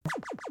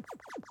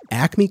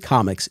Acme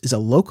Comics is a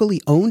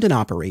locally owned and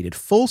operated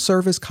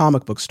full-service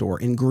comic book store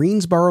in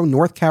Greensboro,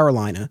 North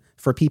Carolina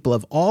for people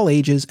of all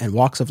ages and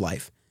walks of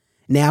life.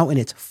 Now in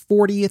its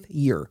 40th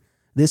year,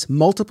 this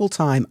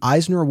multiple-time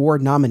Eisner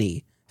Award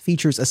nominee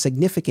features a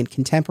significant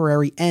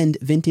contemporary and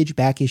vintage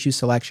back-issue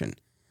selection,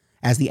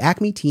 as the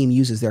Acme team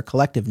uses their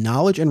collective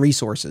knowledge and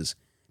resources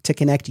to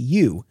connect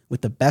you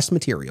with the best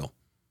material.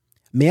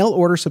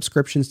 Mail-order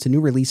subscriptions to new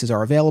releases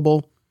are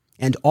available,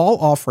 and all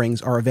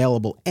offerings are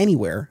available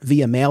anywhere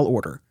via mail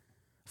order.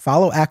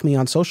 Follow Acme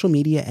on social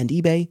media and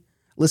eBay,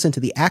 listen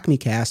to the Acme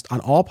Cast on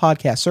all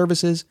podcast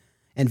services,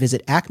 and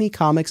visit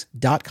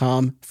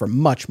acmecomics.com for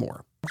much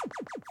more.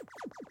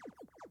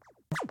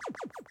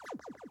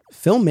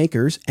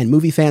 Filmmakers and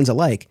movie fans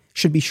alike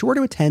should be sure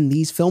to attend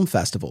these film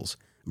festivals: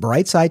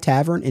 Brightside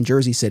Tavern in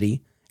Jersey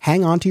City,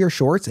 Hang On to Your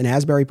Shorts in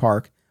Asbury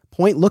Park,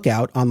 Point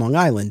Lookout on Long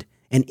Island,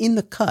 and In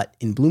the Cut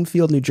in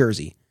Bloomfield, New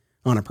Jersey.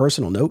 On a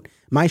personal note,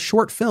 my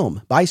short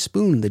film, By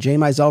Spoon, the J.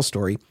 Mizell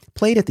Story,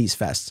 played at these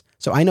fests,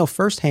 so I know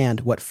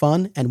firsthand what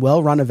fun and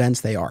well-run events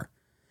they are.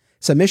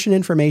 Submission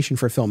information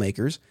for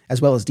filmmakers,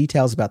 as well as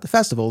details about the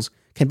festivals,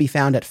 can be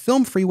found at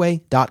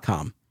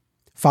filmfreeway.com.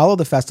 Follow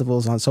the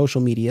festivals on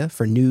social media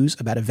for news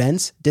about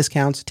events,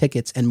 discounts,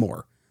 tickets, and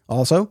more.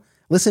 Also,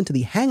 listen to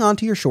the Hang On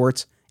to Your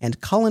Shorts and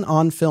Cullen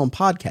On Film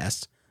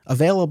podcasts,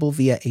 available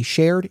via a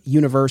shared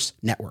universe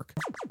network.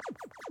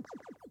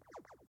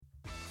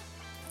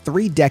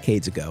 3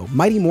 decades ago,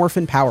 Mighty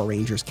Morphin Power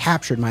Rangers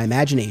captured my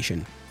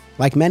imagination.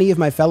 Like many of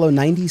my fellow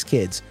 90s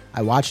kids,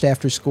 I watched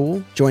after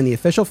school, joined the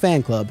official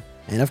fan club,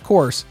 and of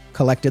course,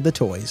 collected the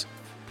toys.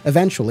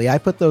 Eventually, I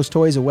put those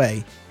toys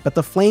away, but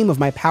the flame of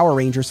my Power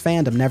Rangers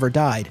fandom never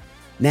died.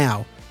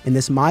 Now, in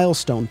this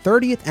milestone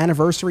 30th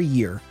anniversary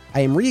year,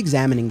 I am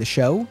re-examining the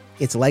show,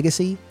 its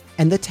legacy,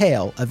 and the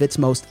tale of its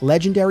most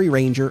legendary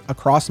ranger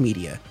across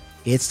media.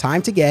 It's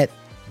time to get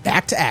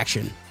back to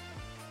action.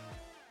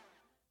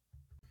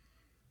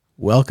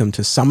 Welcome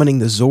to Summoning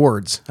the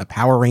Zords, a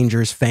Power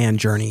Rangers fan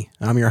journey.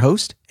 I'm your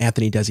host,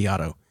 Anthony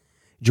Desiato.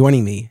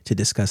 Joining me to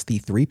discuss the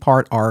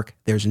 3-part arc,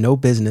 There's No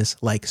Business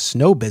Like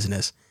Snow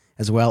Business,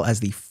 as well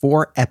as the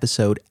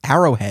 4-episode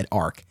Arrowhead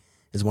arc,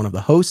 is one of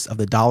the hosts of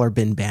the Dollar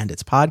Bin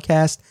Bandits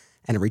podcast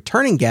and a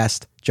returning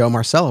guest, Joe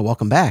Marcello.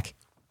 Welcome back.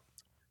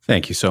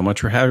 Thank you so much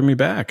for having me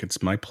back.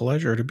 It's my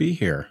pleasure to be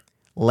here.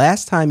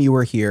 Last time you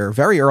were here,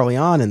 very early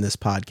on in this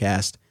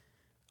podcast,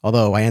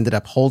 although I ended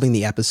up holding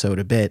the episode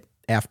a bit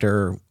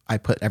after I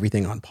put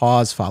everything on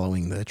pause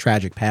following the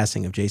tragic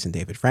passing of Jason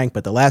David Frank.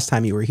 But the last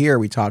time you were here,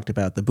 we talked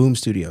about the Boom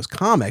Studios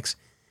comics,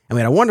 and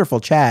we had a wonderful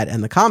chat,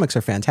 and the comics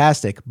are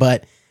fantastic.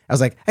 But I was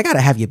like, I got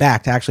to have you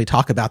back to actually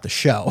talk about the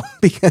show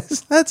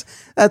because that's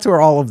where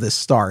all of this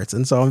starts.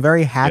 And so I'm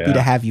very happy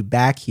to have you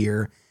back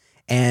here.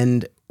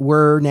 And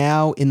we're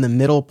now in the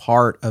middle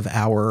part of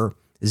our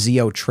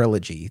Zeo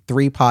trilogy,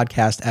 3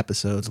 podcast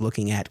episodes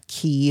looking at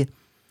key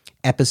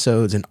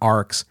episodes and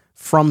arcs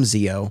from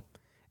Zeo.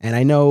 And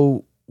I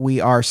know we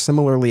are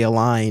similarly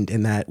aligned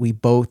in that we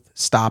both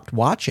stopped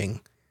watching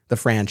the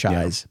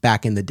franchise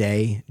back in the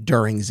day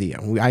during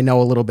Zeo. I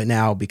know a little bit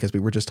now because we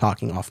were just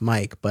talking off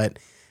mic, but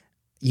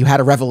you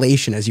had a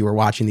revelation as you were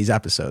watching these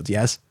episodes,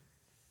 yes?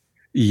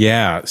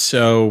 Yeah.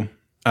 So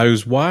I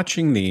was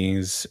watching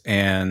these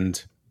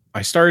and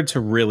I started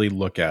to really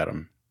look at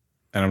them.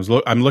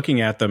 And I'm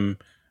looking at them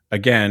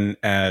again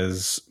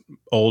as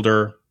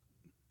older, a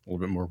little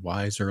bit more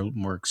wiser,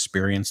 more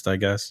experienced, I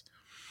guess.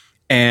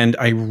 And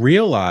I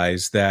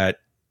realized that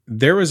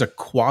there was a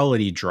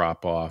quality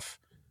drop off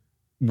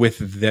with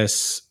the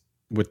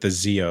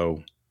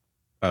Zeo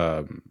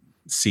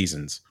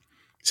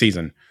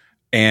season.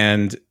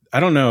 And I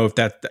don't know if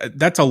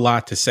that's a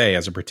lot to say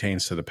as it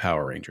pertains to the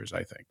Power Rangers,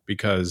 I think,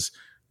 because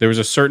there was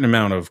a certain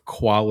amount of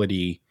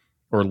quality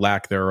or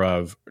lack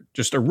thereof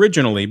just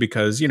originally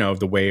because,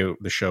 of the way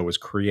the show was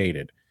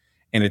created.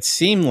 And it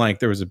seemed like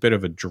there was a bit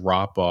of a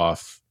drop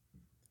off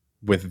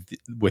with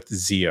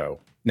Zeo.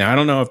 Now, I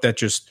don't know if that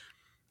just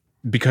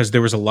because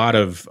there was a lot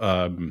of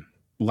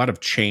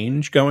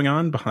change going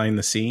on behind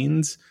the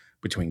scenes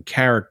between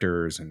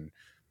characters and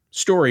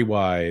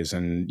story-wise,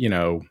 and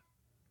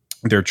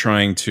they're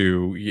trying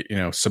to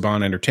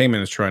Saban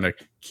Entertainment is trying to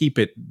keep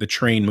the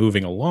train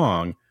moving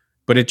along,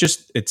 but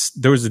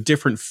there was a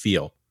different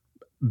feel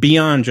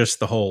beyond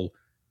just the whole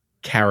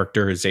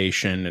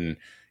characterization, and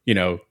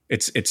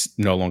it's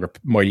no longer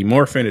Mighty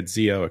Morphin, it's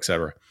Zeo,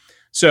 etc.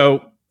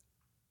 So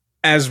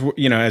as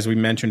we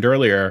mentioned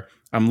earlier,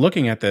 I'm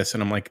looking at this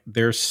and I'm like,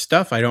 there's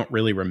stuff I don't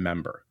really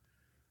remember.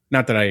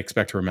 Not that I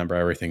expect to remember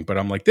everything, but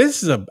I'm like,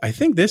 I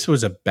think this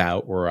was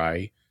about where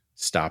I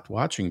stopped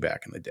watching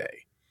back in the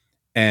day.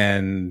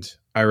 And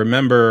I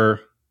remember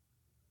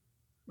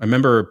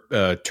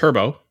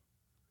Turbo,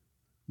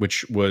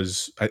 which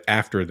was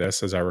after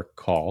this, as I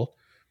recall.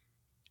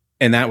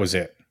 And that was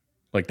it.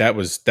 Like that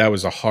was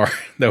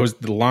the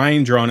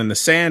line drawn in the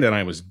sand, and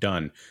I was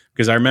done.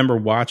 Because I remember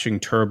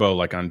watching Turbo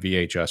like on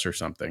VHS or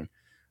something,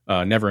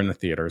 never in the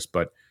theaters,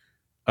 but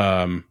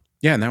and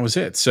that was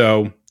it.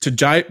 So to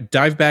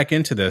dive back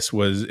into this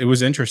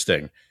was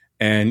interesting,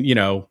 and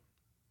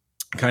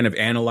kind of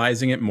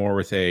analyzing it more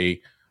with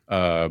a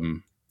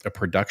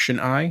production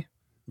eye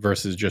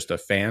versus just a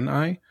fan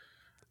eye.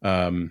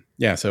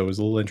 Yeah, so it was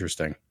a little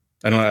interesting.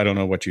 I don't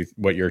know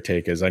what your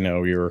take is. I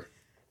know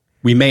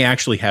we may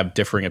actually have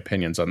differing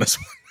opinions on this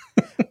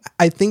one.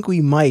 I think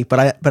we might,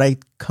 but I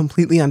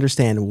completely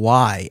understand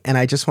why. And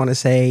I just want to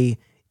say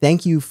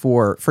thank you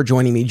for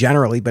joining me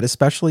generally, but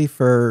especially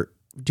for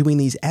doing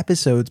these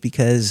episodes,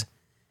 because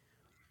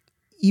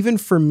even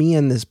for me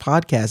in this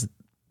podcast,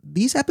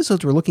 these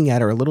episodes we're looking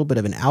at are a little bit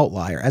of an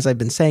outlier, as I've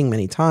been saying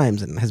many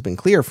times and has been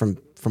clear from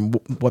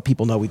what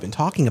people know we've been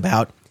talking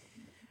about.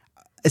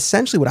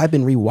 Essentially what I've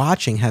been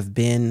rewatching have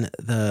been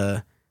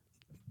the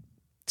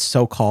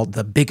so-called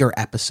the bigger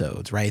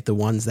episodes, right? The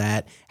ones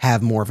that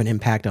have more of an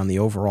impact on the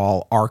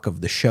overall arc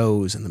of the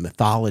shows and the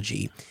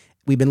mythology.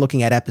 We've been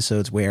looking at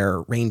episodes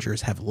where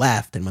Rangers have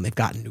left and when they've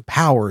gotten new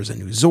powers and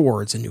new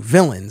Zords and new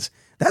villains.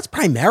 That's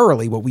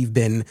primarily what we've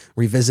been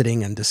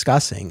revisiting and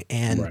discussing.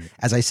 And right.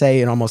 As I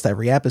say in almost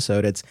every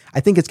episode,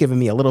 I think it's given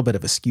me a little bit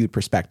of a skewed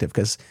perspective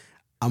because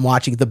I'm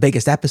watching the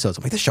biggest episodes.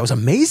 I'm like, this show's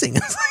amazing.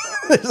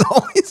 There's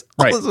always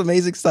all this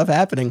amazing stuff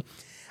happening.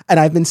 And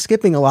I've been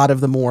skipping a lot of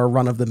the more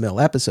run-of-the-mill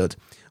episodes.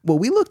 What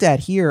we looked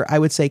at here, I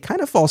would say,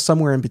 kind of falls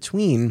somewhere in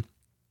between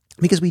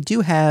because we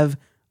do have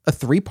a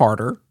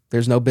 3-parter.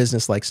 There's No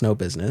Business Like Snow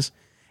Business.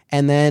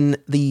 And then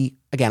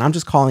again, I'm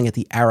just calling it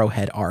the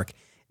Arrowhead arc.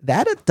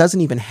 That it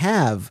doesn't even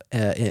have,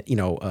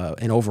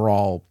 an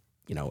overall,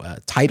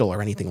 title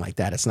or anything like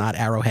that. It's not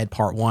Arrowhead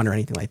Part 1 or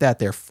anything like that.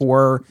 They're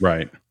 4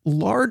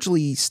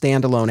 largely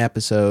standalone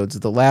episodes.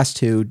 The last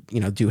 2,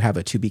 do have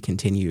a to be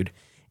continued,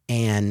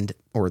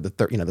 or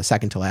the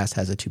second to last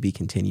has a to be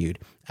continued.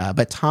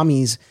 But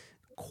Tommy's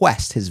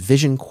quest, his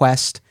vision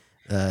quest,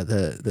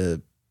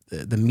 the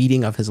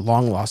meeting of his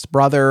long lost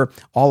brother,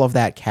 all of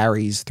that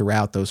carries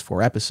throughout those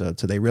 4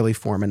 episodes. So they really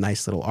form a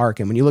nice little arc.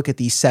 And when you look at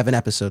these 7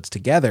 episodes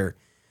together,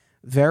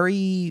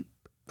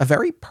 a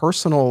very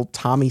personal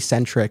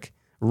Tommy-centric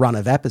run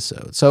of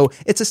episodes. So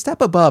it's a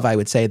step above, I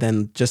would say,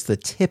 than just the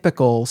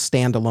typical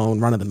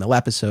standalone run-of-the-mill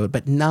episode,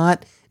 but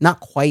not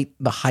quite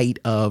the height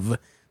of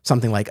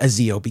something like a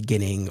Zeo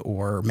Beginning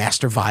or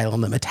Master Vile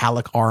in the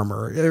Metallic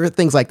Armor, or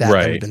things like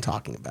that we've been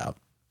talking about.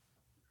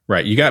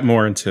 Right. You got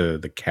more into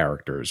the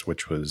characters,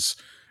 which was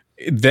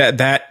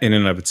that in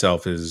and of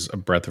itself is a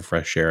breath of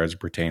fresh air as it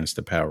pertains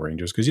to Power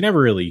Rangers, because you never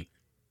really,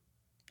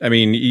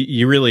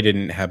 you really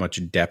didn't have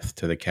much depth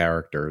to the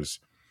characters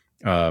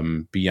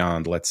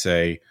beyond, let's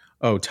say,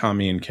 oh,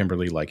 Tommy and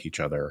Kimberly like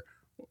each other,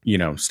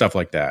 stuff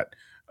like that.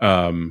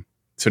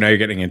 So now you're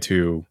getting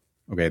into,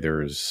 okay,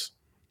 there's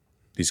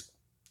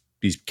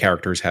these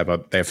characters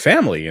have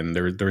family and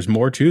there's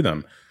more to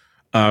them.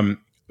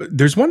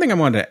 There's one thing I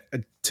wanted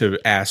to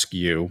ask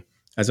you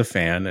as a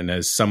fan and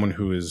as someone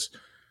who is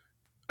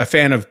a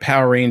fan of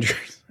Power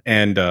Rangers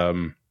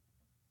and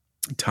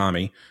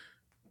Tommy.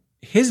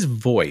 His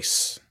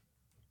voice,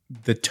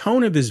 the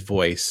tone of his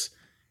voice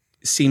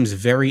seems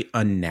very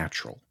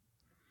unnatural.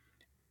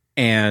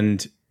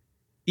 And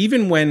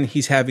even when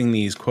he's having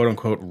these quote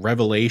unquote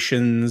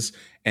revelations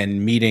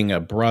and meeting a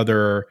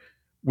brother,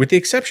 with the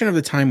exception of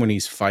the time when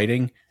he's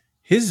fighting,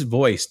 his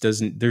voice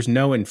there's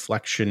no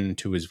inflection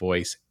to his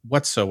voice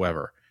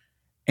whatsoever.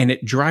 And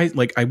it drives,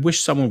 I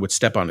wish someone would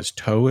step on his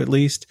toe at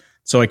least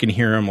so I can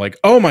hear him like,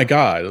 oh my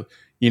God,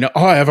 oh,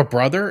 I have a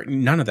brother.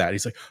 None of that.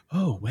 He's like,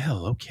 oh,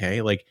 well,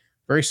 okay.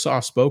 Very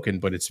soft spoken,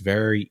 but it's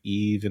very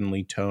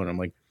evenly toned. I'm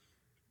like,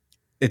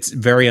 it's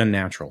very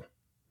unnatural.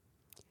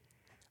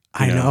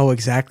 I know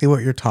exactly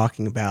what you're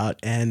talking about.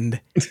 And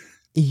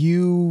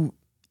you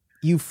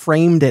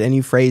framed it and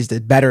you phrased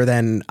it better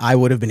than I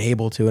would have been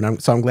able to. And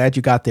I'm glad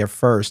you got there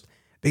first,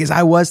 because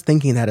I was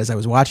thinking that as I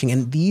was watching,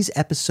 and these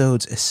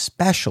episodes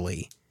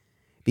especially,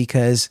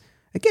 because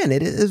again,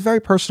 it is a very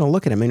personal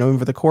look at him.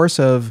 Over the course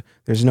of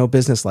There's No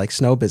Business Like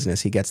Snow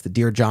Business, he gets the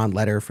Dear John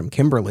letter from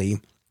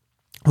Kimberly,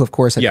 who of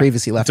course had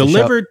previously left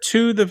delivered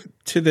to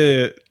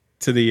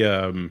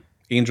the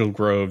Angel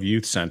Grove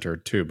Youth Center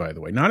too, by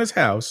the way, not his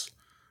house,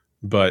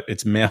 but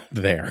it's mailed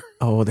there.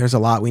 Oh, there's a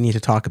lot we need to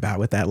talk about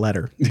with that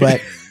letter.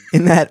 But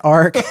in that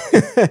arc,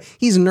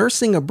 he's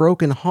nursing a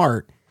broken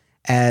heart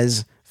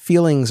as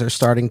feelings are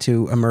starting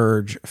to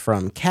emerge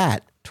from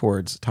Kat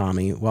towards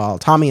Tommy, while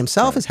Tommy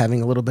himself is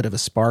having a little bit of a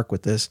spark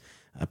with this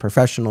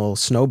professional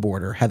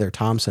snowboarder, Heather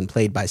Thompson,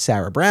 played by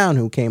Sarah Brown,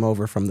 who came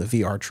over from the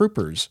VR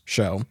Troopers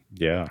show.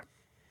 Yeah.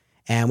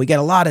 And we get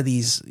a lot of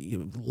these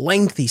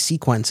lengthy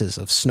sequences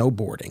of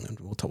snowboarding. And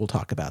we'll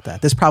talk about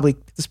that. This could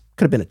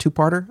have been a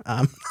 2-parter.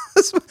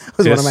 This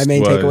was one of my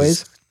main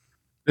takeaways.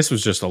 This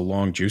was just a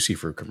long Juicy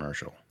Fruit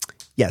commercial.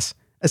 Yes,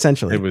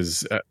 essentially. It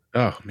was,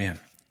 oh man.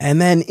 And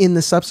then in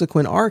the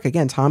subsequent arc,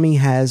 again, Tommy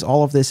has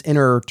all of this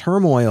inner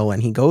turmoil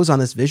and he goes on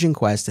this vision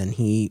quest and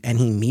he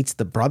meets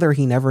the brother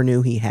he never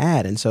knew he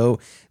had. And so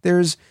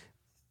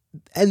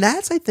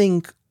that's, I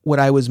think, what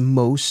I was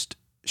most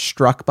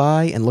struck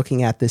by and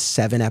looking at this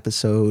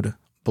 7-episode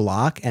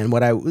block, and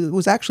what I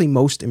was actually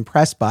most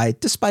impressed by,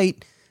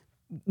 despite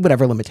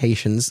whatever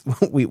limitations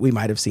we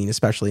might have seen,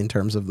 especially in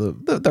terms of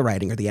the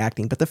writing or the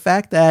acting, but the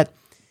fact that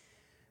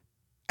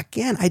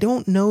again, I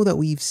don't know that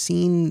we've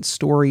seen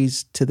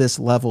stories to this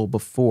level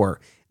before.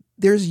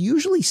 There's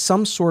usually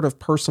some sort of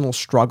personal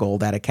struggle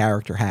that a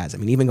character has. I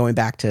mean, even going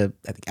back to,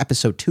 I think,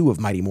 episode 2 of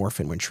Mighty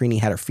Morphin, when Trini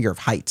had her fear of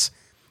heights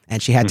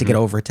and she had to get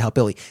over it to help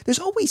Billy. There's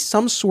always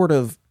some sort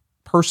of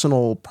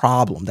personal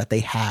problem that they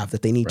have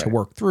that they need to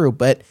work through.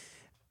 But,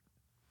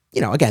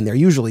 again, they're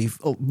usually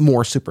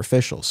more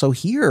superficial. So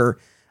here,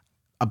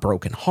 a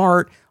broken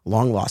heart,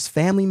 long lost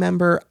family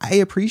member. I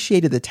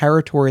appreciated the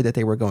territory that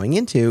they were going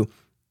into,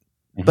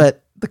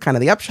 but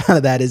the upshot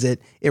of that is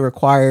it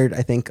required,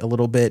 I think, a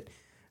little bit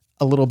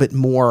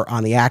more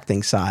on the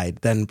acting side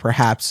than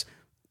perhaps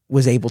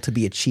was able to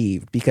be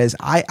achieved, because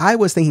I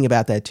was thinking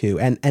about that too.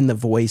 And the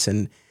voice,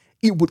 and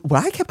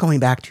what I kept going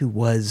back to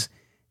was,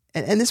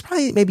 and this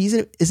probably maybe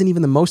isn't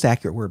even the most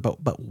accurate word,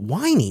 but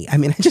whiny. I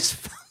mean, I just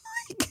felt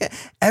like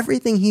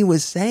everything he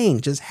was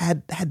saying just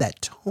had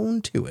that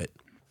tone to it.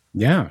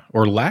 Yeah.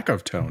 Or lack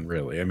of tone,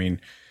 really. I mean,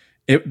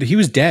 he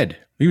was dead.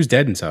 He was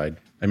dead inside.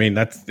 I mean,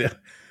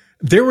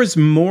 there was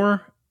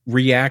more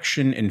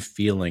reaction and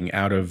feeling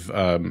out of,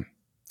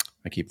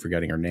 I keep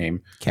forgetting her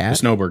name. Kat?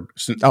 The snowboard.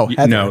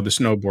 Heather. No, the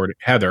snowboard.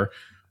 Heather.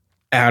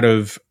 Out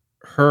of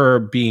her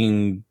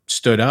being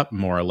stood up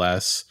more or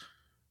less,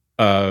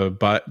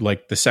 but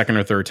like the second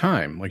or third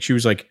time. Like she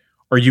was like,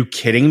 "Are you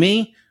kidding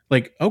me?"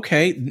 Like,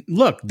 okay,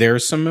 look,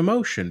 there's some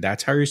emotion.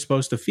 That's how you're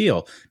supposed to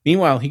feel.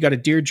 Meanwhile, he got a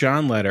Dear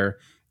John letter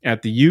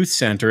at the youth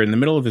center in the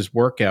middle of his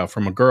workout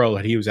from a girl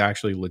that he was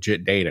actually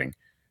legit dating.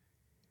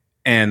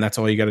 And that's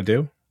all you got to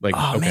do? Like,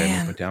 okay, I'm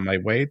gonna put down my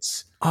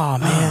weights. Oh,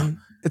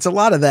 man. It's a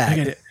lot of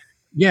that.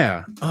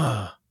 Yeah.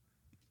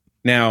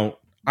 Now,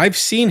 I've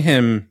seen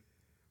him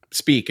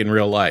speak in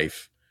real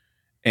life,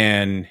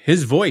 and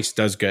his voice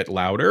does get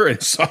louder.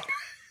 And so,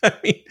 I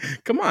mean,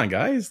 come on,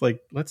 guys. Like,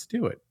 let's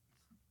do it.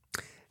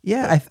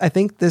 Yeah, I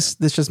think this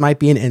just might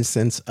be an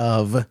instance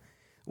of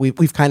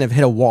we've kind of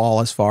hit a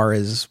wall as far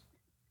as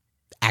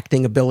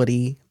acting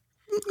ability.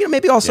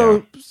 Maybe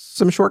also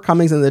some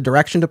shortcomings in the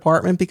direction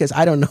department, because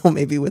I don't know,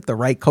 maybe with the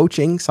right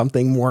coaching,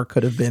 something more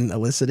could have been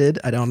elicited.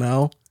 I don't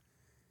know.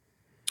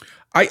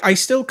 I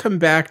still come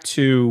back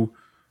to,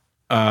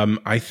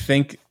 I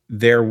think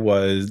there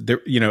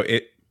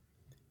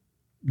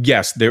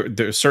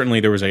certainly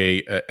there was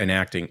an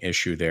acting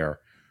issue there.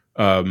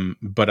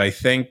 But I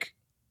think,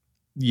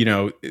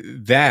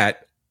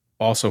 that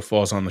also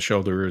falls on the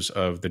shoulders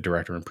of the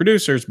director and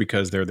producers,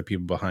 because they're the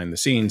people behind the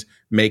scenes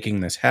making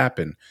this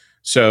happen.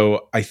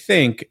 So I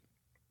think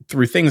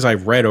through things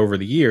I've read over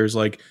the years,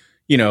 like,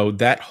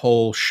 that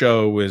whole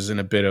show was in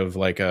a bit of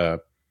like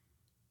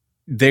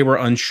they were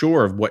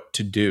unsure of what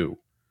to do,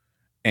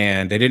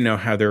 and they didn't know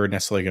how they were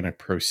necessarily going to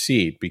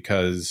proceed,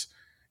 because,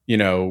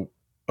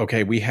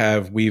 okay,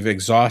 we've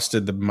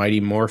exhausted the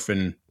Mighty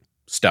Morphin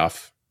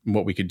stuff and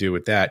what we could do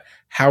with that.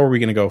 How are we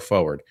going to go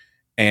forward?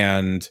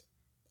 And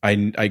I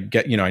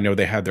get, I know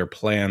they had their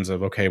plans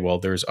of, okay, well,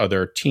 there's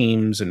other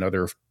teams and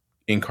other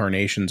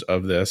incarnations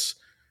of this.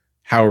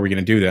 How are we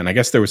going to do that? And I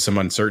guess there was some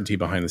uncertainty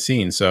behind the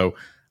scenes. So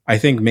I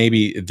think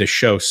maybe the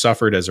show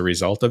suffered as a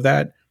result of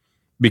that,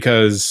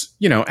 because,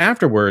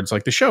 afterwards,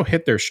 like, the show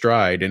hit their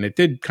stride, and it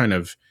did kind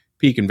of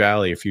peak and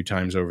valley a few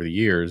times over the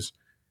years.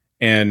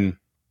 And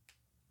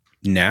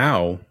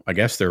now I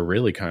guess they're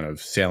really kind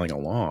of sailing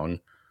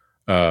along.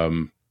 I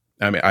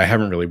mean, I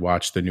haven't really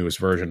watched the newest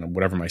version of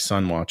whatever my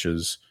son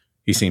watches.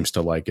 He seems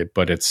to like it,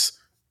 but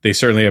they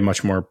certainly have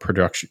much more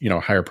production,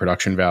 higher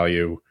production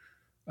value.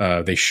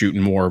 They shoot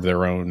more of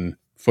their own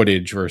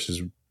footage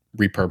versus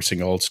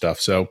repurposing old stuff.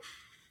 So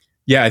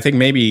yeah, I think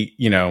maybe,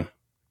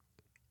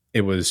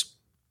 it was,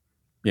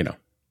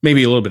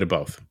 maybe a little bit of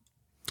both.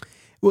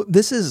 Well,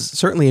 this is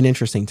certainly an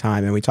interesting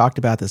time, and we talked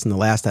about this in the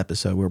last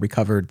episode where we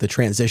covered the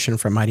transition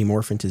from Mighty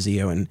Morphin to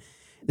Zeo, and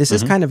this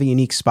is kind of a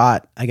unique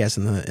spot, I guess,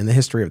 in the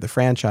history of the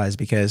franchise,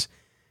 because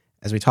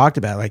as we talked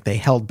about, like, they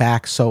held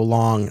back so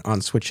long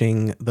on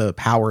switching the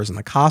powers and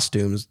the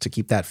costumes to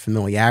keep that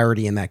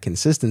familiarity and that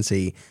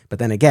consistency. But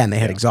then again, they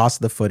had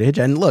exhausted the footage,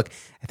 and look,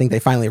 I think they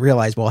finally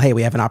realized, well, hey,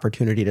 we have an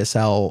opportunity to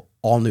sell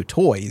all new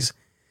toys.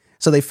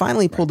 So they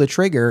finally pulled the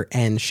trigger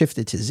and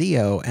shifted to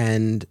Zeo.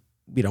 And,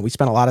 we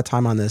spent a lot of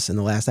time on this in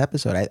the last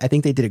episode. I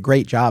think they did a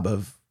great job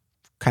of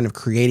kind of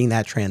creating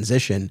that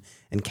transition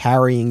and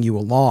carrying you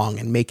along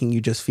and making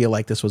you just feel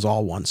like this was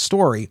all one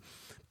story.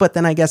 But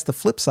then I guess the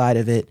flip side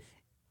of it,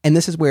 and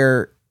this is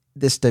where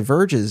this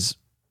diverges,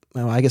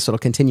 well, I guess it'll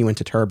continue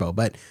into Turbo,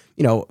 but,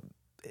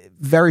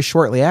 very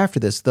shortly after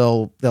this,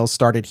 they'll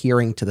start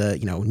adhering to the,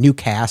 new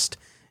cast,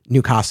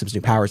 new costumes, new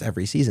powers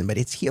every season. But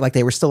it's like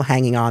they were still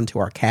hanging on to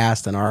our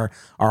cast and our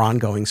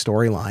ongoing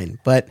storyline.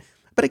 But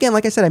again,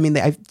 like I said, I mean,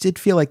 I did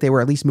feel like they were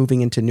at least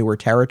moving into newer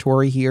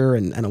territory here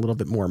and a little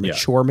bit more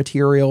mature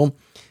material,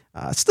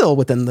 still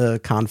within the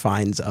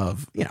confines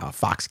of, a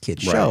Fox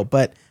Kids show.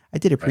 But I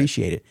did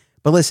appreciate it.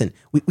 But listen,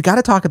 we got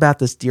to talk about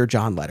this Dear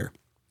John letter.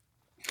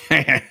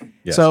 Yes.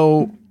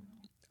 So,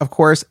 of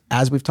course,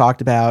 as we've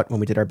talked about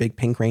when we did our big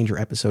Pink Ranger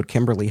episode,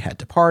 Kimberly had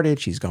departed.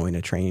 She's going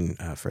to train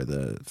for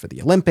the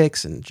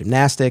Olympics and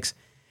gymnastics,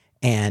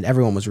 and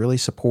everyone was really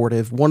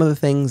supportive. One of the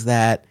things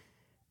that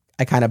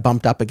I kind of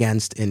bumped up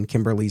against in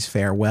Kimberly's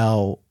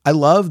farewell. I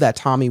love that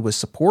Tommy was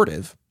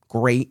supportive.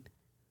 Great.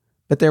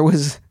 But there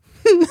was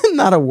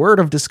not a word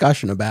of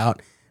discussion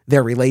about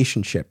their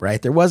relationship,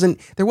 right? There wasn't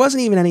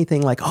even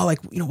anything like, oh, like,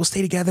 we'll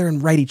stay together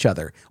and write each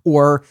other.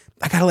 Or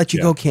I got to let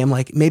you go, Kim.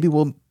 Like maybe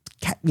we'll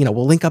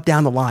link up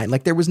down the line.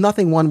 Like there was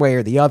nothing one way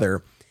or the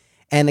other.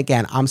 And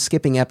again, I'm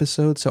skipping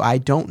episodes, so I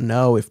don't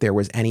know if there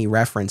was any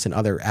reference in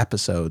other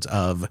episodes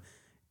of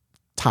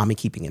Tommy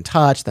keeping in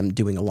touch, them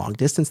doing a long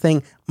distance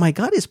thing. My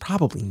gut is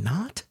probably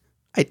not.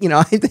 I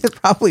think it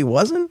probably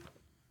wasn't.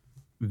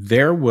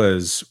 There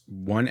was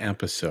one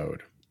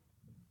episode,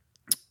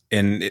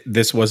 and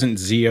this wasn't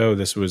Zeo.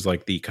 This was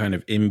like the kind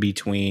of in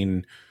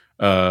between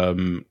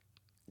Mighty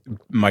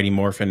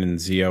Morphin and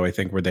Zeo, I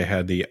think, where they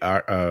had the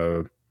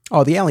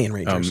the Alien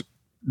Rangers.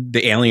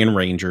 The Alien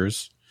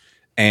Rangers.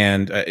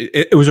 And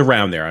it was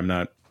around there.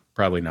 I'm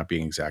probably not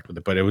being exact with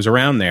it, but it was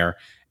around there.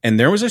 And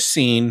there was a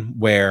scene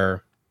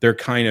where they're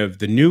kind of,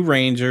 the new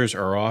Rangers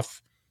are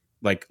off,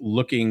 like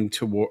looking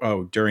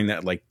toward, during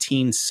that like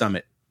teen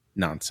summit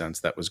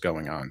nonsense that was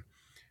going on.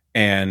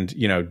 And,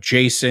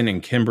 Jason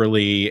and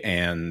Kimberly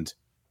and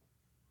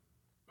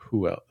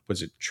who else?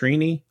 Was it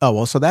Trini? Oh,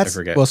 well, so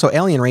so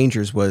Alien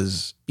Rangers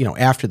was,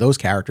 after those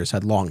characters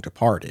had long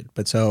departed.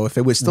 But so if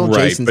it was still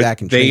right, Jason, Zach,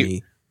 and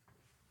Trini.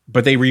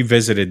 But they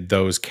revisited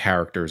those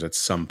characters at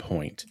some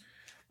point.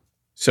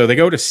 So they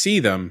go to see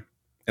them,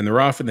 and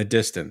they're off in the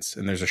distance.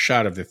 And there's a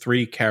shot of the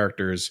three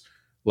characters,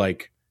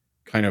 like,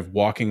 kind of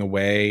walking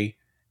away.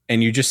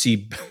 And you just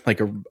see,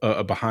 like,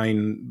 a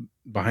behind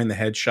the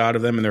head shot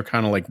of them. And they're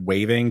kind of, like,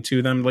 waving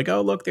to them. Like,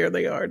 oh, look, there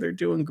they are. They're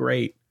doing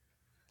great.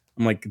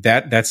 I'm like,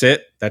 that's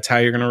it? That's how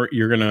you're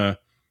gonna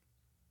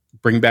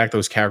bring back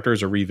those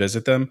characters or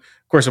revisit them?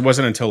 Of course, it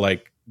wasn't until,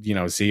 like,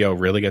 Zeo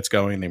really gets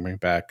going. They bring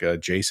back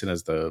Jason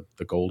as the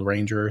Gold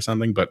Ranger or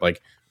something. But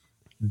like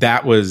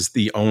that was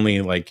the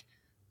only like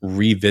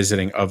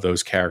revisiting of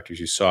those characters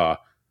you saw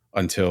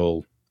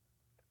until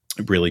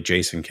really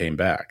Jason came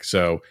back.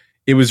 So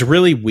it was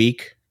really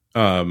weak.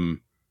 Certainly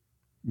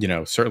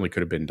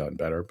could have been done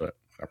better, but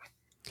whatever.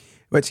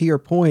 But to your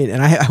point,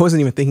 and I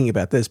wasn't even thinking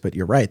about this, but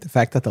you're right. The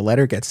fact that the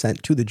letter gets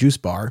sent to the juice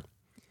bar.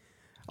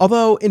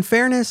 Although, in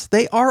fairness,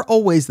 they are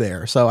always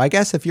there. So I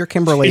guess if you're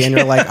Kimberly and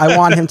you're like, I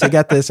want him to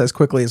get this as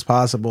quickly as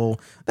possible,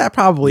 that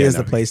probably is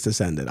the place to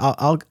send it.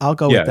 I'll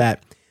go with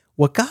that.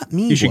 What got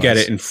me, you should get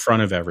it in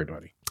front of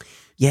everybody.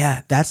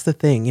 Yeah, that's the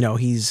thing.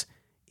 He's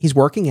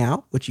working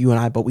out, which you and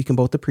I, but we can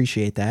both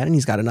appreciate that, and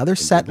he's got another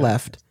set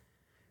left.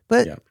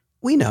 But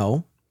we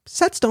know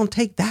sets don't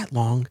take that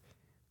long.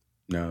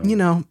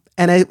 No,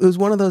 and it was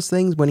one of those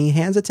things when he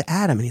hands it to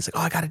Adam, and he's like,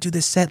 "Oh, I got to do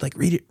this set. Like,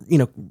 read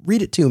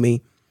it to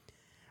me."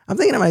 I'm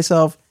thinking to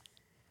myself,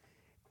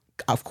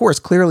 of course,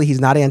 clearly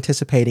he's not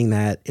anticipating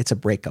that it's a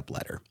breakup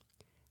letter.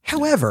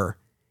 However,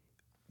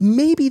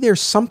 maybe there's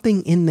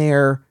something in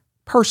there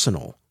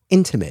personal,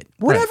 intimate,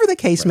 whatever the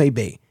case may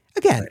be.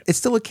 Again, it's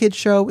still a kid's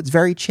show. It's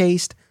very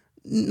chaste.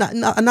 I'm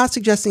not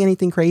suggesting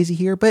anything crazy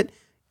here, but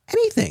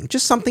anything,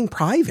 just something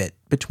private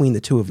between the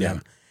two of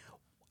them.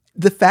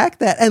 The fact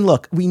that, and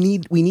look, we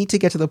need to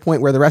get to the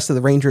point where the rest of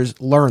the Rangers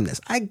learn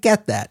this. I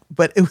get that,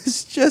 but it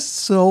was just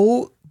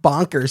so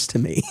bonkers to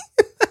me.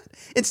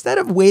 Instead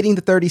of waiting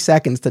the 30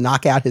 seconds to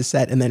knock out his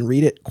set and then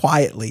read it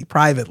quietly,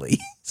 privately,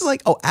 it's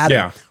like, oh,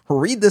 Adam,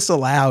 read this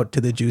aloud to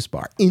the juice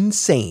bar.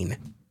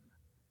 Insane.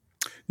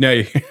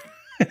 No,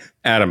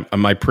 Adam,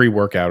 my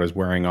pre-workout is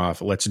wearing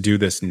off. Let's do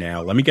this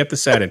now. Let me get the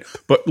set in.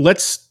 But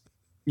let's,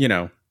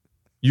 you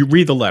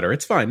read the letter.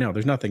 It's fine. No,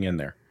 there's nothing in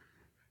there.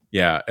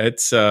 Yeah,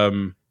 it's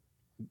so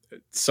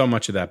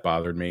much of that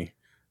bothered me.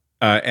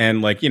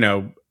 And like,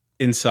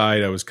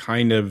 inside I was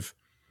kind of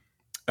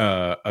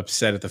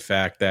upset at the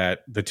fact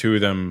that the two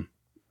of them,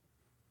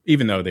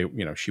 even though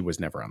she was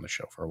never on the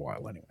show for a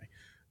while anyway,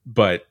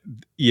 but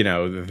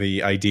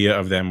the idea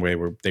of them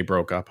where they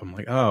broke up, I'm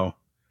like, oh,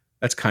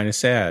 that's kind of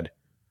sad.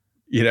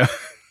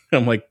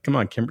 I'm like, come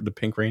on, Kimber, the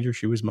Pink Ranger,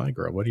 she was my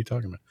girl. What are you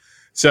talking about?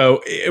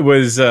 So it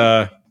was,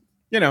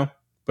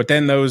 but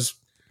then those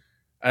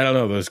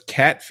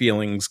cat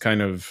feelings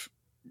kind of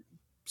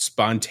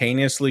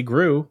spontaneously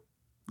grew,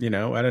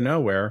 out of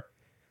nowhere.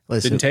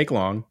 Listen, didn't take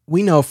long.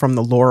 We know from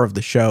the lore of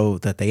the show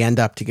that they end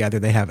up together.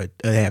 They have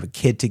a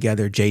kid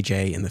together,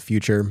 JJ, in the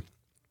future.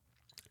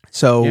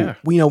 So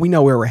we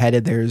know where we're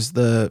headed. There's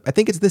I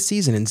think it's this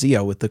season in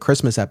Zeo with the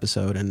Christmas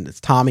episode, and it's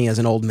Tommy as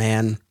an old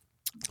man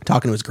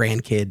talking to his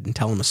grandkid and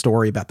telling him a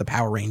story about the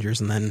Power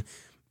Rangers, and then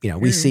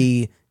we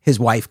see his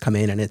wife come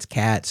in and it's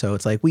Kat. So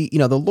it's like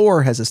the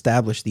lore has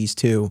established these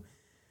two,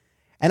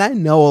 and I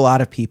know a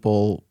lot of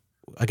people.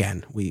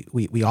 Again,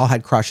 we all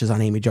had crushes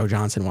on Amy Jo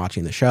Johnson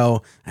watching the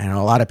show. I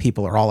know a lot of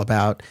people are all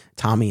about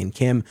Tommy and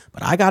Kim,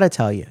 but I got to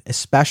tell you,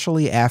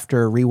 especially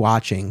after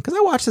rewatching, because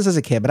I watched this as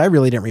a kid, but I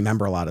really didn't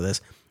remember a lot of this.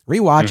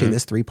 Rewatching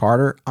this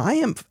 3-parter,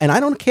 and I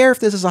don't care if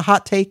this is a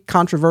hot take,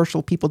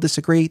 controversial, people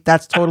disagree.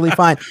 That's totally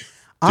fine.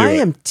 I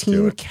am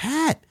Team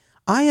Kat.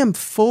 I am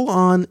full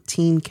on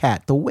Team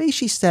Kat. The way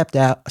she stepped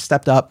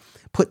up,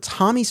 put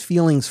Tommy's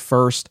feelings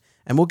first,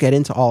 and we'll get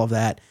into all of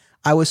that.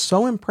 I was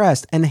so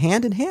impressed, and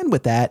hand in hand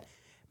with that,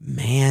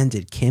 man,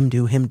 did Kim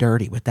do him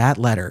dirty with that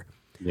letter.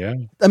 Yeah.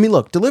 I mean,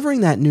 look,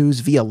 delivering that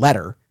news via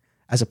letter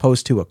as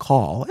opposed to a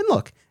call. And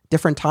look,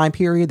 different time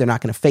period. They're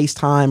not going to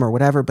FaceTime or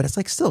whatever, but it's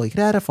like still, you could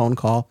have had a phone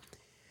call.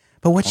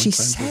 But what she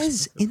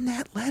says in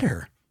that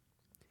letter,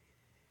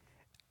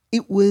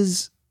 it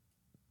was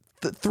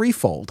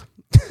threefold.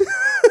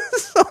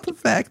 So the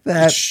fact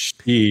that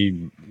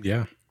she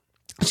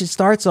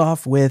starts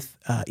off with,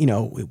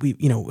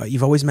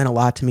 you've always meant a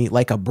lot to me,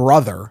 like a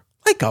brother.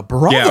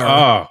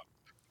 Yeah.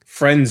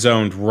 Friend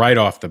zoned right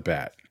off the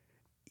bat.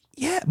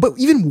 Yeah, but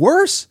even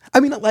worse. I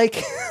mean,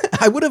 like,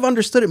 I would have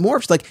understood it more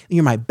if she's like,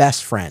 you're my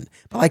best friend.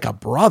 But like a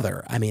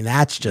brother, I mean,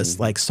 that's just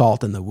like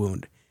salt in the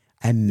wound.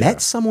 I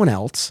met someone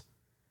else,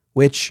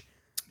 which,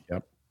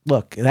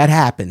 look, that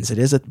happens. It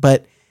is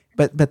but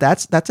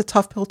that's a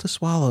tough pill to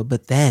swallow.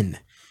 But then,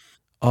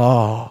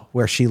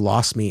 where she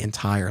lost me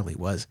entirely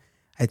was,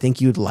 I think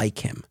you'd like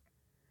him.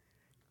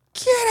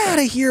 Get out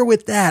of here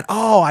with that.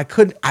 Oh, I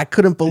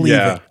couldn't believe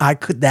it.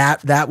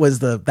 That was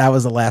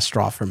the last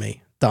straw for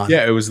me. Done.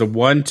 Yeah, it was the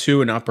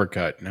 1-2 and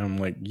uppercut. And I'm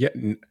like,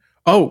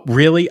 oh,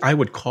 really? I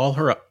would call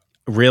her up.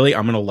 Really?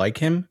 I'm going to like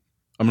him?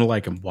 I'm going to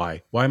like him.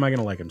 Why? Why am I going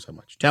to like him so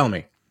much? Tell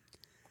me.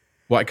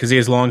 Why? Because he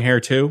has long hair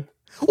too?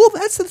 Well,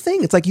 that's the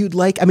thing. It's like you'd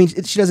like, I mean,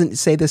 she doesn't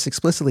say this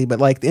explicitly, but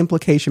like the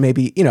implication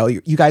maybe,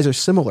 you guys are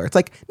similar. It's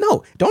like,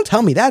 no, don't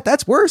tell me that.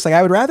 That's worse. Like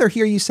I would rather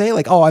hear you say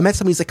like, oh, I met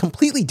somebody who's like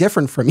completely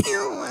different from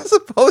you as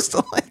opposed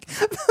to like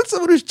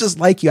someone who's just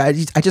like you. I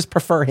just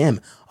prefer him.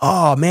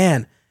 Oh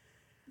man.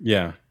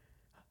 Yeah.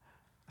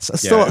 So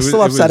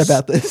still upset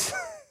about this.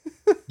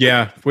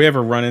 Yeah. If we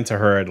ever run into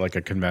her at like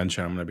a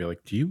convention, I'm going to be like,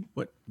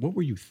 what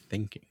were you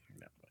thinking?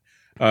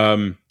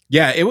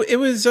 Yeah, it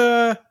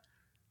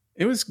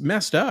was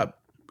messed up.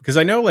 Because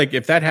I know, like,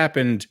 if that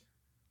happened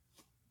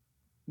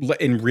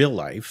in real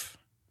life,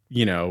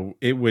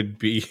 it would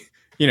be,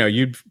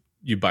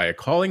 you'd buy a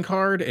calling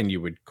card and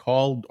you would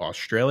call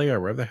Australia or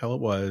wherever the hell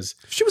it was.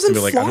 She was in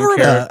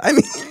Florida. I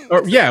mean,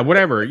 or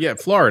whatever. Yeah,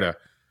 Florida.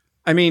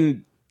 I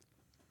mean,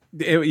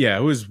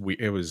 it was weird.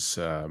 It was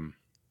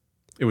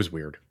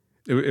weird.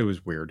 It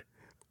was weird.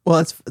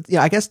 Well,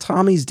 I guess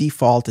Tommy's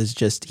default is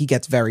just he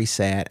gets very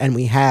sad, and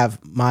we have,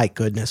 my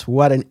goodness,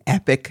 what an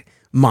epic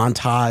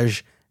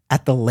montage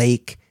at the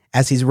lake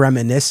as he's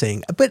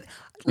reminiscing. But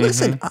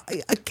listen,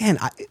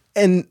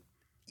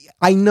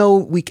 I know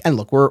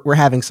we're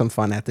having some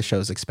fun at the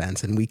show's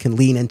expense, and we can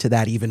lean into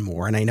that even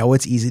more. And I know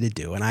it's easy to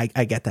do, and I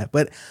get that.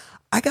 But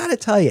I got to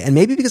tell you, and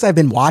maybe because I've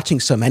been watching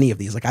so many of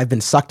these, like I've been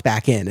sucked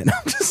back in, and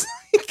I'm just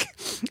like,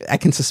 I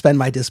can suspend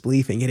my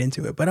disbelief and get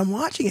into it. But I'm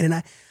watching it, and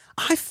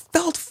I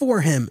felt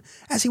for him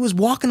as he was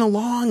walking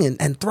along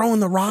and throwing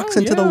the rocks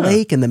into the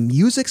lake, and the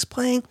music's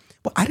playing.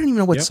 Well, I don't even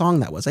know what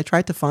song that was. I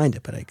tried to find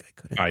it, but I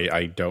couldn't.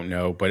 I don't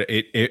know, but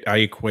I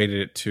equated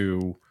it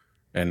to,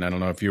 and I don't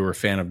know if you were a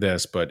fan of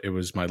this, but it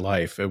was my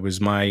life. It was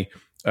my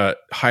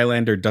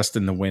Highlander Dust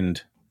in the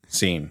Wind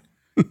scene.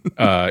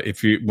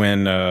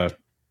 When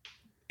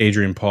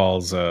Adrian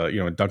Paul's,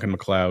 Duncan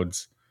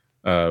MacLeod's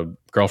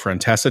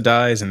girlfriend Tessa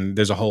dies, and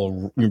there's a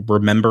whole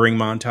remembering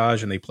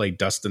montage, and they play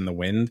Dust in the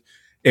Wind.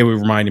 It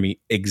reminded me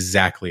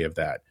exactly of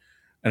that,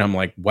 and I'm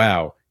like,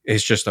 wow,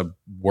 it's just a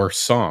worse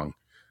song.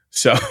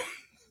 So,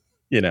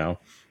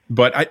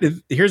 but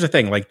here's the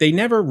thing, like they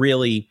never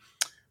really,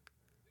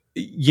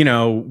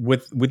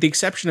 with the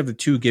exception of the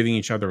two giving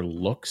each other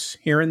looks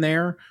here and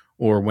there,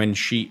 or when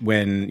he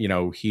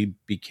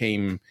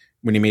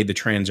made the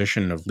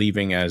transition of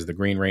leaving as the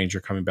Green Ranger,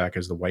 coming back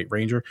as the White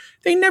Ranger,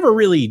 they never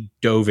really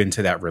dove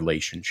into that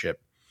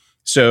relationship.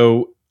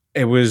 So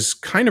it was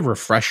kind of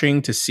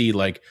refreshing to see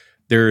like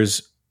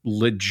there's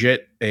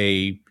legit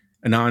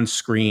an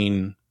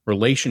on-screen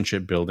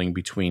relationship building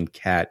between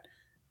Kat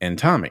and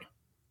Tommy.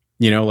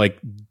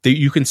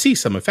 You can see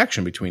some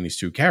affection between these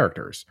two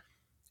characters.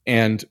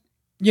 And,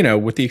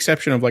 with the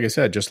exception of, like I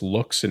said, just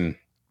looks and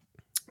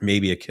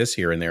maybe a kiss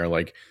here and there,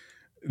 like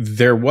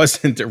there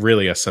wasn't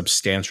really a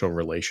substantial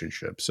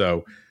relationship.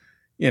 So,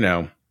 I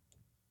don't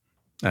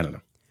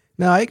know.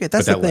 No, I get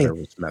that's the thing. Letter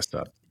was messed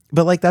up.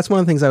 But like that's one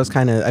of the things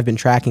I've been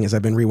tracking as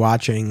I've been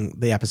rewatching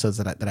the episodes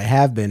that I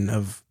have been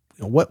of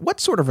what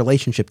sort of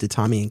relationship did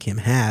Tommy and Kim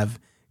have?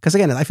 Because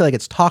again, I feel like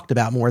it's talked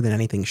about more than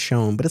anything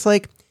shown. But it's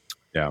like,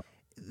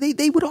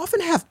 they would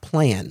often have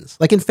plans.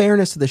 Like in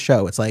fairness to the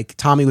show, it's like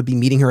Tommy would be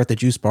meeting her at the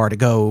juice bar to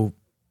go,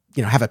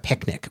 have a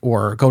picnic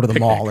or go to the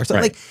mall or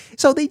something. Right. Like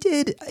so they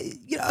did.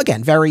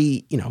 Again,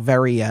 very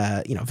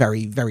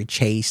very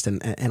chaste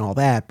and all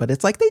that. But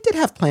it's like they did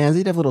have plans.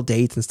 They'd have little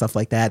dates and stuff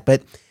like that.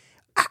 But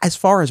as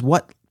far as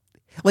what,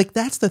 like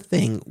that's the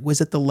thing. Was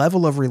it the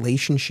level of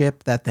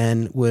relationship that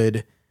then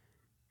would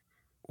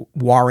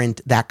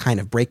warrant that kind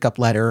of breakup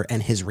letter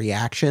and his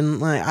reaction?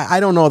 Like, I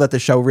don't know that the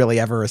show really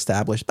ever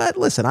established, but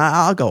listen,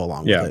 I'll go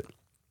along with it.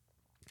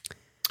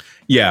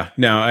 Yeah,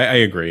 no, I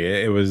agree.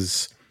 It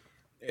was,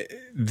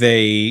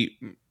 they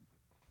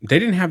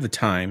didn't have the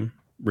time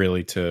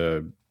really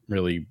to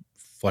really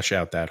flesh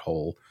out that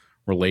whole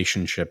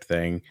relationship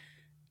thing.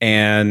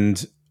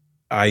 And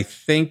I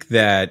think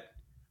that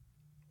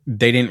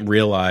they didn't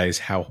realize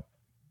how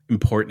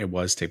important it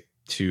was to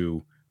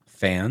to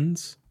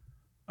fans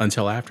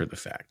until after the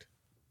fact.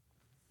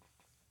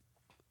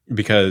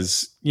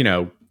 Because,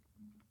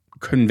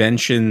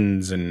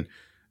 conventions and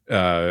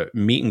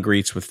meet and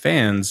greets with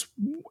fans,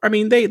 I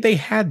mean, they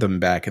had them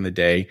back in the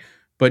day,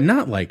 but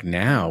not like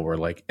now, where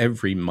like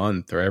every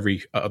month or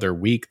every other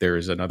week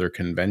there's another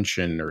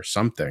convention or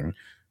something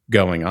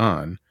going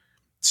on.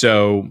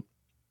 So,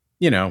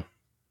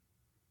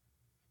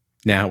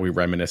 now we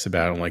reminisce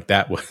about it, like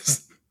that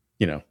was,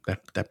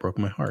 that broke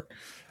my heart.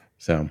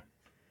 So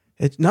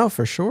No,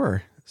 for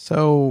sure.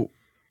 So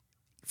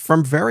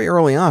from very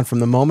early on, from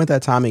the moment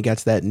that Tommy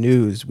gets that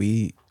news,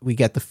 we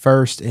get the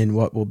first in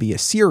what will be a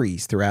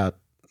series throughout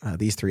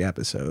these 3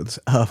 episodes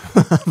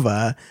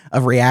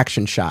of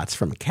reaction shots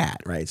from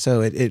Kat, right?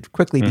 So it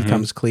quickly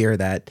becomes clear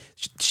that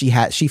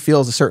she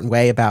feels a certain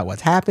way about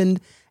what's happened,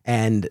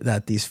 and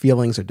that these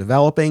feelings are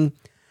developing.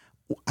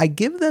 I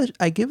give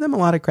them a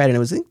lot of credit. It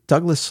was, I think,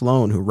 Douglas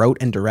Sloan who wrote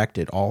and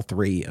directed all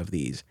 3 of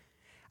these.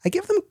 I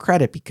give them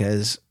credit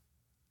because,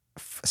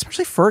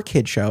 especially for a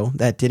kid show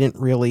that didn't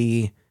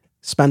really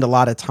spend a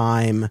lot of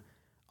time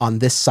on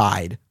this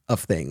side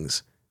of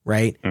things,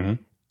 right?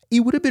 Mm-hmm.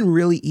 It would have been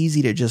really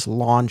easy to just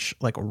launch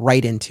like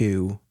right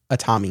into a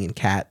Tommy and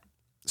Kat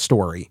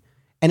story.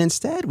 And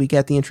instead we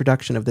get the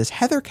introduction of this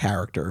Heather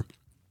character,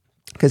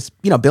 because,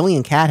 Billy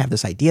and Kat have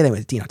this idea. They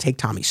would, take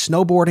Tommy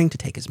snowboarding to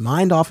take his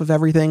mind off of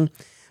everything.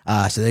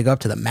 So they go up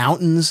to the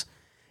mountains,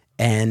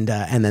 and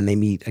then they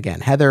meet again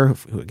Heather,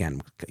 who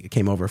again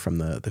came over from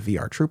the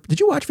VR Troop.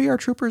 Did you watch VR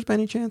Troopers by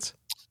any chance?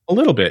 A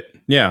little bit,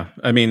 yeah.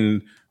 I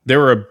mean, there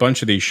were a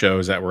bunch of these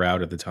shows that were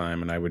out at the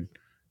time, and I would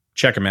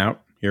check them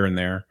out here and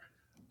there.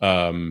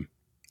 I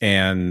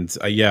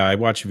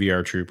watched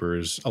VR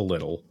Troopers a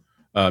little,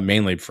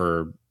 mainly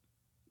for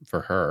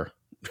her,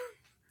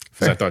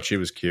 because I thought she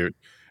was cute.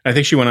 I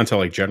think she went on to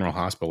like General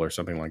Hospital or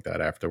something like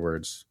that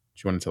afterwards.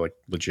 She went into like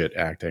legit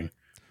acting.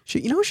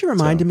 She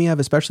reminded me of,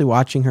 especially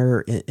watching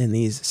her in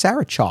these,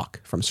 Sarah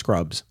Chalke from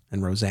Scrubs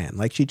and Roseanne.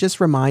 Like, she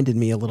just reminded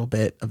me a little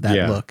bit of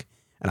that look.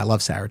 And I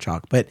love Sarah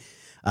Chalke. But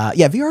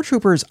VR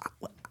Troopers,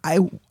 I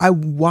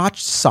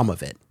watched some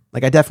of it.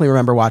 Like, I definitely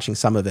remember watching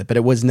some of it, but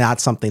it was not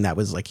something that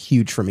was like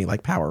huge for me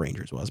like Power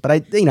Rangers was. But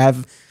I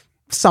have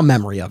some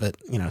memory of it,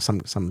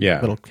 some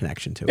little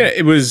connection to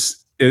it. Yeah,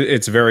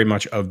 it's very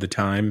much of the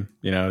time.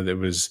 There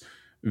was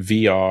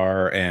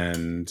VR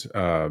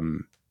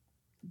and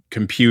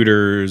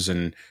computers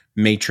and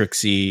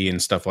Matrixy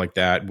and stuff like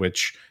that,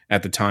 which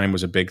at the time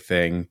was a big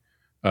thing.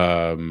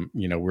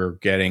 We're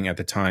getting at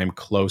the time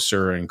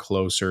closer and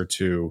closer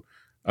to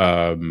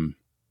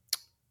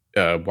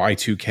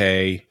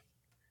Y2K.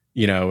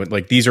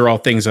 Like, these are all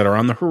things that are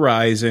on the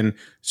horizon.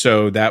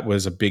 So that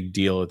was a big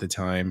deal at the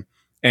time.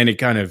 And it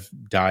kind of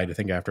died, I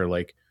think, after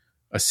like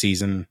a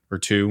season or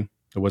 2.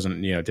 It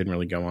wasn't, it didn't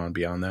really go on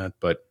beyond that,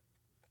 but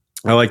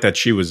I like that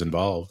she was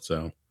involved.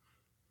 So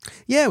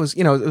yeah, it was,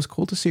 it was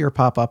cool to see her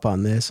pop up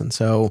on this. And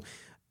so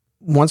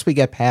once we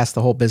get past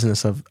the whole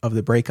business of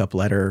the breakup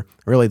letter,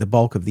 really the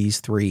bulk of these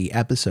 3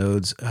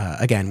 episodes,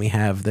 again, we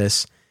have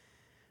this,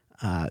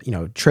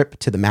 trip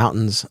to the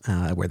mountains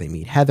where they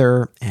meet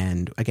Heather.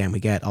 And again, we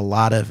get a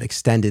lot of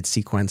extended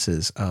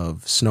sequences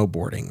of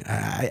snowboarding.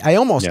 I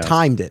almost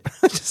timed it.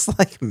 Just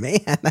like,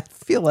 man, I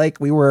feel like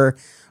we were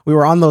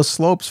on those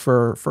slopes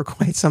for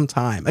quite some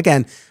time.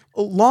 Again,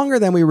 longer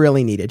than we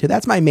really needed to.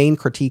 That's my main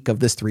critique of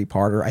this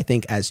 3-parter. I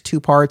think as 2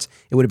 parts,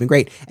 it would have been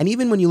great. And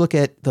even when you look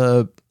at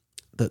the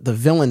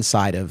villain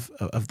side of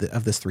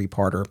this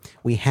 3-parter,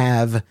 we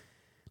have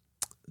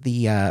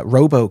the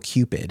Robo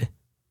Cupid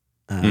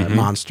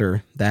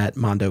monster that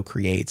Mondo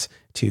creates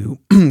to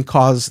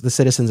cause the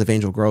citizens of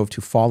Angel Grove to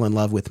fall in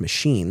love with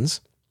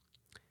machines.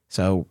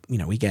 So,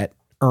 we get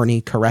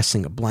Ernie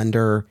caressing a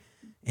blender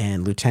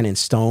and Lieutenant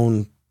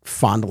Stone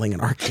fondling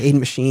an arcade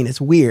machine. It's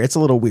weird. It's a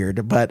little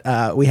weird,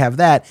 but we have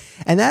that.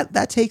 And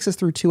that takes us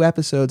through 2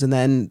 episodes, and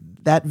then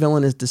that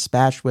villain is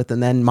dispatched with,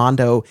 and then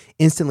Mondo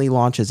instantly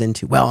launches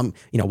into, while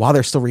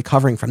they're still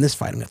recovering from this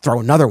fight, I'm going to throw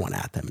another one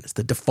at them. And it's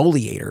the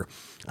defoliator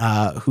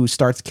who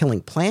starts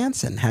killing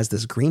plants and has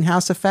this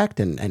greenhouse effect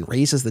and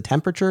raises the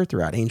temperature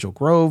throughout Angel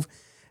Grove.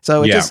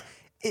 So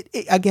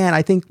again,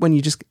 I think when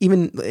you just,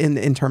 even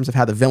in terms of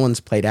how the villains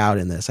played out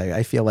in this,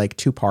 I feel like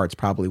 2 parts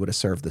probably would have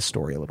served the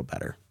story a little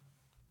better.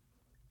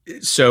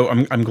 So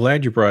I'm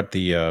glad you brought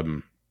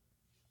the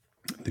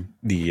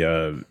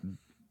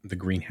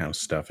greenhouse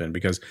stuff in,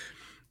 because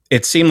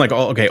it seemed like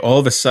all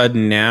of a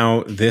sudden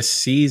now this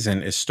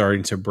season is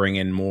starting to bring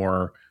in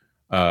more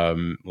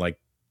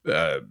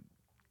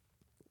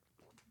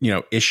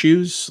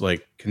issues,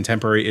 like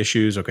contemporary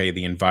issues. Okay,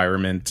 the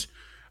environment.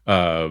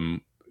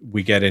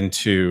 We get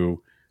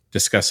into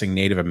discussing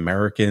Native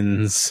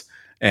Americans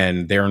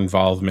and their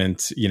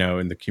involvement,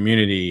 in the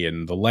community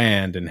and the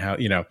land, and how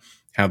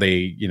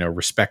they,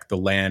 respect the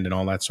land and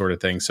all that sort of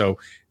thing. So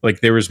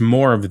like there was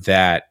more of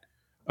that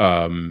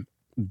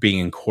being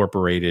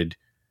incorporated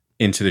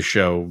into the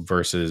show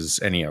versus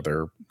any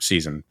other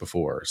season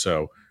before.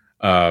 So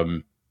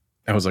I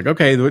was like,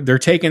 okay, they're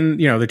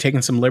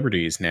taking some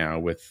liberties now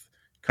with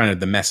kind of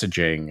the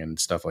messaging and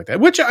stuff like that,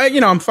 which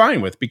I'm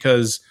fine with,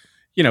 because,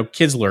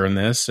 kids learn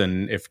this.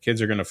 And if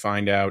kids are going to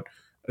find out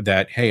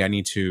that, hey, I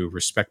need to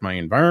respect my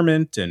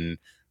environment and,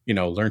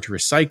 learn to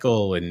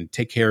recycle and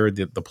take care of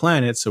the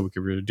planet so we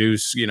can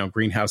reduce,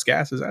 greenhouse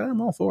gases,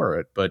 I'm all for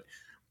it. But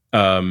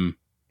I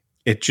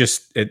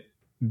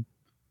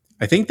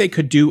think they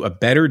could do a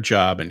better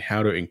job in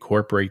how to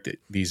incorporate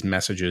these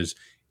messages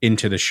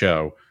into the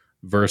show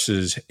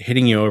versus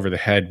hitting you over the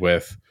head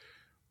with,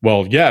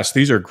 well, yes,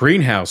 these are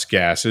greenhouse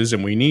gases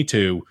and we need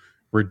to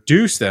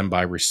reduce them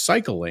by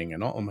recycling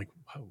and all. I'm like,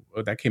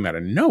 whoa, that came out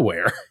of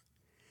nowhere.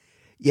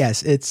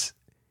 Yes, it's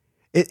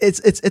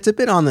a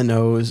bit on the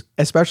nose,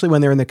 especially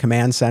when they're in the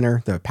command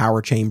center, the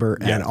power chamber,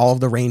 and all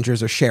of the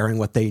Rangers are sharing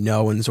what they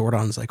know. And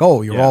Zordon's like,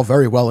 "Oh, you're all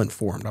very well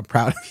informed. I'm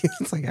proud of you."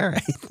 It's like, all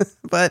right,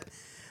 but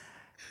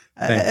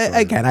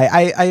again,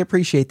 I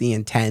appreciate the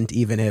intent,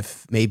 even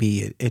if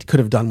maybe it could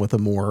have done with a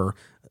more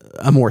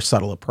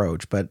subtle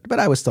approach. But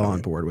I was still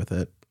on board with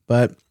it.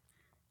 But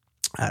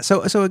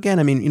so again,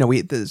 I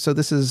mean, so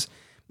this is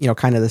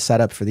kind of the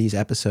setup for these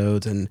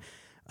episodes, and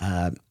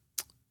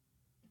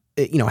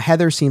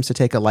Heather seems to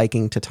take a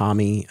liking to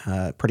Tommy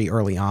pretty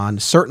early on,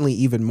 certainly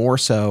even more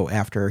so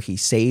after he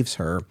saves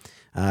her.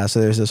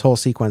 So there's this whole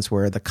sequence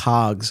where the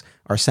cogs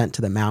are sent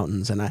to the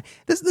mountains. And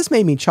this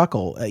made me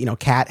chuckle.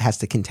 Kat has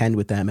to contend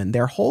with them, and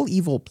their whole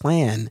evil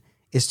plan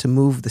is to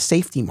move the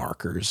safety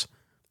markers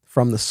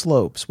from the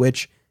slopes,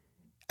 which,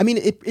 I mean,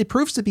 it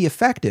proves to be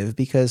effective,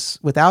 because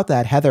without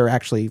that, Heather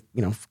actually,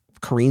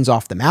 careens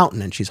off the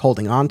mountain, and she's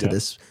holding on to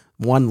this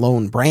one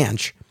lone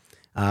branch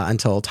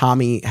until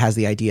Tommy has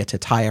the idea to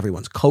tie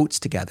everyone's coats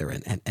together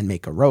and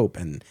make a rope.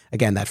 And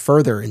again, that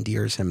further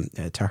endears him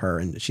to her,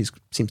 and she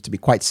seems to be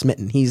quite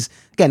smitten. He's,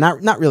 again,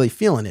 not really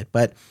feeling it,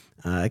 but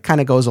it kind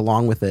of goes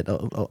along with it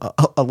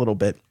a little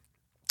bit.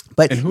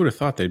 But, and who would have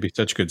thought they'd be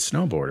such good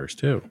snowboarders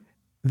too?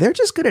 They're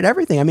just good at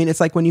everything. I mean, it's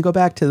like when you go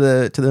back to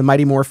the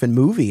Mighty Morphin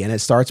movie, and it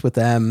starts with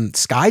them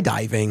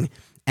skydiving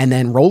and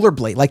then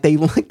rollerblade, like they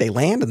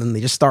land and then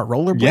they just start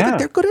rollerblading. Yeah.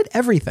 They're good at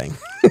everything.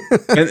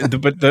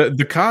 But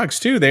the cogs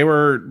too, they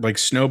were like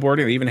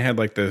snowboarding. They even had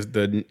like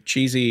the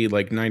cheesy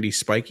like 90s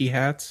spiky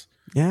hats.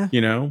 Yeah.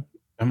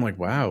 I'm like,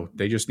 wow,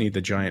 they just need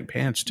the giant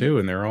pants too,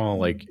 and they're all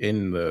like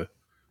in the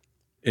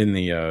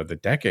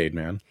decade,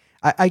 man.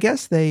 I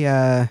guess they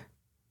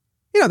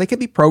they could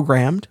be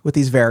programmed with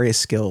these various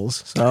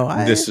skills. So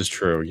this is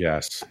true.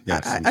 Yes.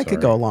 I could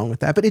go along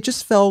with that, but it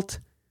just felt,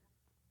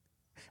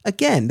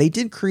 again, they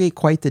did create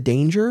quite the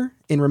danger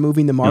in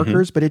removing the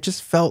markers, but it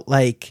just felt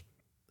like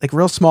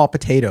real small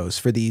potatoes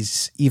for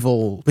these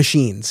evil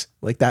machines.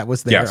 Like that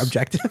was their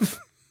objective.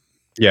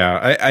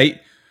 Yeah. I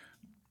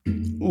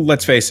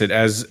let's face it,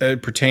 as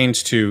it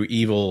pertains to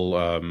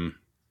evil,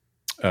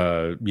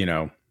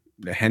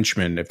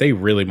 henchmen, if they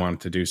really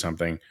wanted to do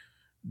something,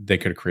 they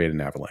could have created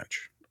an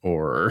avalanche,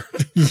 or,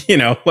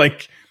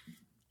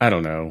 I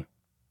don't know.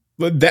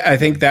 I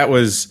think that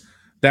was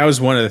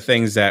one of the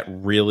things that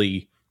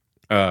really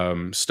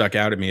stuck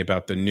out at me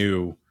about the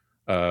new,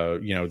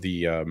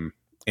 the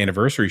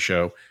anniversary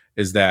show,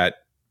 is that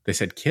they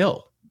said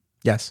kill.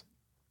 Yes.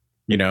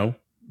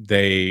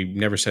 They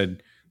never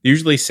said, they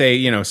usually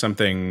say,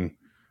 something,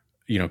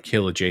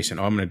 kill adjacent.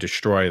 Oh, I'm going to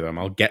destroy them.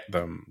 I'll get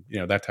them,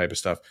 that type of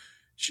stuff.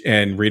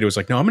 And Rita was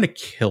like, no, I'm going to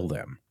kill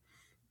them.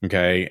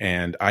 Okay.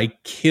 And I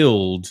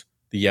killed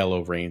the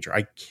Yellow Ranger.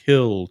 I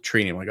killed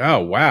Trini. I'm like, oh,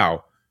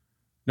 wow.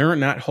 They're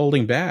not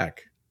holding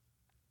back.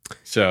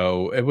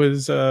 So it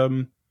was,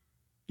 I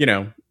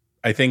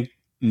think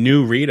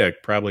new Rita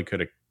probably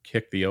could have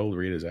kicked the old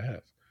Rita's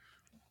ass.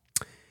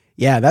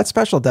 Yeah, that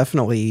special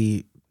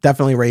definitely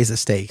raised the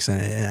stakes,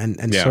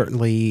 and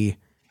certainly,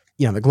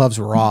 the gloves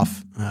were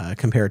off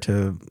compared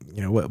to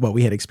what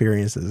we had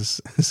experienced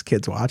as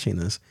kids watching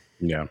this.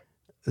 Yeah.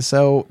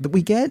 So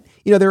we get,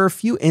 there are a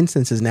few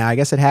instances now. I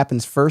guess it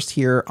happens first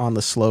here on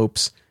the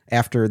slopes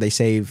after they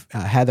save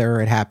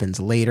Heather. It happens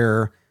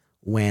later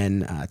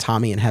when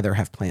Tommy and Heather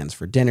have plans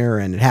for dinner,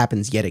 and it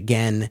happens yet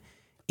again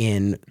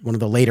in one of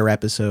the later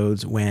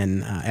episodes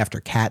when after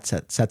Kat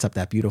sets up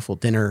that beautiful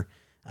dinner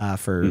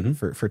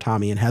for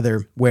Tommy and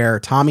Heather, where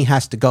Tommy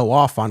has to go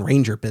off on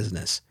Ranger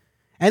business.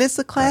 And it's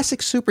the classic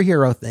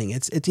superhero thing.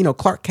 It's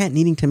Clark Kent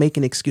needing to make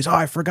an excuse. Oh,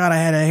 I forgot I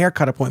had a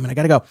haircut appointment. I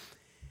got to go.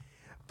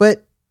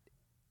 But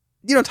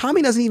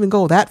Tommy doesn't even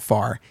go that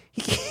far.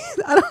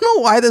 I don't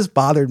know why this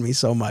bothered me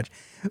so much,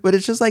 but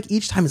it's just like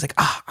each time he's like,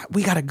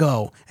 we got to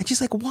go. And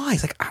she's like, why?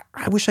 He's like,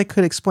 I wish I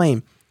could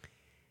explain.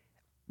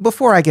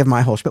 Before I give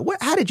my whole spiel,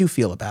 how did you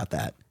feel about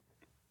that?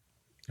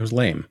 It was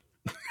lame.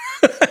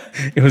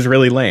 It was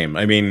really lame.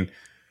 I mean,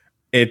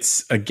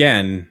 it's,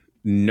 again,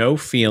 no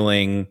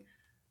feeling.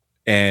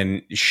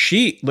 And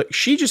she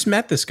just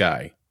met this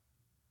guy.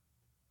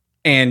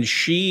 And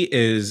she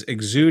is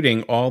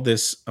exuding all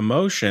this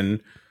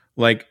emotion.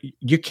 Like,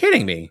 you're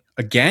kidding me.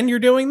 Again, you're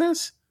doing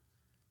this?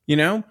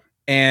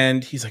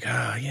 And he's like,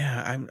 oh,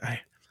 yeah,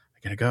 I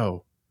got to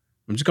go.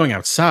 I'm just going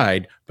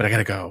outside, but I got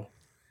to go.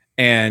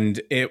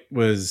 And it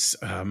was,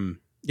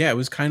 it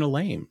was kind of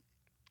lame.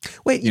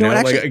 Wait,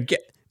 actually,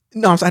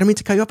 No, I'm sorry, I don't mean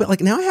to cut you up, but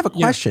like now I have a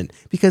question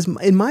because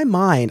in my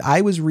mind,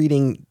 I was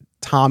reading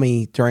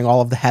Tommy during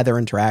all of the Heather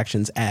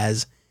interactions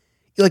as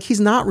like he's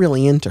not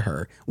really into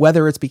her,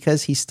 whether it's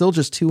because he's still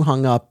just too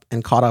hung up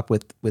and caught up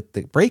with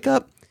the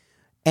breakup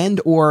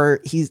and or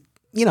he's,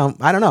 you know,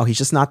 I don't know, he's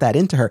just not that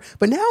into her.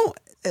 But now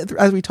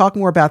as we talk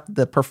more about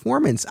the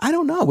performance, I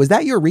don't know, was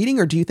that your reading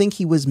or do you think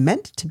he was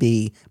meant to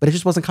be, but it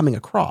just wasn't coming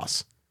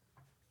across?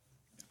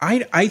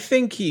 I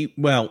think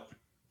well,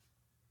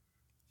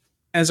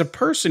 as a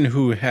person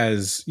who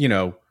has,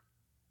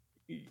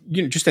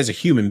 just as a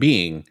human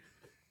being,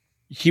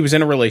 he was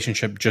in a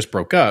relationship, just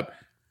broke up.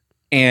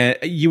 And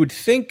you would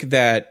think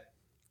that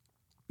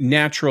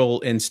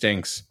natural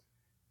instincts,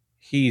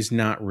 he's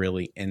not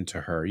really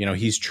into her. You know,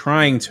 he's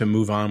trying to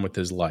move on with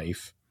his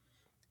life,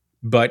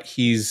 but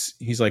he's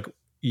like,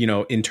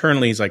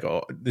 internally he's like,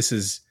 oh, this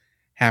is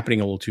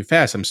happening a little too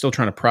fast. I'm still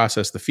trying to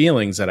process the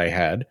feelings that I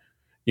had,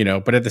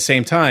 but at the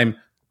same time,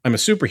 I'm a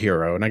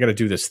superhero and I got to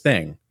do this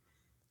thing.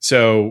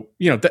 So,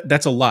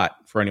 that's a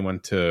lot for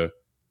anyone to,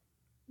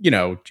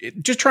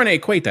 just trying to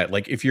equate that.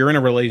 Like if you're in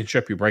a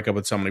relationship, you break up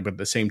with somebody, but at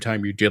the same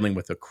time, you're dealing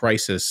with a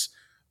crisis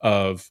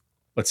of,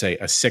 let's say,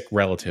 a sick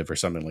relative or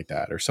something like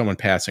that, or someone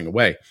passing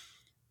away.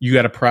 You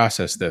got to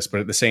process this. But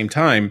at the same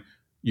time,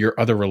 your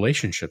other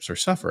relationships are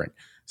suffering.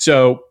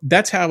 So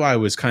that's how I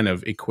was kind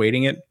of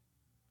equating it.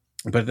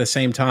 But at the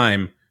same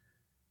time,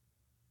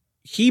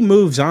 he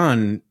moves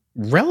on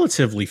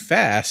relatively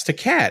fast to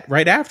Kat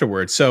right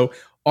afterwards. So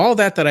all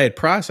that I had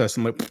processed,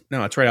 I'm like,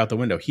 no, it's right out the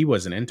window. He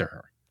wasn't into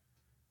her.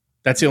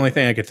 That's the only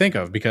thing I could think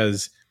of,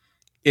 because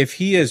if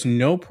he has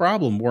no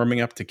problem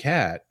warming up to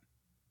Kat,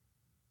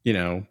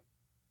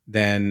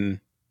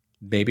 then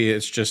maybe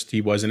it's just he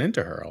wasn't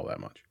into her all that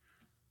much.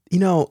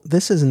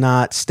 This is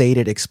not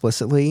stated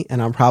explicitly,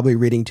 and I'm probably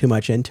reading too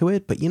much into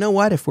it, but you know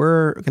what? If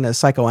we're going to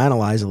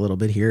psychoanalyze a little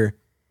bit here,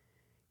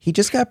 he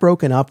just got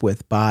broken up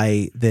with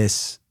by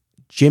this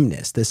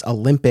gymnast, this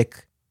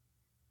Olympian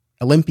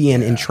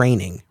in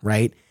training,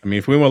 right? I mean,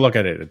 if we want to look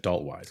at it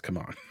adult-wise, come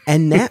on.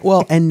 And now I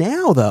don't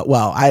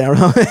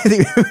know. I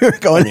think we were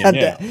going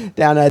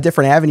down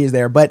different avenues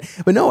there, but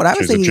no, what I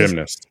was thinking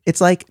is,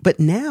 it's like, but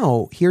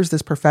now here's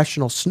this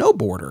professional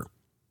snowboarder,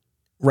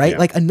 right? Yeah.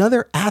 Like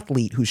another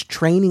athlete who's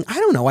training. I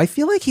don't know. I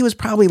feel like he was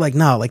probably like,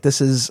 no, like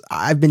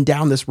I've been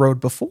down this road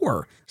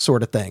before,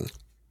 sort of thing.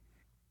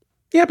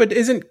 Yeah, but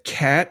isn't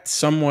Kat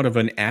somewhat of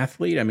an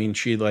athlete? I mean,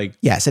 she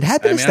yes, it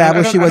had been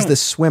established she was the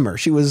swimmer.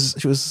 She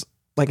was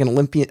like an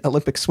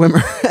Olympic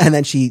swimmer, and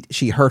then she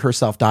hurt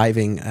herself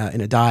diving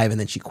in a dive, and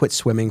then she quit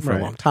swimming for a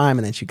long time,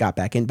 and then she got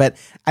back in. But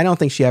I don't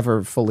think she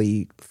ever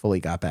fully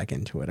got back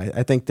into it.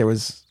 I think there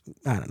was,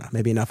 I don't know,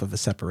 maybe enough of a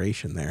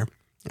separation there.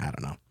 I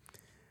don't know.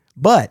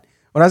 But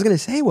what I was going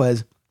to say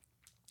was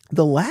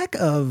the lack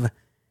of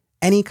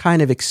any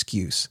kind of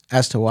excuse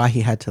as to why he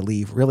had to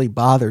leave really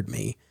bothered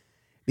me,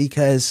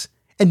 because,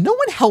 and no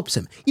one helps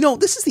him.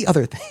 This is the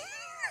other thing.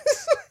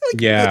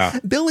 Yeah.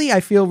 Billy,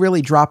 I feel,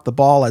 really dropped the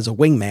ball as a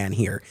wingman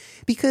here,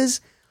 because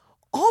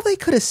all they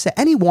could have said,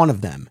 any one of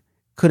them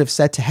could have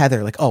said to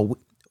Heather, like, oh,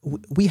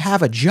 we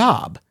have a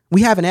job.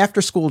 We have an after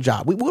school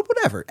job.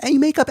 Whatever. And you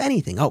make up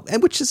anything. Oh,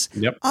 and which is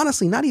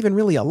honestly not even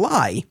really a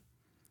lie.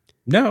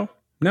 No,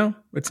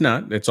 it's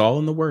not. It's all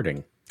in the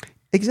wording.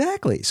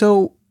 Exactly.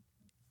 So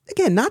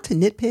again, not to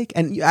nitpick,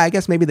 and I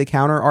guess maybe the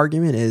counter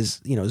argument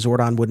is,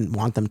 Zordon wouldn't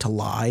want them to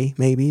lie,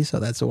 maybe, so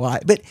that's why.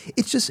 But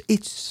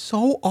it's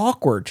so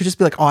awkward to just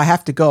be like, oh, I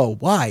have to go.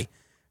 Why?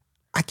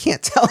 I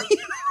can't tell you.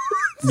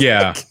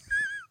 Yeah.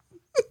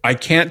 I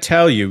can't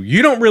tell you.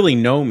 You don't really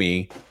know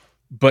me,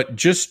 but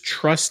just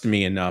trust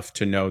me enough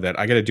to know that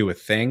I got to do a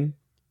thing,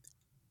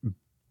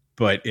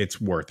 but it's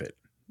worth it.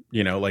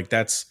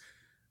 It's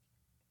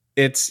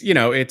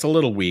a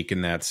little weak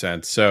in that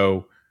sense.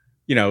 So,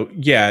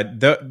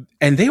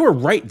 and they were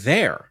right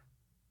there.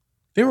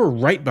 They were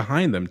right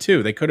behind them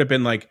too. They could have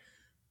been like,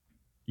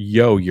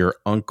 yo, your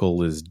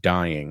uncle is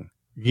dying,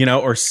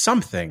 or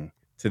something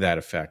to that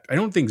effect. I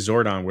don't think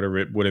Zordon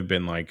would have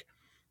been like,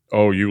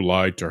 oh, you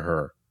lied to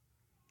her.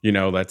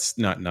 That's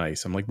not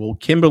nice. I'm like, well,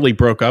 Kimberly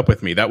broke up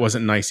with me. That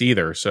wasn't nice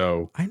either.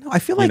 So I know. I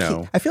feel like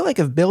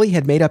if Billy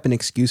had made up an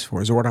excuse for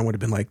her, Zordon would have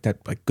been like,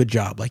 that, like, good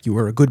job. Like, you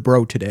were a good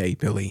bro today,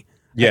 Billy.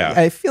 Yeah.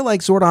 I feel like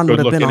Zordon would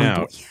have been on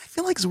board. Yeah, I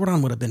feel like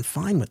Zordon would have been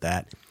fine with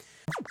that.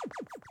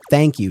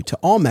 Thank you to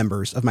all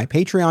members of my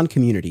Patreon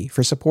community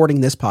for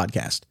supporting this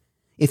podcast.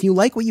 If you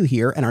like what you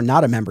hear and are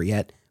not a member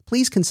yet,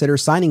 please consider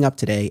signing up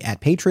today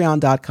at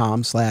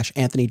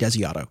patreon.com/Anthony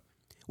Desiato.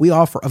 We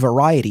offer a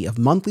variety of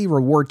monthly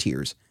reward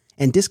tiers,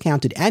 and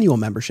discounted annual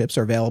memberships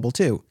are available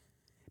too.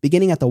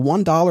 Beginning at the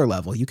 $1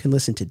 level, you can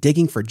listen to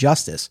Digging for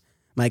Justice,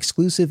 my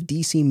exclusive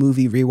DC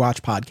movie rewatch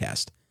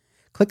podcast.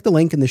 Click the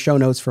link in the show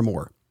notes for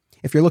more.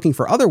 If you're looking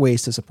for other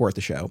ways to support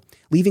the show,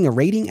 leaving a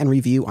rating and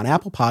review on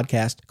Apple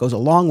Podcast goes a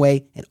long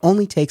way and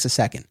only takes a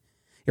second.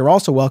 You're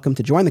also welcome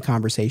to join the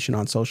conversation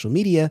on social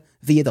media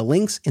via the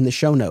links in the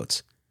show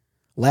notes.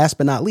 Last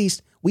but not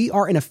least, we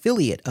are an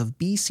affiliate of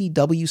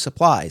BCW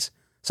Supplies,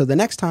 so the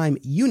next time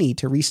you need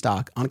to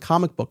restock on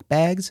comic book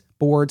bags,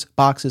 boards,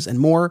 boxes, and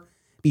more,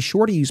 be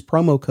sure to use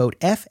promo code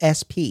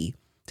FSP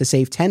to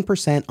save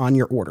 10% on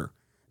your order.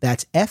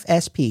 That's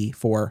FSP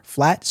for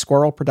Flat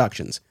Squirrel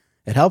Productions.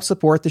 It helps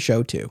support the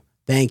show too.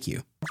 Thank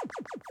you.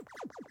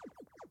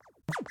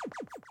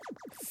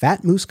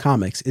 Fat Moose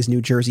Comics is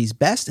New Jersey's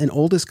best and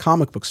oldest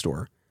comic book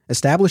store.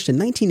 Established in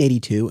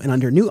 1982 and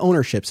under new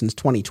ownership since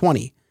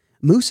 2020,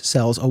 Moose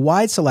sells a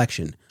wide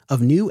selection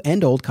of new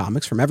and old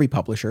comics from every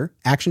publisher,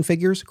 action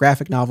figures,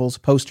 graphic novels,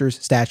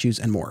 posters, statues,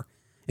 and more.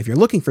 If you're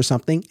looking for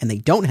something and they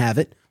don't have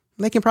it,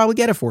 they can probably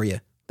get it for you.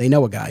 They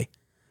know a guy.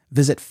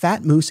 Visit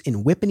Fat Moose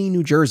in Whippany,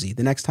 New Jersey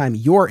the next time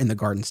you're in the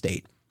Garden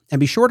State. And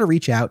be sure to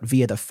reach out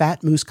via the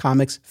Fat Moose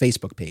Comics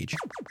Facebook page.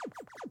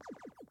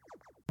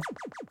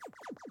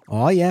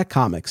 Aw Yeah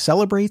Comics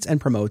celebrates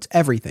and promotes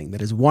everything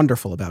that is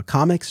wonderful about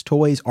comics,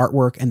 toys,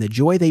 artwork, and the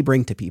joy they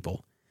bring to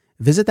people.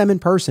 Visit them in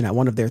person at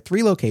one of their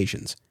 3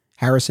 locations,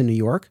 Harrison, New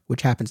York,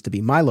 which happens to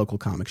be my local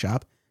comic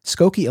shop,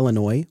 Skokie,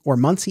 Illinois, or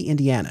Muncie,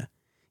 Indiana.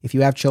 If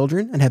you have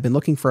children and have been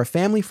looking for a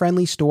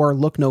family-friendly store,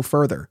 look no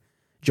further.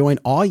 Join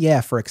Aw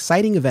Yeah for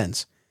exciting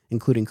events,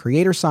 including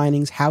creator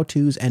signings,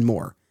 how-tos, and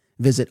more.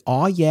 Visit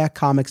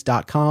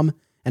awyeahcomics.com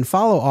and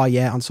follow Aw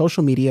Yeah on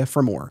social media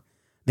for more.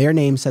 Their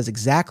name says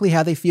exactly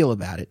how they feel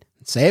about it.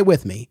 Say it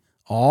with me.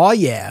 Aw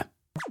yeah.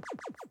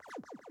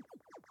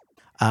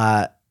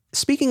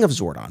 Speaking of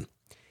Zordon,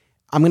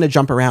 I'm going to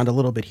jump around a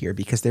little bit here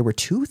because there were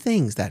 2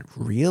 things that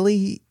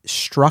really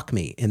struck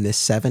me in this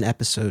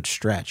 7-episode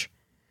stretch.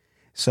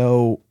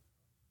 So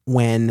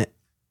when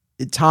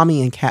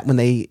Tommy and Kat,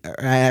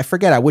 I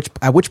forget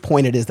at which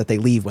point it is that they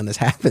leave when this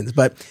happens,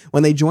 but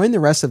when they join the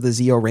rest of the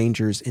Zeo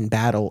Rangers in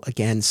battle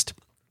against,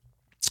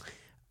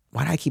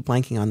 why do I keep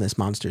blanking on this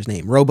monster's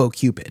name?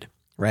 Robo-Cupid,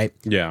 right?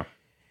 Yeah.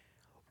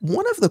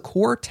 One of the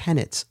core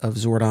tenets of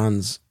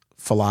Zordon's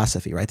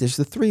philosophy, right? There's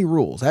the 3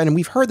 rules. And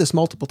we've heard this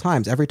multiple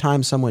times every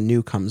time someone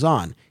new comes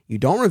on. You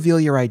don't reveal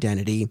your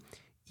identity,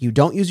 you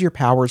don't use your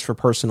powers for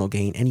personal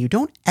gain, and you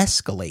don't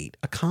escalate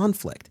a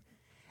conflict.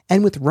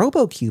 And with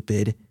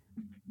Robo-Cupid,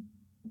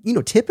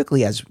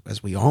 typically, as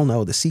we all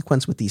know, the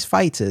sequence with these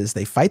fights is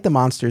they fight the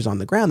monsters on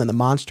the ground, then the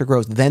monster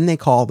grows, then they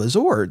call the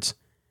Zords.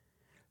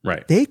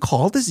 Right. They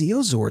called the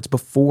Zeo Zords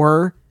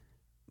before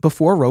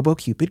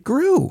Robo-Cupid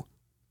grew.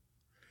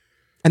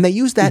 And they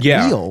used that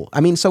wheel.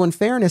 I mean, so in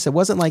fairness, it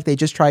wasn't like they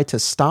just tried to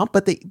stomp,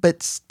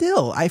 but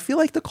still, I feel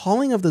like the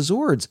calling of the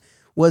Zords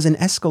was an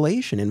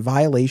escalation in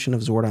violation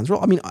of Zordon's rule.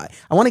 I mean, I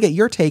want to get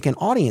your take and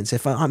audience.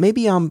 If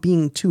maybe I'm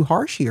being too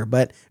harsh here,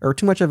 or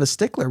too much of a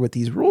stickler with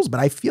these rules, but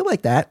I feel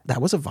like that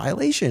was a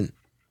violation.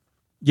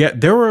 Yeah,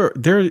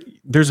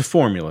 there's a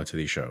formula to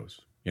these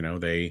shows.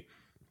 They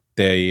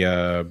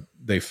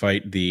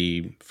fight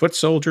the foot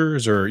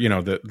soldiers, or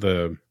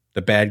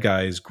the bad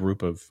guys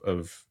group of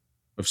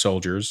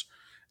soldiers.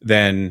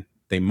 Then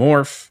they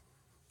morph.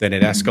 Then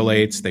it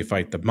escalates. They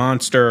fight the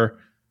monster.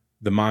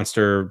 The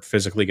monster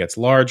physically gets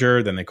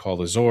larger. Then they call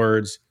the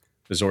Zords.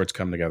 The Zords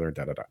come together.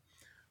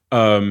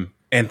 And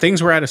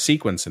things were out of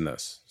sequence in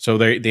this. So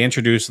they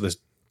introduced this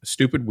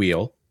stupid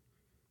wheel,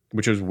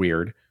 which was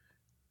weird.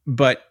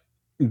 But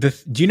do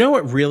you know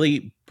what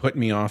really put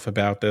me off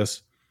about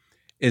this?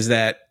 Is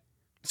that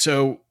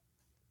so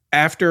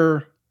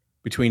after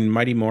between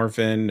Mighty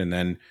Morphin and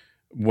then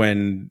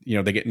when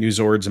they get new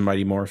Zords and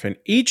Mighty Morphin,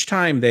 each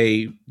time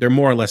they're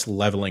more or less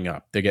leveling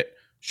up. They get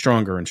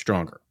stronger and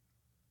stronger.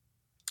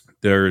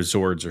 Their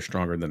Zords are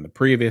stronger than the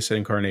previous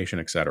incarnation,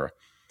 etc.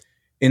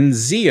 In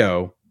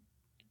Zeo,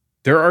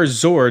 there are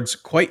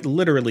Zords quite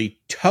literally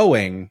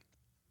towing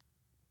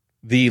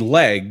the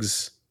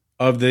legs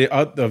of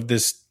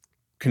this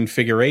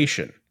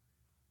configuration.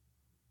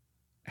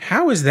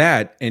 How is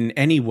that in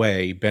any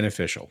way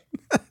beneficial?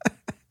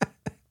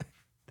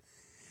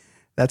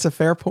 That's a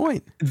fair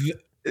point.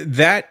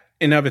 That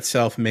in of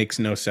itself makes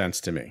no sense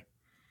to me,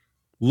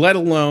 let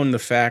alone the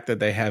fact that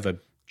they have a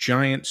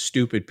giant,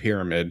 stupid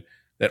pyramid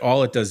that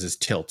all it does is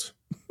tilt.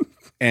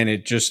 And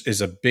it just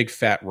is a big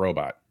fat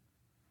robot,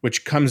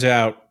 which comes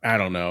out, I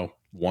don't know,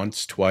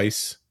 once,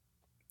 twice.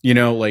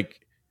 It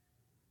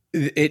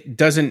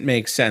doesn't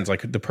make sense.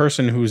 Like the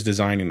person who's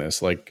designing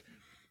this,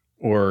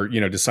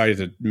 decided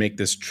to make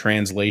this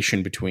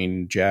translation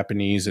between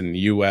Japanese and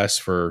US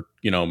for,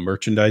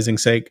 merchandising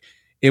sake.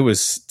 It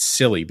was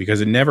silly because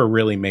it never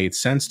really made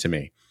sense to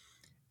me.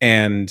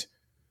 And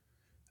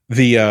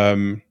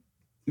the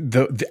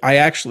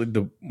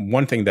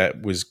one thing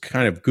that was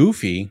kind of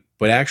goofy,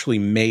 but actually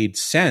made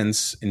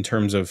sense in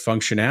terms of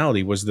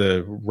functionality was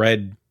the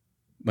red,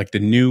 the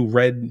new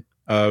red,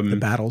 the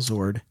Battle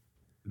Zord,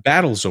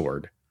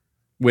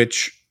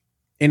 which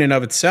in and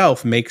of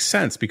itself makes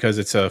sense because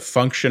it's a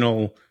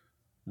functional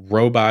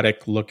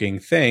robotic looking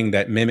thing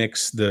that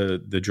mimics the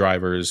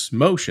driver's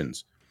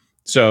motions.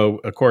 So,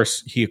 of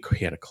course, he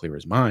had to clear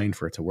his mind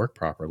for it to work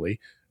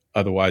properly.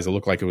 Otherwise, it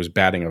looked like it was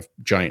batting a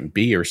giant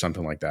bee or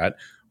something like that.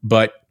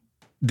 But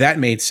that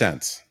made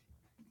sense.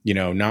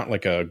 Not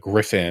like a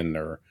griffin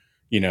or,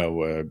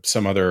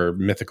 some other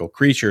mythical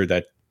creature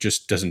that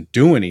just doesn't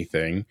do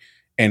anything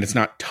and it's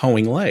not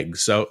towing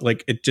legs. So,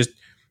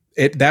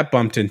 that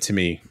bumped into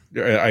me.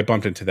 I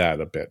bumped into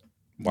that a bit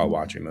while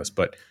watching this.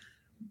 But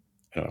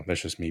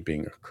That's just me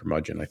being a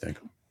curmudgeon, I think.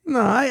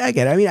 No, I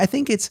get it. I mean, I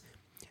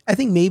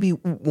think maybe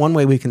one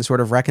way we can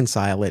sort of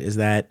reconcile it is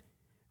that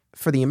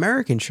for the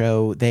American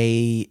show,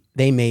 they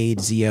made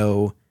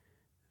Zeo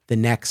the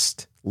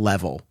next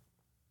level,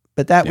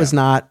 but that was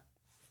not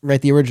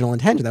the original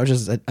intention. That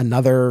was just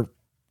another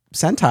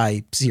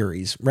Sentai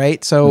series,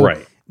 right? So,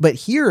 right. But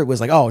here it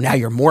was like, oh, now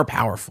you're more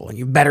powerful and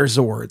you have better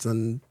Zords,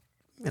 and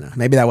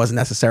maybe that wasn't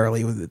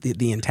necessarily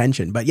the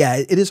intention, but yeah,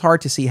 it is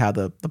hard to see how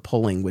the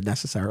pulling would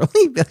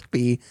necessarily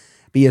be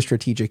a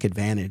strategic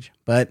advantage.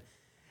 But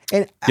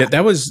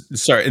that was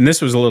sorry, and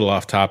this was a little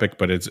off topic,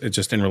 but it's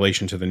just in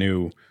relation to the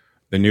new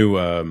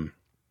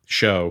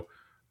show,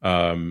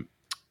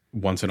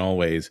 Once and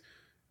Always,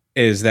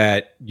 is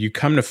that you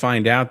come to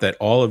find out that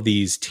all of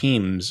these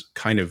teams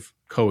kind of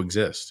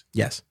coexist.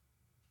 Yes,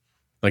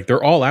 like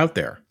they're all out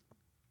there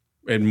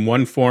in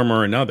one form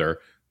or another.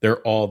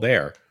 They're all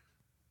there.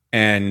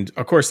 And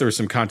of course, there were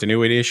some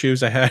continuity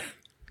issues I had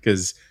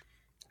because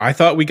I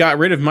thought we got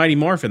rid of Mighty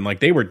Morphin. Like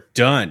they were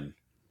done,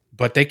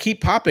 but they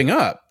keep popping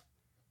up.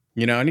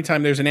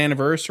 Anytime there's an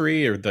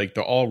anniversary or like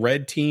the all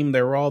red team,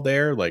 they're all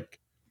there. Like,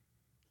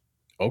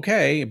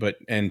 okay.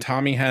 And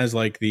Tommy has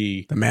like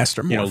the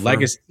master morpher,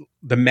 legacy,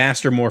 the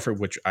master morpher,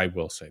 which I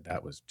will say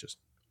that was just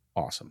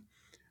awesome.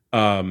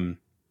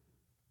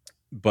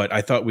 But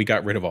I thought we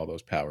got rid of all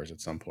those powers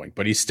at some point,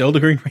 but he's still the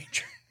Green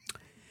Ranger.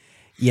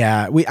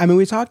 Yeah,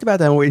 we talked about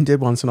that when we did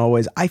Once and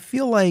Always. I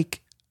feel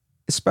like,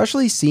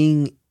 especially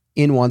seeing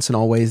in Once and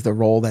Always the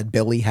role that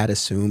Billy had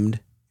assumed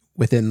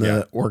within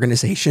the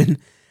organization,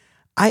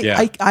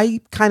 I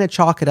kind of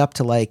chalk it up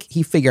to like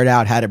he figured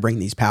out how to bring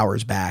these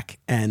powers back,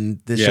 and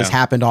this just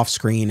happened off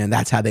screen, and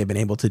that's how they've been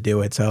able to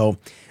do it. So,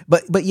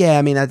 but yeah,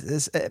 I mean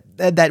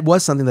that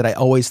was something that I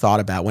always thought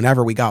about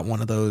whenever we got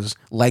one of those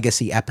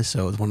legacy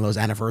episodes, one of those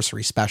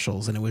anniversary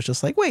specials, and it was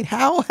just like, wait,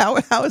 how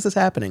is this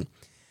happening?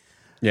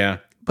 Yeah.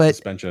 But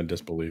suspension of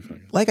disbelief.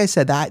 Like I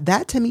said,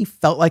 that to me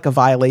felt like a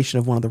violation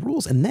of one of the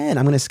rules. And then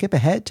I'm going to skip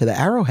ahead to the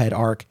Arrowhead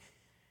arc.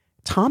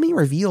 Tommy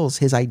reveals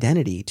his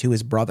identity to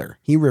his brother.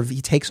 He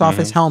takes off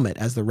his helmet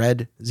as the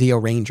red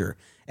Zeo Ranger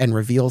and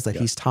reveals that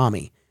he's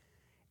Tommy.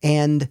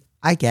 And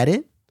I get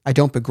it. I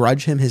don't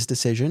begrudge him his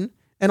decision.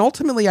 And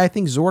ultimately, I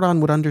think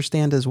Zordon would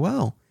understand as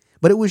well.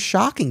 But it was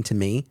shocking to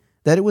me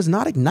that it was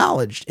not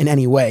acknowledged in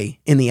any way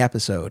in the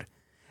episode.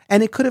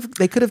 And they could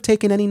have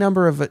taken any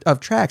number of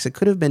tracks. It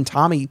could have been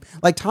Tommy.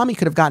 Like Tommy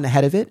could have gotten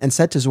ahead of it and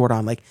said to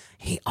Zordon, like,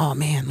 "Hey, oh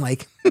man,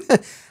 like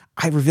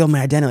I revealed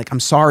my identity. Like,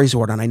 I'm sorry,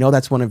 Zordon. I know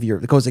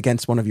it goes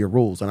against one of your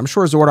rules." And I'm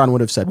sure Zordon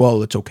would have said,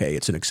 "Well, it's okay.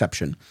 It's an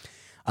exception."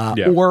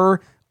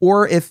 Or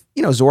if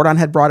Zordon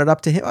had brought it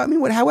up to him. I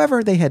mean,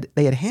 however they had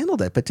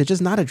handled it, but to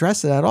just not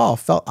address it at all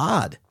felt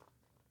odd.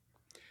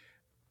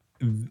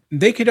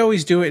 They could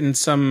always do it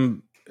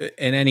in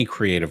any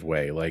creative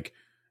way. Like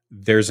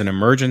there's an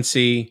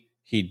emergency.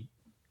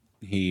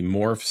 He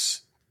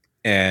morphs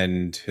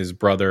and his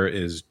brother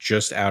is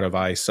just out of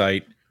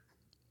eyesight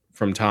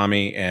from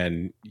Tommy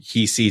and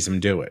he sees him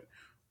do it.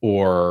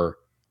 Or,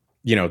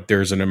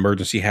 there's an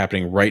emergency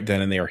happening right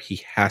then and there.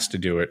 He has to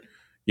do it,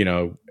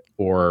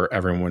 or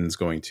everyone's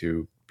going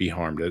to be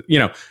harmed.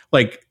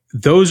 Like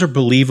those are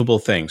believable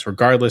things,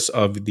 regardless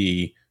of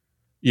the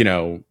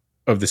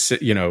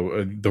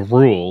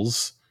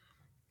rules.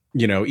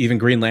 Even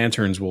Green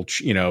Lanterns will,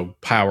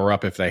 power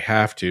up if they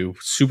have to.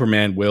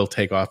 Superman will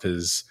take off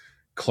his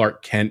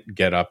Clark Kent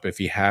get up if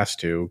he has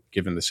to,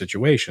 given the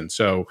situation.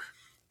 So,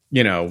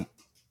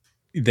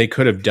 they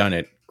could have done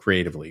it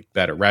creatively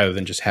better rather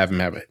than just have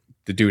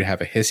the dude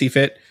have a hissy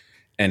fit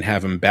and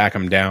have him back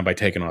him down by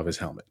taking off his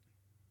helmet.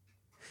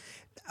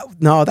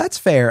 No, that's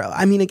fair.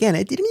 I mean, again,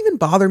 it didn't even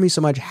bother me so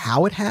much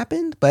how it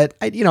happened, but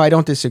I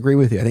don't disagree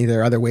with you. I think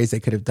there are other ways they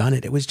could have done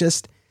it. It was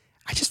just,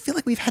 I just feel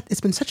like it's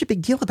been such a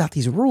big deal about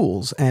these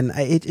rules, and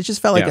it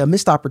just felt like a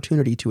missed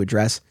opportunity to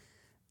address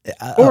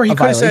or he could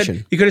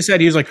violation. He could have said,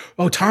 he was like,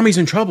 "Oh, Tommy's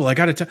in trouble. I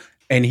got to,"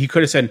 and he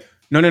could have said,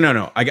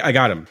 "No. I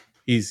got him.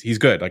 He's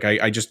good. Like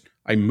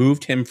I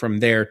moved him from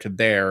there to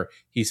there.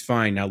 He's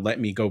fine. Now let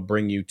me go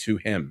bring you to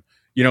him."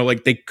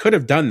 Like they could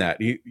have done that.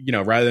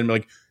 Rather than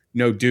like,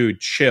 "No, dude,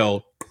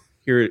 chill.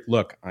 Here,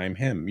 look, I'm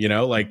him."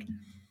 Like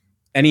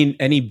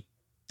any.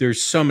 There's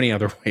so many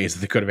other ways that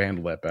they could have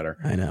handled that better.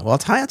 I know. Well,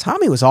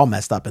 Tommy was all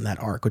messed up in that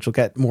arc, which we'll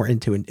get more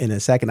into in a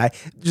second.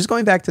 Just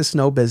going back to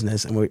Snow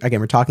Business, and we're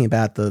talking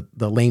about the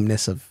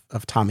lameness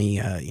of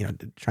Tommy,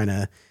 trying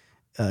to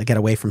get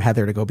away from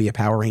Heather to go be a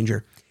Power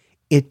Ranger.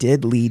 It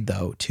did lead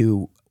though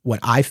to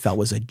what I felt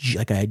was a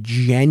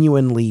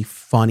genuinely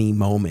funny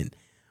moment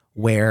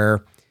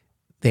where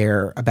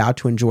they're about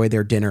to enjoy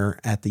their dinner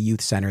at the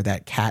youth center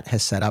that Kat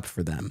has set up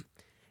for them,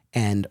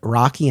 and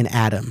Rocky and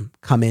Adam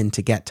come in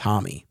to get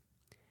Tommy.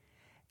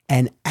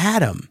 And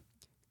Adam,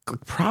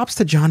 props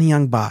to Johnny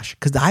Young Bosch,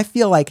 because I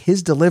feel like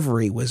his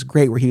delivery was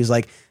great, where he was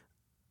like,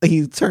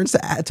 he turns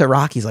to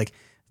Rocky, he's like,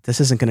 "This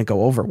isn't going to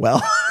go over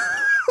well."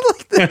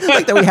 Like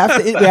like that we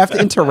have to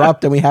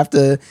interrupt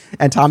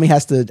and Tommy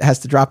has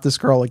to drop this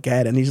girl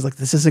again, and he's like,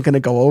 this isn't going to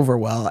go over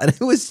well, and it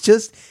was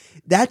just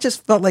that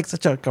just felt like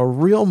such a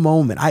real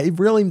moment.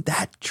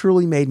 That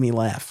truly made me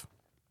laugh.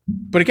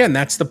 But again,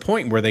 that's the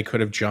point where they could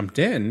have jumped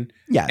in,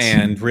 yes,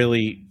 and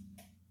really.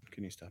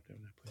 Can you stop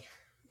doing that, please?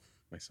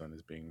 My son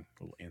is being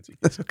a little antsy.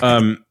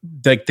 Okay.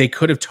 Like they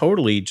could have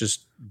totally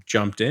just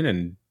jumped in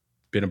and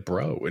been a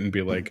bro and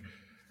be like,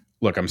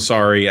 look, I'm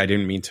sorry, I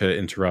didn't mean to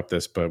interrupt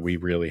this, but we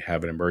really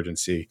have an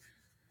emergency.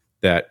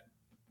 Can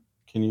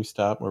you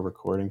stop? We're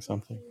recording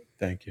something.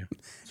 Thank you.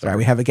 Sorry,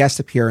 we have a guest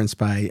appearance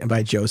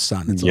by Joe's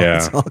son. It's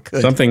all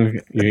good.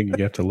 Something you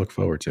have to look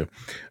forward to.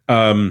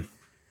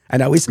 I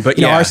know,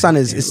 our son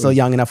is still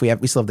young enough.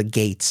 We still have the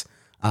gates,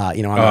 at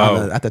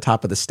the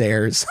top of the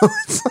stairs. So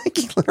it's like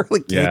he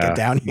literally can't get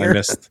down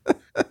here.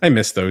 I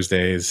miss those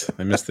days.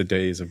 I miss the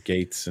days of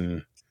gates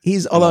and.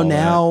 Although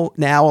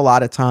now a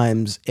lot of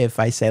times if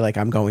I say like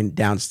I'm going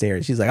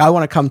downstairs, he's like, I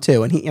want to come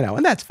too. And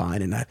and that's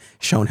fine. And I've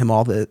shown him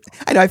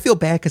I feel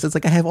bad because it's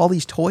like I have all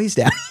these toys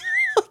down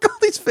here, like all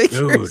these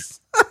figures.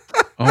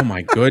 Dude. Oh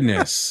my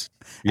goodness.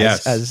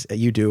 Yes. As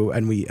you do.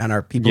 And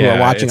our people who are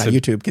watching on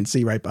YouTube can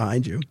see right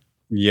behind you.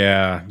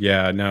 Yeah.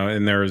 Yeah. No.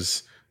 And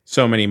there's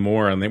so many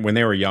more. And when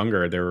they were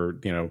younger,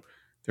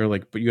 they're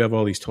like, but you have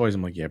all these toys.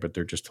 I'm like, yeah, but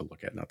they're just to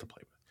look at, not to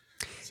play with.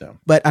 So.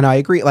 But and I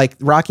agree, like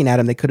Rocky and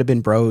Adam, they could have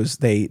been bros.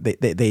 They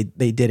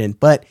didn't.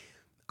 But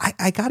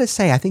I gotta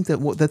say, I think that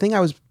the thing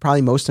I was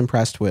probably most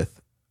impressed with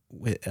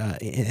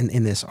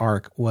in this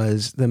arc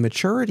was the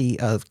maturity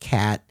of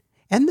Kat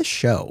and the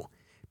show.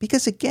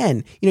 Because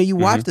again, you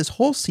watch this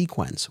whole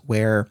sequence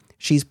where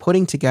she's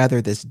putting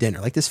together this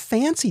dinner, like this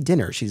fancy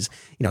dinner. She's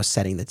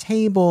setting the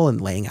table and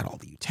laying out all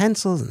the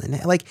utensils, and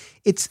then like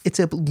it's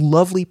a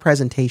lovely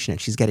presentation, and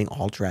she's getting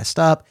all dressed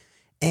up.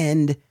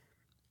 And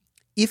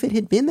if it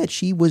had been that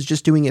she was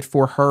just doing it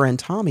for her and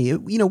Tommy,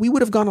 we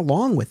would have gone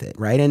along with it,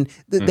 right? And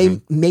they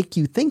make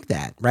you think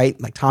that, right?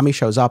 Like Tommy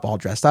shows up all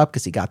dressed up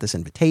because he got this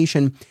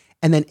invitation,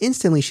 and then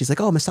instantly she's like,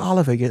 "Oh, Mr.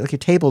 Oliver, your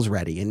table's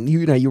ready," and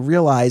you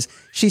realize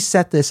she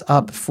set this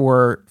up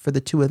for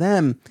the two of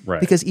them, right?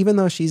 Because even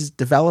though she's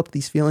developed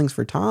these feelings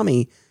for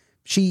Tommy,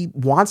 she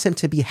wants him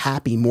to be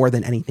happy more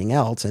than anything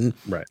else, and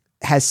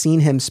has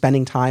seen him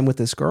spending time with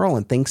this girl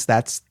and thinks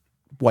that's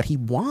what he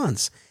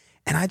wants.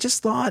 And I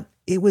just thought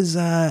it was,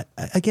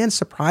 again,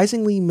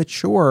 surprisingly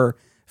mature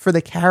for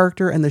the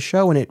character and the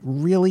show. And it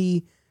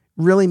really,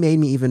 really made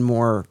me even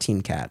more Team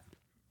Cat.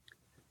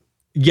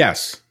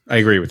 Yes, I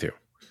agree with you.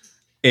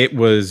 It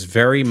was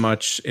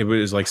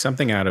like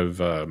something out of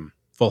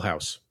Full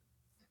House.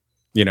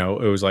 It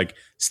was like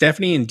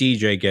Stephanie and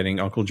DJ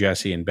getting Uncle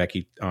Jesse and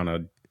Becky on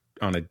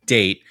a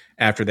date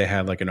after they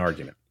had like an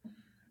argument.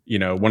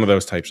 One of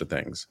those types of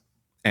things.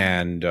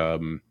 And,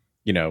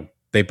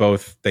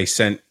 they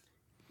sent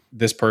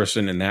this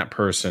person and that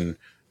person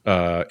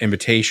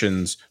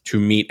invitations to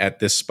meet at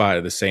this spot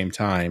at the same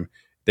time.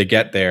 They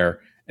get there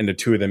and the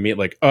two of them meet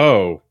like,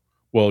 oh,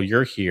 well,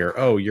 you're here.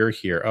 Oh, you're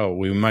here. Oh,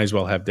 we might as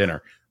well have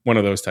dinner. One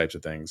of those types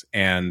of things.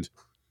 And,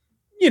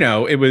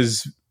 it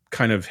was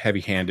kind of heavy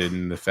handed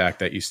in the fact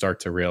that you start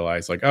to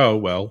realize like, oh,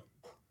 well,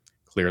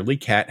 clearly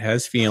Kat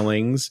has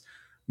feelings,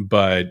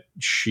 but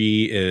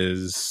she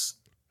is,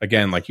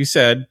 again, like you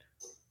said,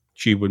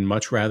 she would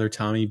much rather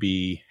Tommy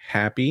be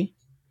happy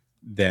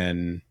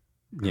than,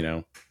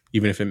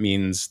 even if it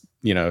means,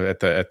 at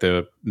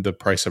the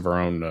price of our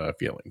own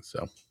feelings.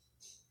 So,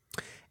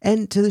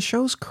 and to the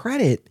show's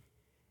credit,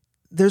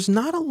 there's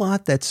not a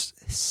lot that's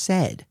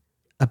said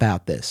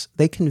about this.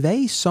 They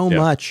convey so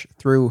much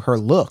through her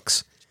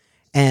looks,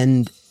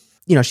 and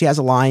she has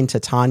a line to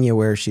Tanya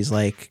where she's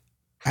like,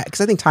 because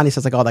I think Tanya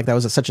says like, "Oh, like that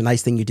was such a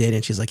nice thing you did,"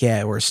 and she's like,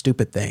 "Yeah, or a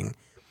stupid thing."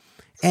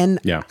 And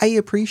I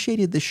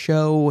appreciated the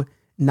show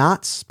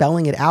not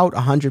spelling it out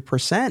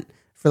 100%.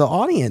 For the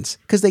audience,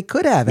 because they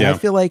could have, and I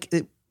feel like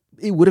it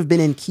would have been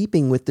in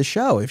keeping with the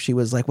show if she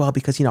was like, well,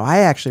 because I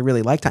actually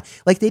really like time.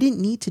 Like they didn't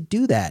need to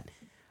do that.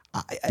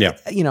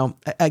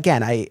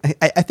 Again, I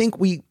think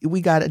we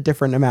got a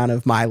different amount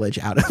of mileage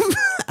out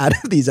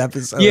of these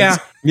episodes.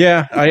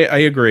 Yeah, I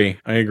agree.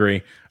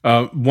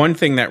 One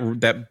thing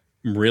that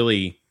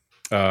really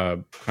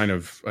kind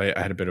of I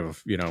had a bit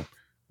of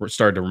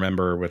started to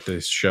remember with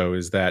this show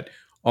is that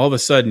all of a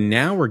sudden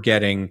now we're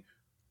getting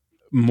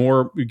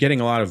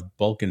a lot of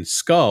Bulk and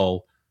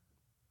Skull,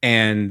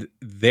 and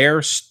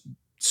their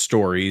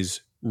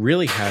stories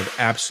really have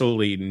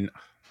absolutely.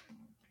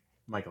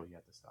 Michael, you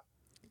have to stop.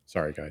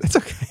 Sorry, guys. It's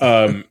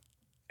okay.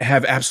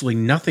 Have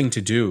absolutely nothing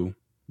to do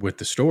with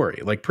the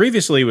story. Like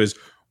previously was,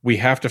 we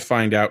have to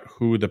find out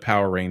who the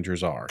Power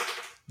Rangers are.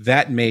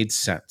 That made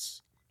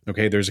sense.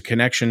 Okay, there's a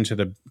connection to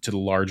the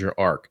larger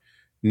arc.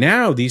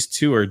 Now these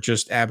two are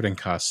just Abbott and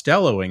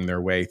Costelloing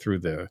their way through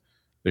the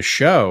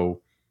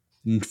show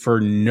for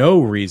no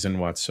reason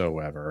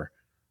whatsoever,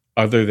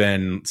 other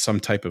than some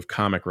type of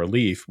comic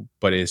relief.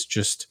 But it's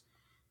just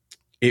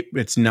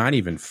it's not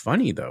even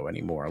funny though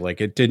anymore.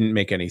 Like it didn't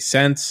make any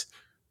sense.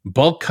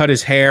 Bulk cut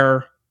his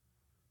hair.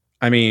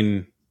 I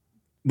mean,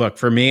 look,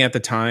 for me at the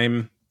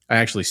time, I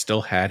actually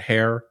still had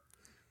hair.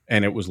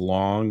 and it was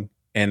long.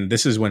 And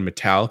this is when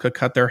Metallica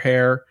cut their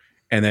hair,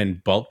 and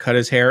then Bulk cut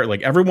his hair.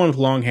 Like everyone with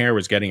long hair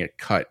was getting it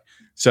cut.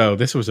 So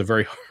this was a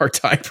very hard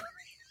time for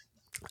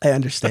I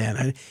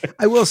understand.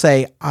 I will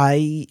say,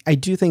 I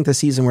do think the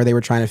season where they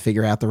were trying to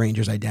figure out the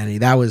Rangers' identity,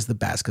 that was the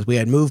best, because we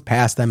had moved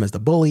past them as the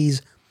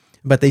bullies,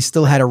 but they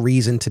still had a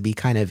reason to be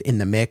kind of in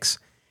the mix.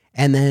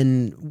 And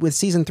then with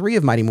season 3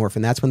 of Mighty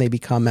Morphin, that's when they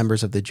become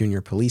members of the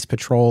Junior Police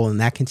Patrol, and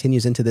that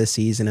continues into this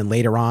season. And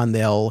later on,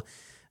 they'll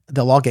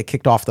all get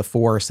kicked off the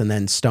force, and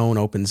then Stone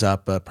opens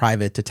up a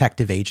private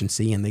detective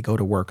agency, and they go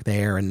to work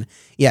there. And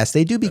yes,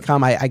 they do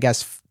become, I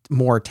guess,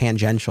 more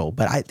tangential.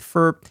 But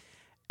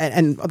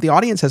and the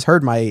audience has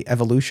heard my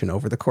evolution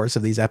over the course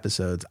of these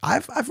episodes.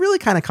 I've really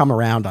kind of come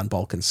around on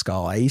Bulk and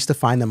Skull. I used to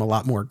find them a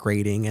lot more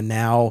grating, and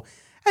now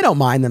I don't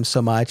mind them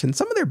so much. And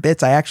some of their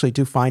bits I actually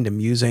do find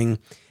amusing.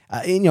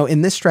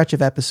 In this stretch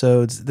of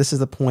episodes, this is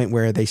the point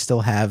where they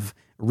still have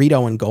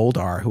Rito and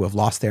Goldar, who have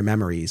lost their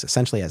memories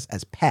essentially as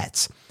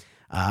pets.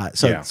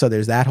 So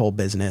there's that whole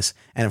business.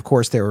 And of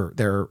course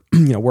they're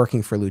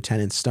working for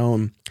Lieutenant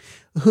Stone,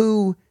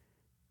 who,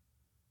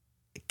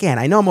 again,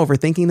 I know I'm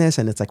overthinking this,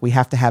 and it's like we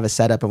have to have a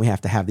setup and we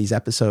have to have these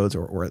episodes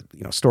or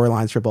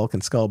storylines for Bulk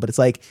and Skull, but it's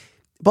like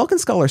Bulk and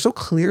Skull are so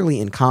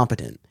clearly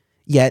incompetent,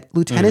 yet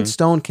Lieutenant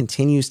Stone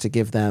continues to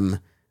give them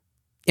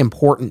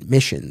important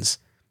missions.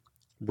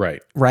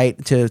 Right.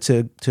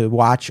 To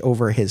watch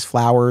over his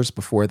flowers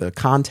before the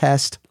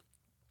contest.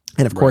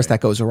 And of course that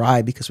goes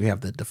awry because we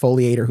have the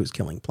defoliator who's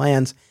killing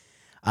plants.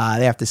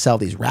 They have to sell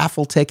these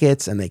raffle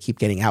tickets, and they keep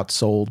getting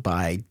outsold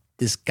by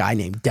this guy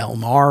named Del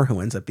Mar,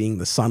 who ends up being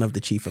the son of the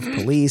chief of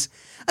police.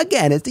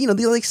 Again, it's, the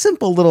like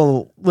simple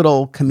little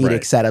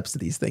comedic setups to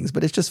these things,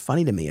 but it's just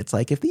funny to me. It's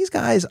like, if these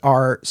guys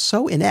are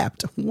so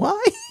inept, why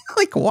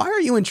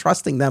are you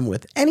entrusting them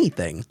with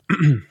anything?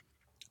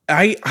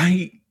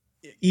 I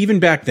even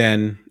back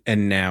then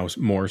and now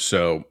more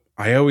so,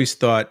 I always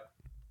thought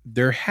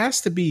there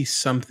has to be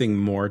something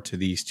more to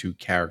these two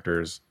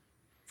characters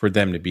for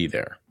them to be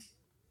there.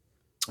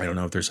 I don't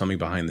know if there's something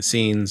behind the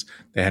scenes.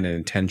 They had an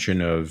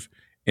intention of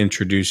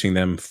introducing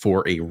them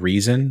for a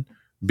reason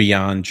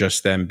beyond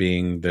just them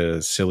being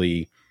the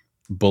silly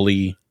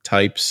bully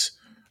types,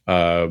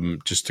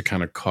 just to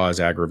kind of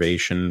cause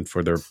aggravation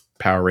for their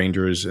Power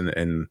Rangers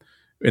and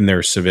in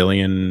their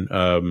civilian,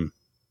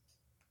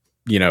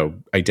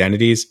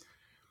 identities.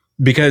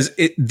 Because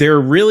there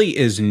really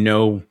is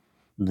no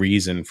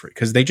reason for it,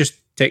 because they just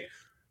take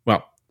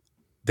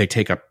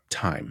up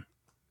time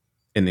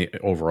in the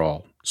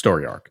overall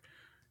story arc.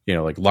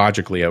 Like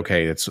logically,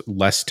 okay, it's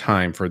less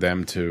time for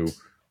them to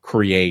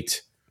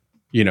create,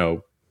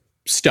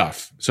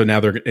 stuff. So now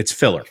it's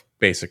filler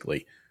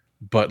basically.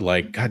 But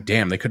like,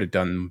 goddamn, they could have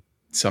done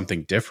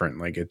something different.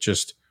 Like it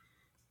just,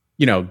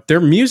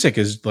 their music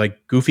is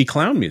like goofy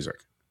clown music.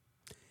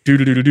 Do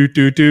do do do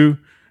do do.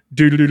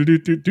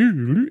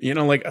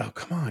 Like, oh,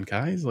 come on,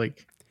 guys.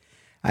 Like,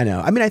 I know.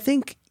 I mean, I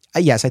think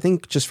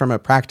just from a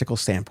practical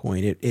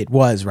standpoint, it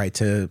was right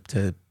to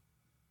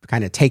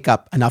kind of take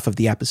up enough of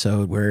the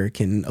episode where it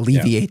can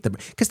alleviate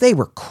because they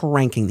were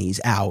cranking these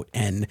out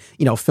and,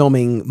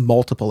 filming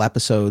multiple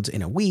episodes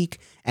in a week.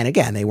 And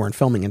again, they weren't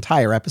filming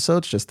entire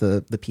episodes, just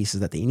the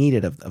pieces that they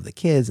needed of the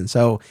kids. And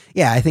so,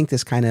 I think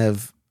this kind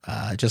of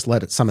just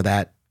let some of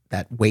that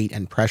weight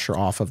and pressure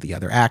off of the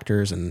other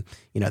actors. And,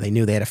 they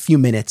knew they had a few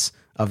minutes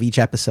of each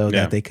episode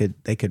that they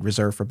could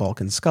reserve for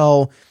Bulk and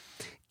Skull.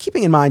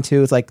 Keeping in mind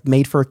too, it's like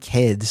made for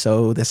kids.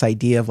 So this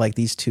idea of like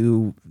these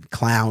two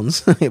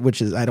clowns,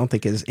 which is, I don't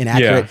think is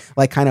inaccurate,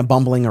 like kind of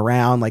bumbling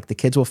around, like the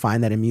kids will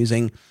find that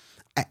amusing.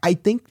 I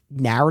think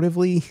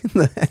narratively,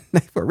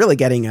 we're really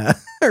getting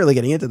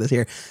into this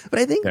here, but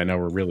I think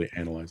we're really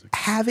analyzing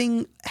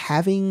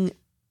having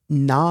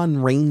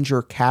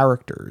non-Ranger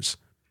characters,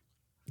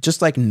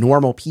 just like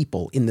normal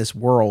people in this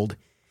world,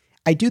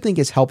 I do think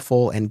is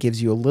helpful and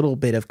gives you a little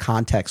bit of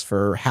context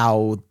for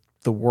how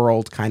the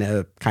world kind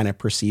of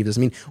perceives us.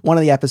 I mean, one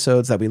of the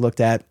episodes that we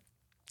looked at,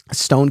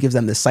 Stone gives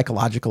them this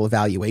psychological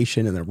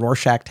evaluation and the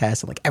Rorschach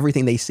test, and like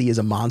everything they see is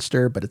a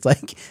monster, but it's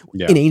like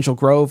in Angel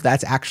Grove,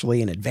 that's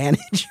actually an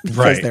advantage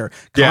because they're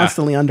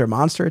constantly under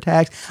monster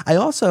attacks. I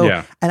also,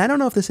 and I don't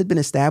know if this had been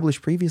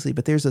established previously,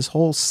 but there's this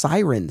whole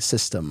siren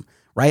system,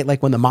 right?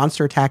 Like when the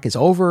monster attack is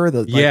over,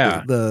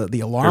 the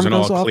alarm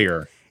goes off.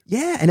 Clear.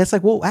 Yeah. And it's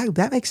like, well, wow,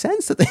 that makes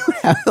sense that they would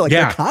have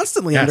they're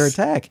constantly under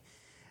attack.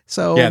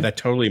 So that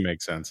totally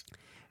makes sense.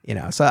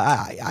 So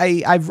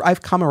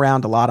I've come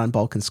around a lot on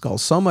Bulk and Skull,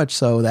 so much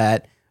so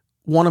that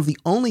one of the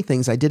only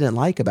things I didn't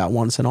like about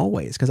Once and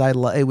Always, because I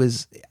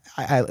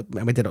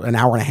did an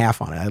hour and a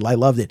half on it. I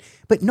loved it,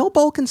 but no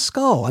Bulk and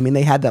Skull. I mean,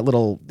 they had that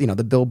little,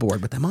 the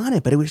billboard with them on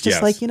it, but it was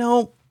just like,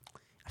 I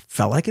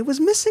felt like it was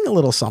missing a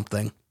little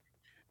something.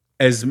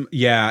 And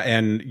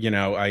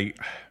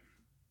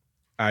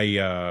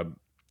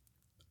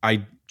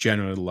I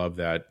genuinely love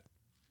that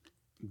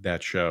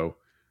show.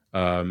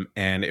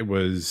 And it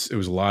was a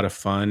lot of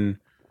fun.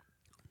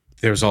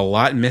 There's a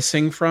lot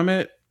missing from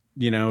it,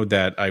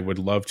 that I would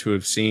love to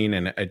have seen.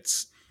 And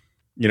it's,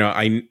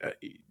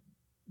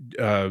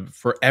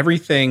 for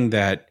everything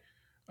that,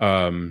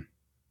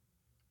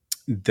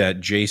 that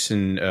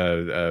Jason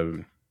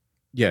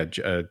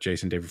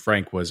David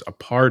Frank was a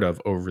part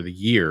of over the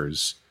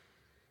years.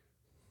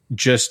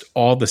 Just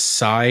all the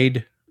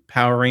side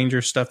Power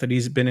Ranger stuff that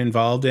he's been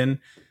involved in,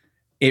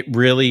 it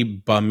really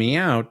bummed me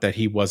out that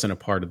he wasn't a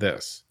part of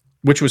this,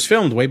 which was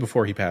filmed way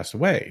before he passed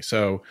away.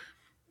 So,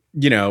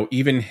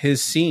 even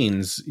his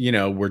scenes,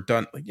 were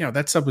done,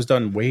 that stuff was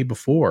done way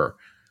before.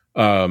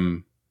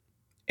 And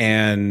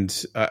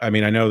I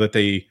mean, I know that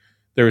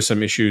there were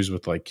some issues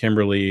with like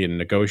Kimberly and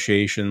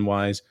negotiation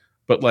wise,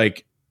 but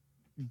like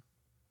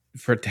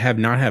for it to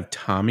not have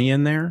Tommy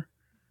in there,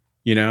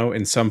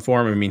 in some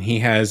form. I mean, he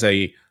has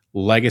a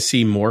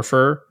legacy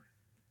morpher.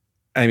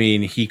 I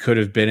mean, he could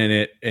have been in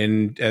it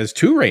as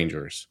two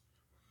Rangers.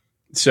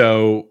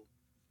 So,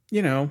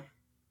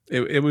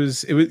 it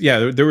was,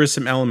 yeah, there were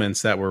some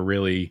elements that were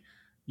really,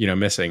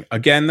 missing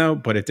again though,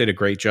 but it did a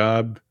great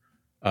job.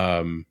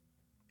 A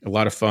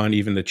lot of fun.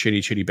 Even the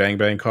Chitty Chitty Bang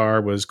Bang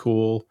car was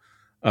cool.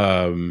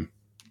 And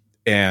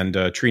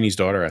Trini's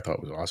daughter, I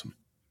thought was awesome.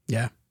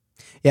 Yeah.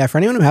 Yeah. For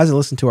anyone who hasn't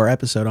listened to our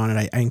episode on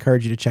it, I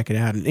encourage you to check it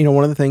out. And,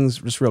 one of the things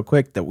just real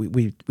quick that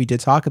we did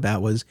talk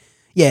about was,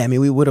 I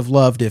mean, we would have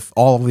loved if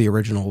all of the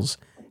originals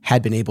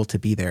had been able to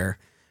be there.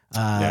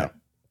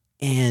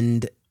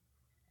 And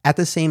at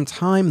the same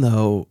time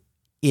though,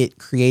 it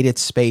created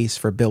space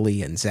for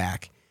Billy and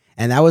Zach.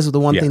 And that was the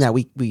one thing that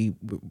we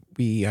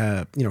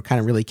kind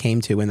of really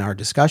came to in our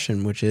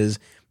discussion, which is,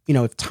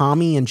 if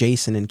Tommy and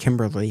Jason and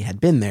Kimberly had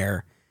been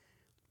there,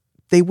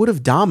 they would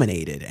have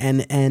dominated.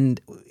 And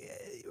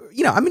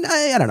I mean,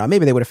 I don't know,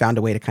 maybe they would have found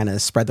a way to kind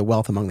of spread the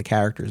wealth among the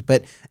characters,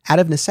 but out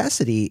of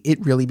necessity,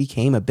 it really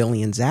became a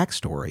Billy and Zach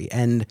story.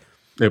 And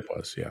it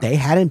was, they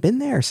hadn't been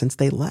there since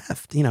they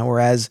left,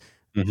 whereas,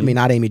 I mean,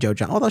 not Amy Jo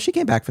Johnson, although she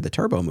came back for the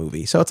Turbo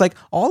movie. So it's like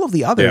all of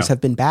the others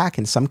have been back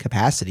in some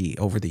capacity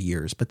over the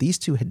years, but these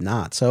two had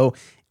not. So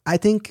I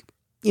think,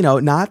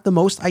 not the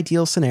most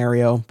ideal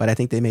scenario, but I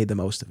think they made the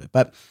most of it.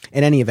 But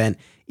in any event,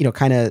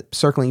 kind of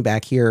circling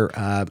back here,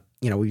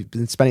 we've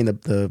been spending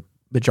the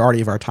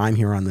majority of our time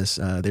here on this.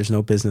 There's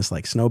no business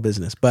like snow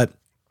business, but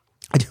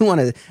I do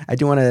want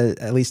to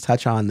at least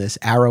touch on this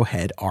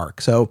Arrowhead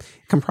arc. So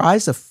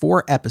comprised of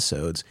 4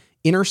 episodes: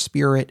 Inner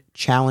Spirit,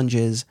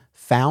 Challenges,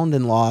 Found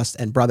and Lost,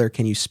 and Brother,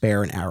 Can You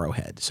Spare an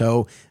Arrowhead?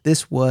 So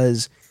this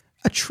was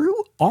a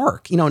true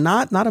arc,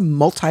 not a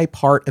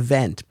multi-part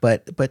event,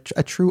 but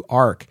a true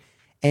arc.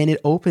 And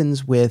it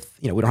opens with,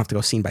 we don't have to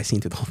go scene by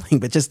scene through the whole thing,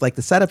 but just like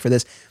the setup for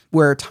this,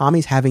 where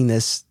Tommy's having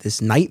this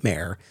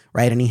nightmare,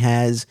 right? And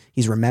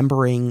he's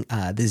remembering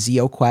the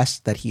Zeo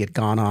quest that he had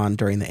gone on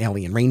during the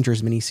Alien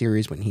Rangers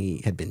miniseries when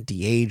he had been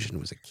de-aged and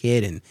was a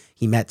kid, and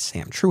he met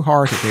Sam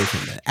Trueheart, who gave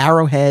him the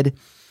Arrowhead.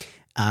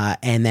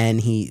 And then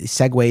he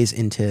segues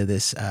into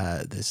this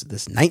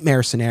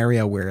nightmare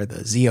scenario where the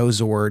Zeo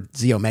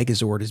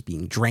Megazord is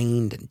being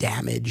drained and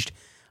damaged.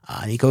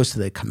 And he goes to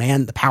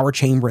the power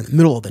chamber in the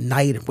middle of the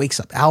night and wakes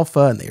up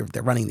Alpha, and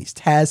they're running these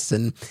tests,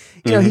 and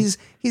he's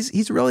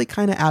really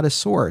kind of out of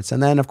sorts.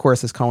 And then of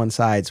course this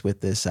coincides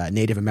with this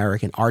Native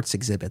American arts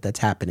exhibit that's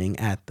happening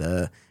at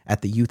the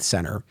youth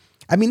center.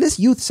 I mean, this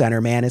youth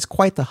center, man, is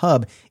quite the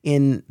hub.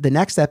 In the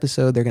next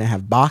episode, they're going to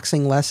have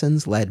boxing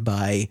lessons led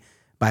by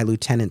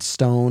Lieutenant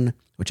Stone,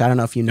 which I don't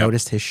know if you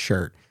noticed his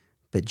shirt,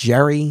 but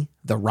Jerry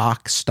the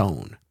Rock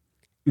Stone.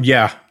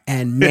 Yeah.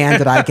 And man,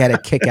 did I get a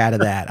kick out of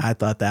that. I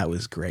thought that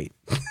was great.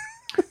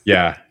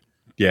 Yeah.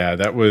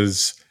 That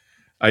was,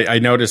 I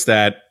noticed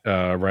that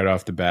right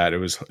off the bat. It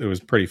was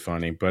pretty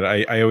funny, but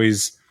I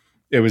always,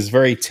 it was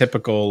very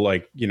typical,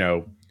 like,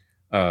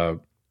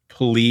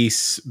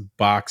 police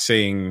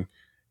boxing.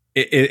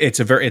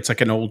 It's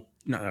like an old,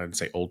 not I'd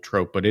say old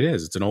trope, but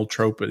it's an old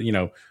trope, but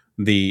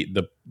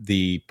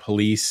the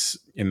police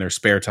in their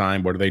spare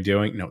time, what are they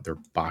doing? No, they're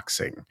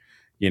boxing,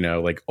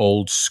 like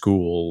old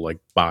school, like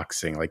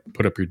boxing, like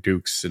put up your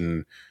dukes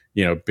and,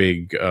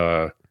 big,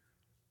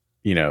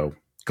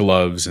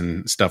 gloves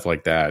and stuff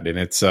like that. And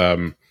it's,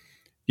 you're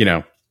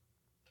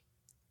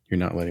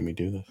not letting me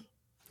do this.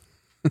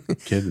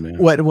 Kids, man.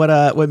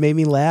 What made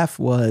me laugh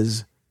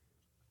was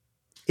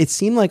it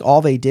seemed like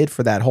all they did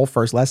for that whole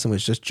first lesson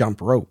was just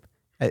jump rope.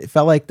 It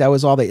felt like that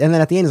was all they, and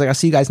then at the end, it's like, I'll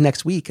see you guys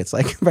next week. It's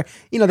like,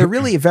 they're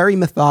really very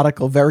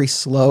methodical, very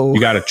slow. You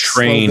got to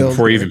train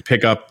before you even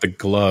pick up the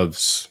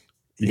gloves.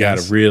 You got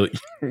to really,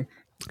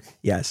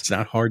 yes. It's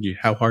not hard.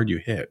 How hard you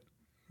hit.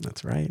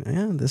 That's right.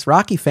 Yeah. This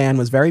Rocky fan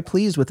was very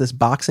pleased with this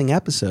boxing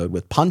episode.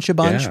 With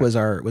Punch-a-Bunch was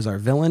our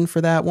villain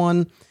for that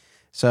one.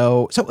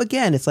 So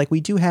again, it's like we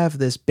do have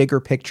this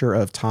bigger picture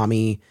of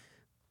Tommy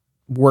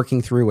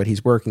working through what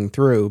he's working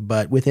through,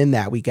 but within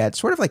that we get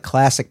sort of like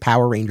classic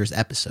Power Rangers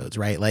episodes,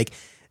 right? Like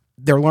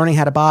they're learning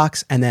how to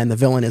box, and then the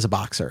villain is a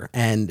boxer,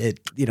 and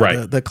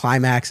the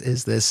climax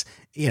is this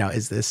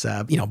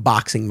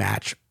boxing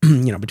match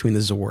between the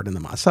Zord and the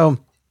Moss. So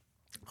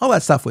all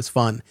that stuff was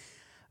fun,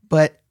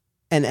 but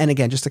and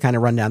again, just to kind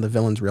of run down the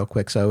villains real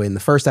quick. So in the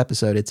first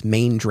episode, it's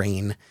Main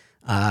Drain,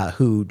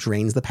 who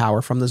drains the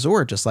power from the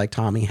Zord, just like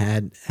Tommy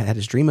had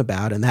his dream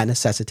about, and that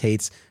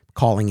necessitates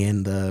calling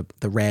in the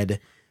red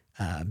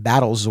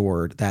battle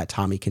Zord that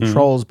Tommy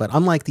controls. But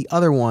unlike the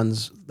other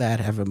ones that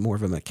have a more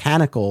of a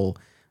mechanical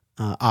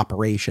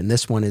operation,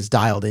 this one is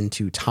dialed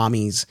into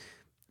Tommy's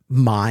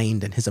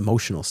mind and his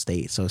emotional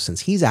state. So since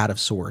he's out of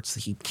sorts,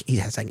 he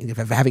has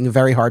having a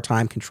very hard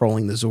time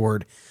controlling the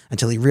Zord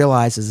until he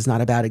realizes it's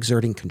not about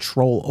exerting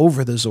control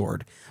over the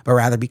Zord, but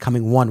rather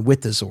becoming one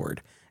with the Zord.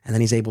 And then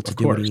he's able to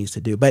do what he needs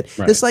to do. But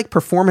this like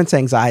performance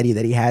anxiety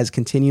that he has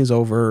continues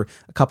over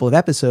a couple of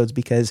episodes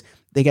because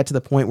they get to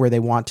the point where they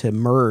want to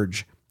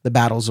merge the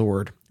Battle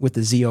Zord with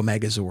the Zeo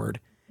Megazord.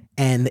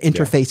 And the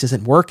interface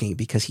isn't working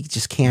because he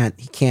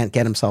can't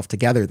get himself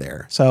together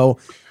there. So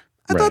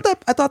I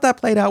thought that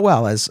played out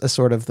well as a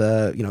sort of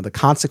the, you know, the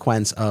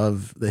consequence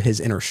of his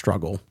inner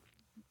struggle.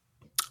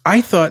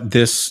 I thought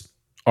this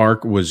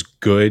arc was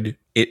good.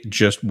 It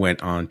just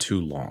went on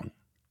too long.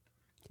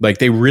 Like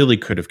they really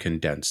could have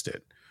condensed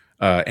it,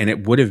 and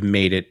it would have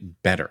made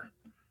it better.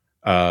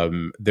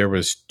 There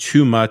was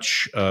too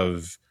much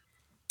of,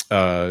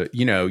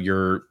 you know,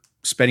 you're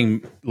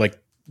spending like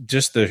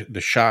just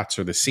the shots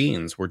or the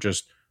scenes were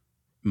just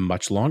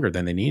much longer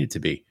than they needed to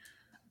be.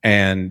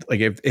 And like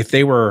if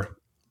they were,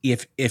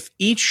 if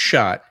each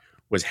shot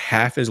was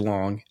half as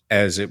long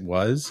as it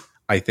was,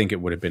 I think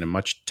it would have been a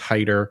much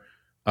tighter,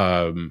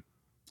 the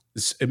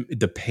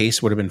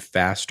pace would have been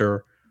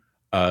faster.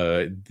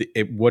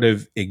 It would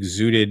have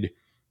exuded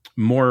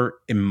more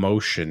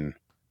emotion,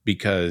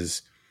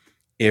 because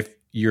if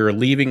you're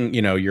leaving,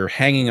 you know, you're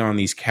hanging on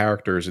these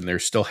characters and they're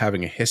still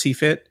having a hissy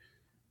fit,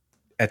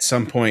 at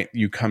some point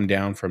you come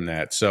down from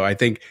that. So I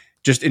think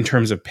just in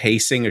terms of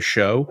pacing a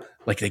show,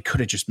 like they could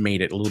have just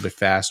made it a little bit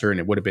faster and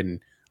it would have been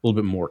a little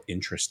bit more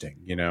interesting,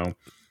 you know?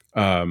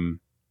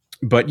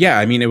 But yeah,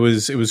 I mean, it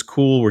was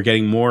cool. We're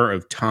getting more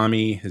of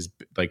Tommy, his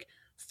like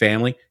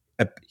family.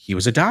 He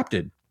was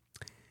adopted.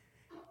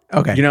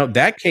 Okay. You know,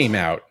 that came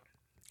out,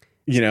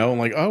 you know, I'm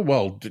like, oh,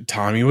 well,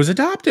 Tommy was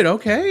adopted.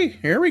 Okay,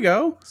 here we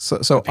go.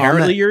 So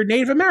apparently you're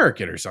Native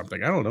American or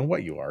something. I don't know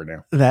what you are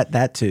now.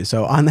 That too.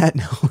 So on that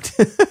note,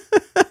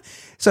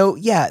 so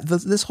yeah,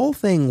 this whole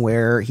thing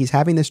where he's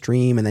having this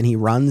dream and then he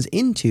runs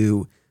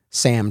into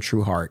Sam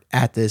Trueheart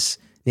at this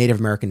Native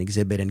American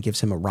exhibit and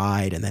gives him a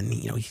ride. And then,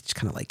 you know, he just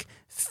kind of like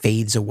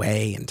fades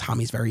away and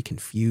Tommy's very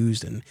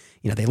confused. And,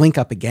 you know, they link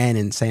up again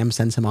and Sam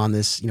sends him on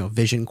this, you know,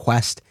 vision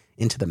quest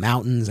into the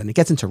mountains, and it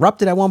gets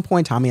interrupted at one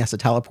point. Tommy has to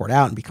teleport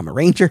out and become a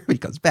ranger. He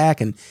comes back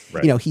and,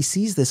 you know, he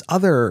sees this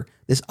other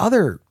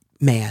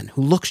man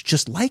who looks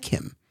just like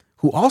him,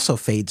 who also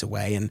fades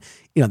away. And,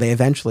 you know, they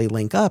eventually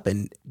link up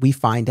and we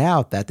find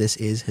out that this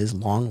is his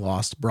long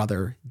lost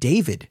brother,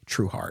 David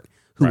Trueheart,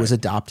 who was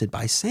adopted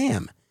by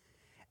Sam.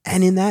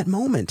 And in that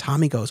moment,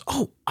 Tommy goes,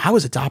 "Oh, I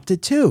was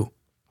adopted too."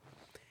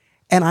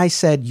 And I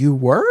said, "You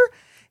were?"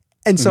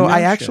 And so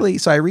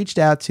I reached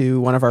out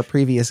to one of our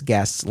previous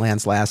guests,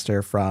 Lance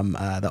Laster from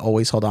the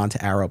Always Hold On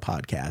to Arrow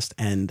podcast.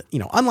 And, you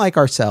know, unlike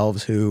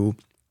ourselves who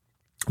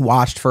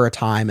watched for a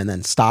time and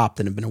then stopped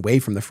and have been away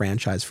from the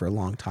franchise for a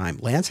long time,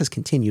 Lance has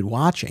continued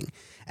watching.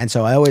 And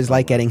so I always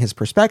like getting his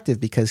perspective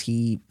because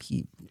he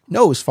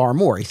knows far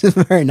more. He's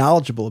very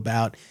knowledgeable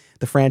about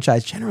the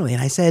franchise generally.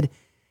 And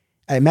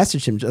I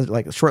messaged him just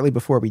like shortly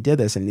before we did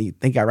this, and he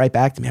got right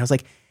back to me. I was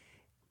like,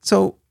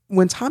 so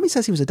when Tommy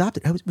says he was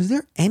adopted, was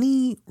there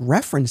any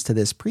reference to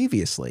this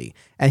previously?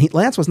 And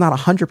Lance was not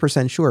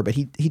 100% sure, but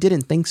he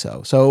didn't think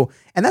so. So,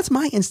 and that's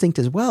my instinct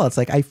as well. It's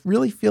like, I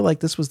really feel like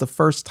this was the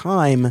first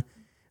time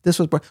this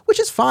was, which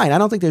is fine. I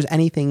don't think there's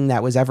anything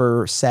that was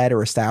ever said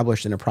or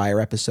established in a prior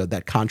episode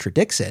that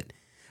contradicts it,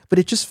 but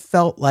it just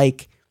felt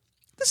like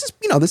this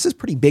is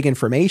pretty big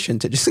information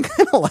to just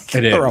kind of like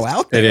throw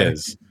out there. It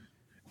is.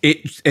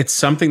 It's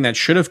something that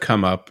should have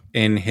come up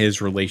in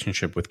his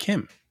relationship with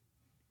Kim.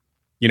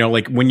 You know,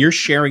 like when you're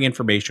sharing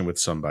information with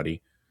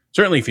somebody,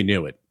 certainly if you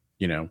knew it,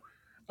 you know,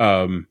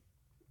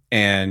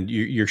 and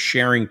you're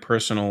sharing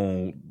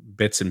personal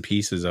bits and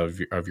pieces of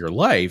your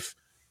life,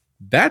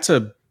 that's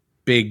a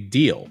big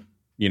deal,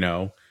 you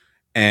know,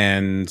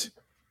 and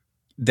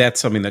that's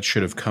something that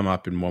should have come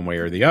up in one way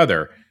or the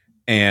other.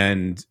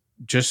 And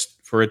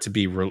just for it to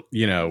be,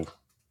 you know,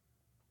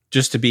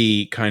 just to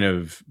be kind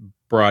of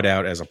brought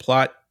out as a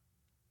plot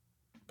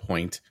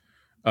point,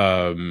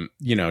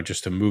 you know,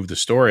 just to move the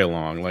story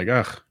along, like,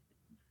 it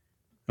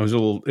was a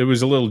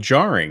little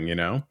jarring, you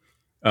know?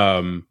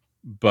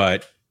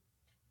 But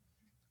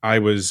I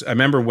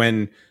remember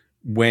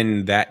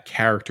when that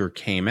character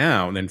came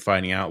out and then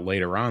finding out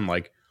later on,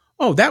 like,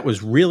 oh, that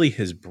was really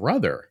his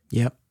brother.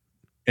 Yep.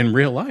 In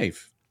real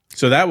life.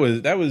 So that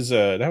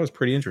was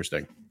pretty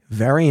interesting.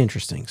 Very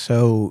interesting.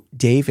 So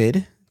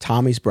David,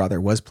 Tommy's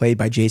brother, was played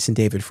by Jason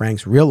David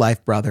Frank's real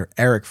life brother,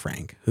 Eric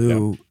Frank,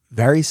 who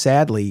very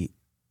sadly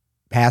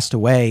passed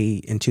away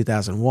in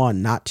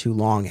 2001, not too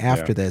long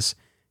after this.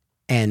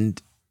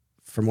 And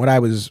from what I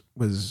was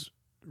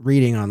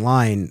reading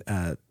online,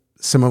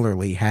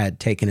 similarly had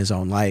taken his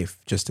own life,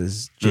 just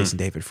as Jason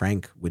David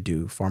Frank would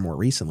do far more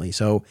recently.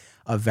 So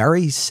a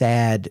very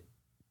sad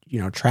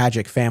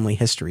tragic family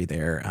history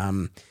there.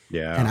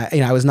 Yeah.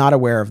 And I was not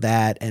aware of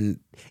that. And,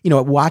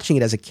 watching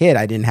it as a kid,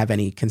 I didn't have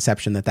any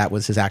conception that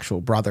was his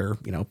actual brother,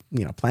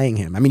 playing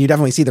him. I mean, you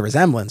definitely see the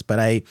resemblance,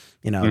 but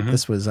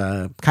this was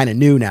kind of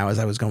new now as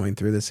I was going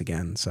through this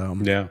again. So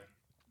yeah,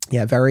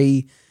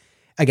 very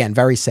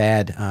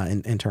sad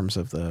in terms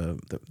of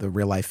the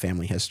real life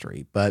family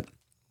history. But,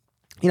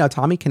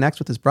 Tommy connects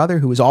with his brother,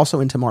 who is also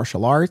into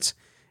martial arts,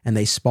 and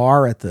they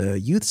spar at the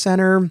youth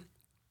center.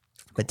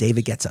 But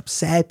David gets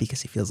upset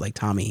because he feels like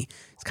Tommy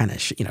is kind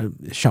of,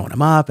 showing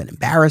him up and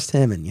embarrassed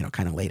him and,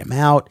 kind of laid him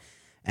out.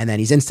 And then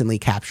he's instantly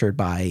captured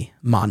by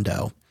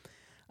Mondo,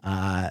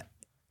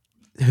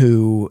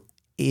 who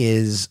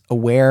is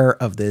aware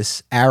of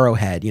this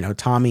arrowhead.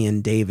 Tommy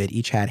and David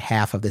each had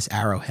half of this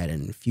arrowhead,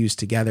 and fused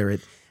together,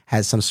 it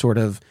has some sort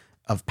of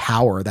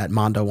power that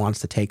Mondo wants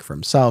to take for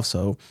himself.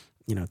 So,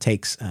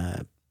 takes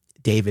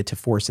David to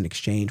force an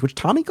exchange, which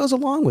Tommy goes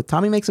along with.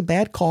 Tommy makes a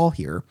bad call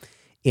here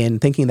in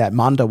thinking that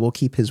Mondo will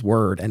keep his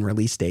word and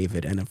release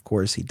David. And of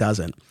course he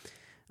doesn't.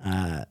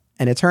 And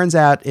it turns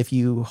out if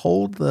you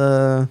hold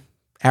the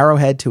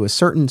arrowhead to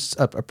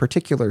a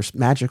particular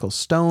magical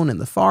stone in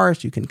the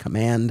forest, you can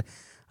command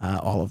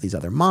all of these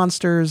other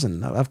monsters.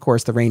 And of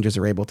course the Rangers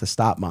are able to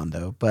stop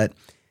Mondo. But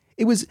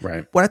it was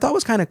what I thought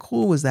was kind of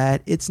cool was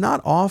that it's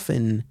not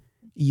often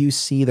you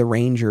see the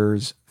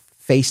Rangers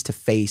face to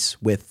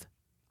face with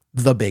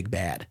the big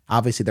bad.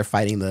 Obviously they're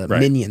fighting the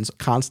minions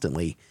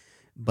constantly,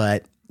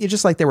 but it's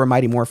just like there were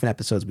Mighty Morphin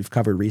episodes we've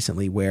covered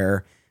recently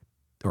or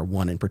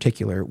one in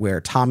particular,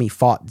 where Tommy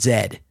fought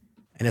Zed.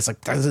 And it's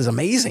like, this is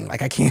amazing.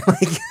 Like, I can't,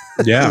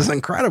 this is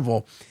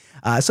incredible.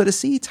 So to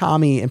see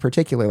Tommy in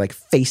particular, like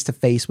face to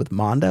face with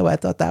Mondo, I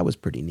thought that was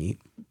pretty neat.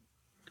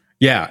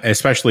 Yeah.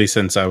 Especially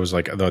since I was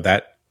like, though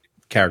that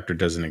character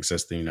doesn't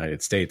exist in the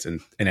United States in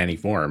any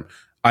form.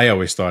 I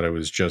always thought it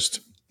was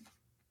just,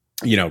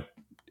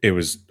 it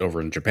was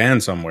over in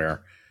Japan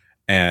somewhere.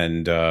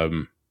 And,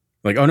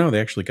 like, oh no, they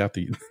actually got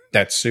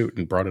that suit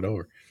and brought it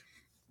over.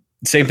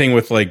 Same thing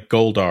with like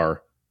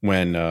Goldar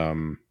when,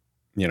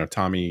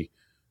 Tommy,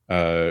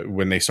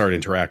 when they started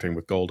interacting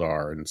with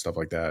Goldar and stuff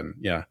like that. And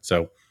yeah,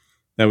 so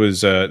that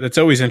was, that's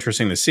always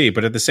interesting to see.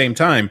 But at the same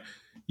time,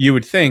 you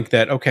would think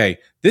that, okay,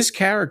 this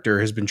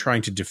character has been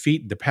trying to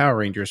defeat the Power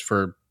Rangers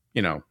for,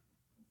 a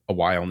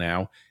while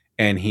now,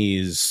 and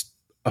he's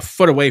a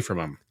foot away from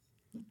him.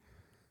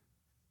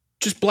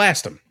 Just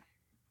blast him.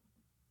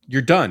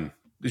 You're done.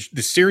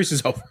 The series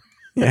is over.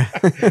 Yeah.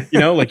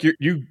 Like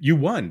you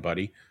won,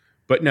 buddy.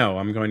 But no,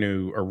 I'm going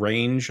to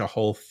arrange a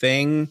whole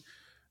thing,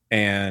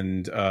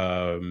 and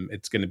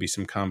it's going to be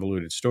some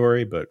convoluted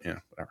story, but yeah,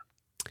 whatever.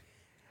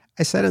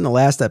 I said in the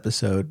last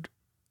episode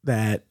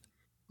that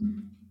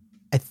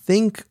I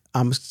think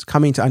I'm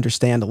coming to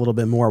understand a little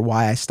bit more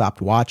why I stopped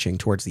watching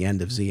towards the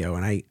end of Zeo.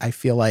 And I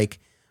feel like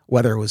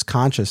whether it was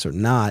conscious or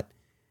not,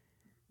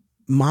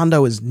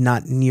 Mondo is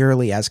not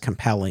nearly as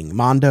compelling.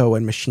 Mondo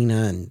and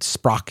Machina and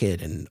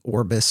Sprocket and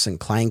Orbis and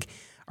Clank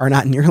are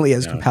not nearly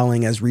as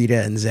compelling as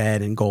Rita and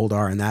Zed and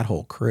Goldar and that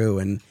whole crew.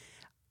 And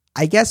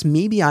I guess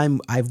maybe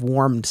I've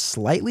warmed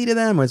slightly to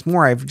them. It's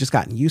more I've just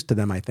gotten used to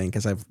them, I think,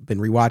 as I've been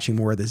rewatching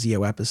more of the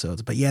Zeo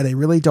episodes. But yeah, they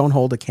really don't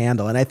hold a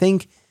candle. And I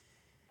think,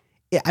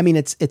 I mean,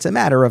 it's a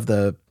matter of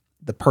the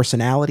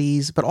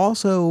personalities, but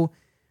also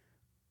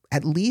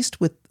at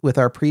least with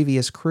our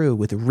previous crew,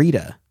 with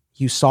Rita,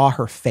 you saw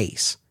her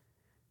face.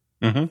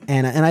 Mm-hmm.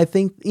 And I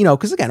think,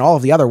 because again, all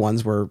of the other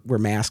ones were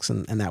masks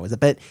and that was it.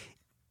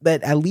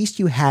 But at least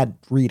you had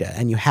Rita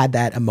and you had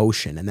that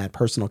emotion and that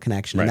personal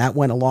connection. Right. And that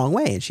went a long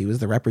way. And she was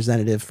the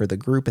representative for the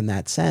group in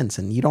that sense.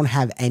 And you don't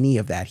have any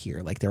of that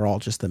here. Like they're all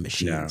just the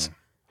machines.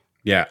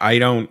 Yeah.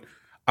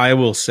 I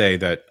will say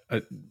that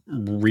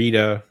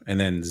Rita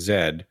and then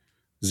Zed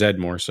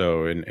more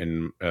so.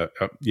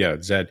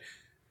 Zed.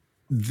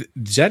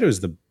 Zed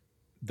was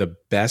the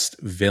best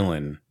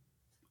villain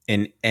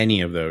in any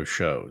of those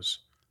shows.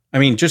 I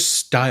mean, just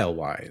style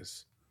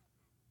wise,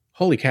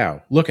 holy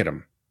cow, look at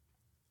him.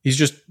 He's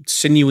just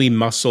sinewy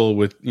muscle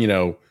with,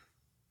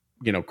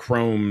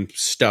 chrome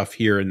stuff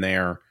here and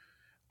there.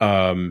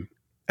 I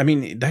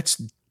mean,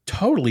 that's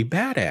totally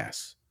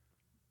badass.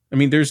 I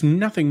mean, there's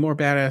nothing more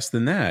badass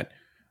than that.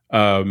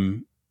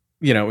 And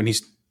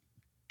he's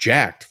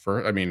jacked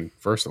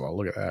first of all,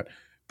 look at that.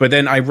 But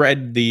then I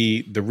read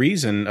the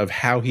reason of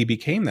how he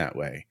became that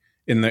way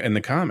in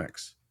the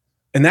comics.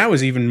 And that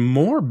was even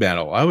more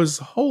metal. I was,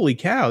 holy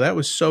cow, that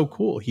was so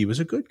cool. He was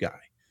a good guy.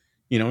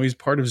 He's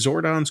part of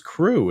Zordon's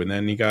crew. And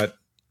then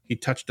he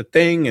touched a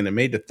thing and it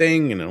made the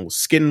thing and his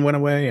skin went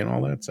away and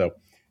all that. So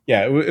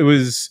yeah, it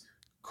was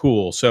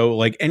cool. So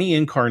like any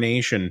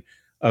incarnation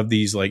of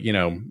these,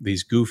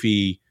 these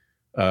goofy,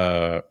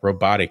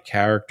 robotic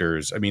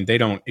characters, I mean, they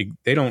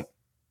don't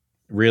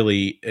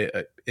really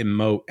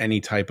emote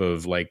any type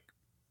of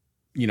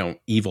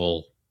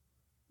evil,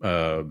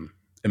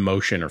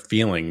 emotion or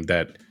feeling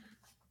that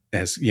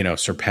has,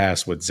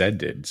 surpassed what Zed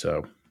did.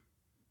 So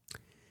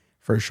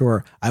for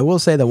sure. I will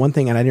say the one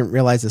thing, and I didn't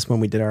realize this when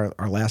we did our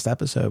last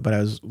episode, but I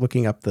was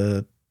looking up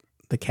the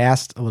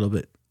cast a little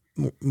bit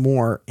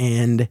more,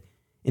 and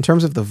in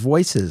terms of the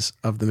voices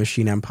of the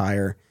Machine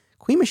Empire,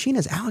 Queen Machine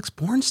is Alex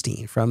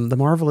Bornstein from The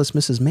Marvelous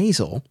Mrs.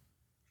 Maisel.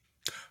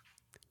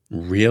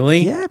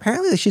 Really? Yeah,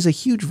 apparently she's a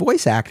huge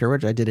voice actor,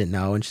 which I didn't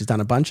know, and she's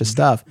done a bunch of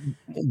stuff.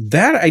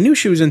 That I knew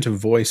she was into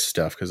voice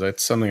stuff because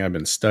that's something I've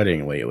been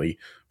studying lately,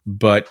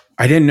 but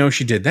I didn't know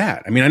she did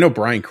that. I mean, I know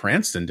Bryan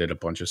Cranston did a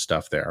bunch of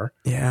stuff there.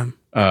 Yeah.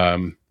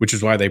 Which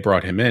is why they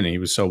brought him in, and he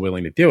was so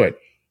willing to do it.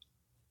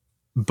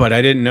 But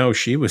I didn't know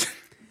she was.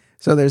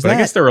 So there's but that. I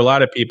guess there are a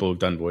lot of people who've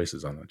done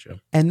voices on that show.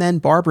 And then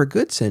Barbara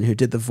Goodson, who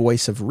did the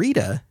voice of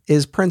Rita,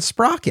 is Prince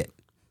Sprocket.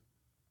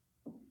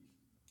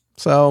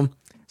 So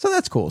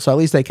that's cool. So at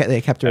least they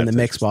kept her in the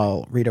mix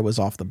while Rita was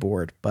off the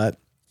board. But,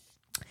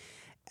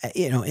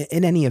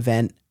 in any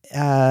event,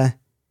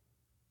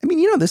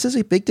 this is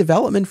a big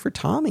development for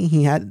Tommy.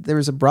 There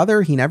was a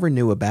brother he never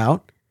knew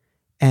about,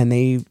 and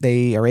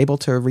they are able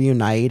to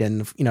reunite,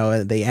 and,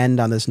 they end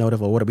on this note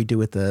of, well, what do we do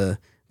with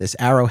this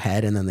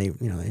arrowhead? And then they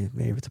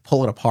have to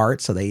pull it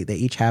apart. So they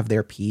each have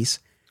their piece.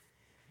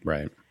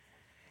 Right.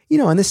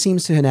 And this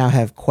seems to now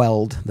have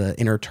quelled the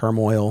inner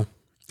turmoil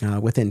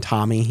within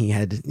Tommy. He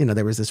had,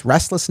 there was this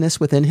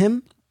restlessness within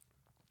him,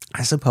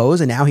 I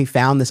suppose. And now he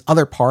found this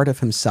other part of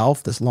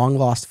himself, this long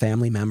lost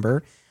family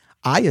member.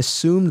 I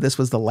assumed this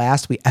was the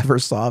last we ever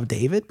saw of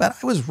David, but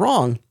I was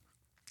wrong.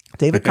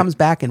 David comes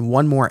back in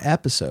one more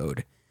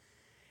episode,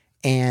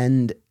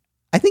 and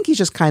I think he's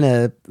just kind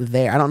of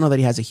there. I don't know that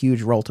he has a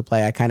huge role to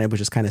play. I was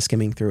just kind of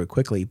skimming through it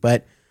quickly,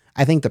 but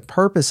I think the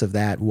purpose of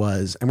that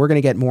was, and we're going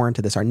to get more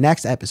into this, our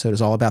next episode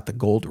is all about the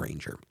Gold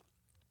Ranger.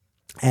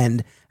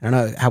 And I don't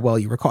know how well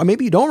you recall.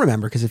 Maybe you don't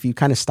remember because if you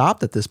kind of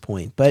stopped at this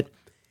point, but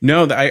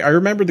no, I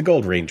remember the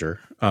Gold Ranger.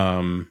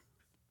 And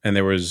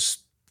there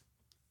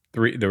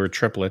were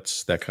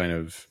triplets that kind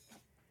of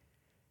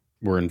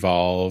were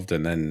involved,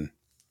 and then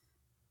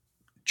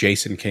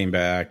Jason came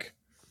back.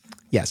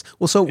 Yes.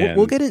 Well, so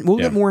we'll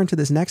get more into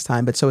this next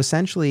time. But so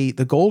essentially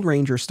the Gold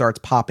Ranger starts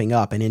popping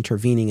up and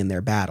intervening in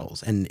their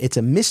battles. And it's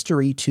a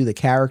mystery to the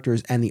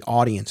characters and the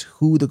audience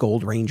who the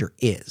Gold Ranger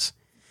is.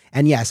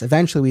 And yes,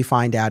 eventually we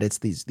find out it's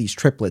these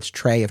triplets,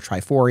 Trey of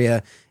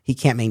Triforia. He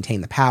can't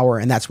maintain the power.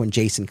 And that's when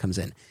Jason comes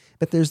in.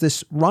 But there's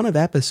this run of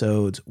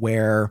episodes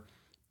where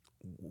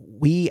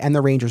we and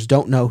the Rangers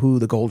don't know who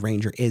the Gold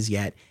Ranger is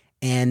yet.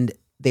 And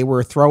they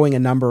were throwing a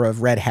number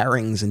of red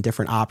herrings and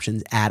different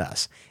options at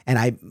us.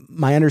 And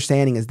my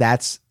understanding is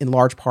that's in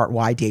large part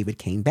why David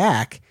came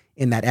back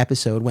in that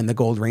episode when the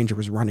Gold Ranger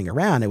was running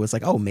around. It was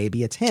like, oh,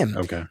 maybe it's him.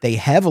 Okay. They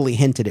heavily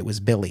hinted it was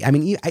Billy. I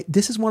mean,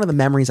 this is one of the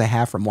memories I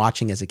have from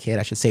watching as a kid.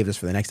 I should save this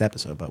for the next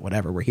episode, but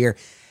whatever, we're here.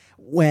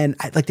 When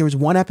there was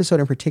one episode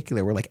in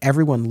particular where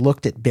everyone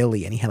looked at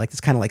Billy and he had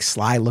this kind of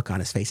sly look on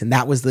his face. And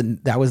that was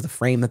the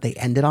frame that they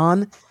ended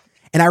on.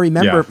 And I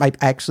remember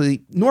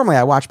normally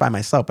I watch by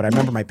myself, but I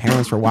remember my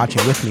parents were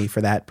watching with me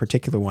for that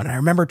particular one. And I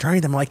remember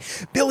turning to them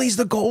Billy's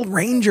the Gold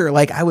Ranger.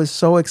 I was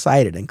so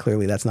excited, and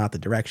clearly that's not the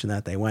direction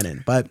that they went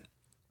in. But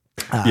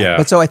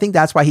but so I think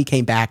that's why he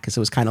came back, because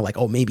it was kind of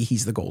oh, maybe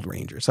he's the Gold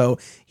Ranger. So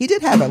he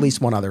did have at least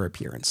one other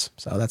appearance.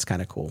 So that's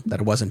kind of cool that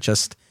it wasn't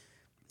just,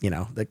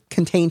 the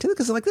contained to it,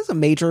 because this is a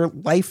major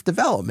life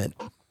development.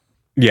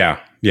 Yeah.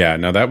 Yeah.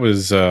 No, that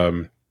was, I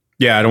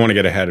don't want to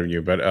get ahead of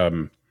you, but,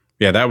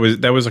 that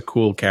was a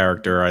cool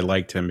character. I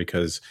liked him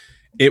because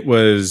it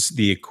was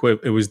the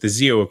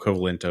Zeo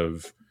equivalent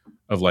of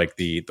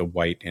the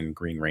white and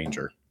green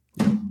Ranger,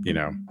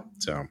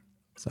 so.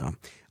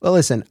 Well,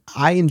 listen,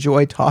 I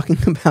enjoyed talking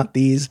about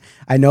these.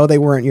 I know they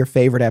weren't your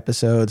favorite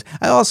episodes.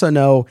 I also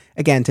know,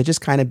 again, to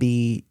just kind of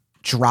be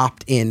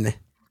dropped in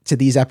to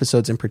these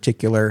episodes in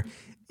particular,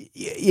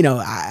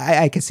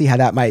 I can see how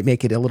that might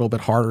make it a little bit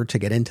harder to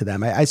get into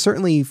them. I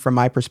certainly, from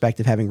my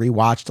perspective, having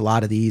rewatched a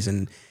lot of these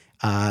and,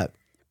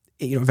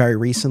 very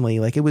recently,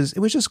 it was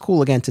just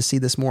cool again to see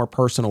this more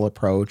personal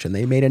approach, and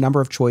they made a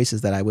number of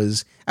choices that I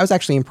was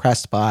actually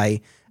impressed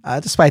by,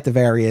 despite the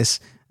various,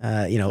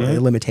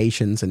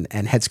 limitations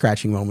and head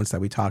scratching moments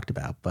that we talked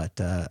about. But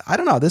I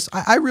don't know,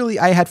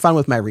 I had fun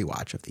with my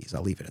rewatch of these.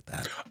 I'll leave it at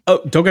that.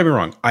 Oh, don't get me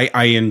wrong.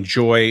 I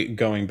enjoy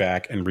going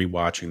back and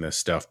rewatching this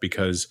stuff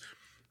because,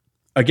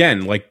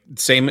 again,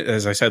 same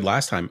as I said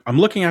last time, I'm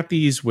looking at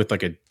these with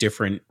a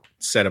different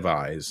set of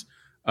eyes.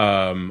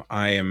 I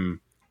am,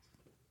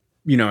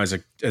 as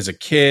a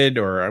kid,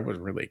 or I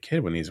wasn't really a kid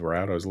when these were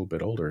out. I was a little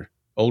bit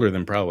older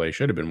than probably I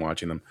should have been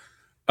watching them.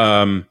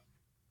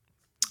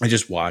 I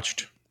just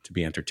watched to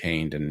be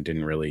entertained and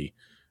didn't really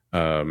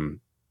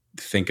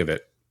think of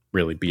it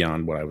really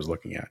beyond what I was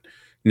looking at.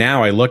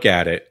 Now I look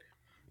at it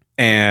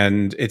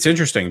and it's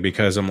interesting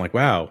because I'm like,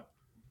 wow,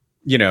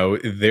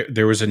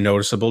 there was a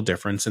noticeable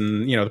difference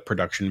in, the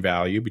production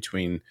value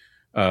between,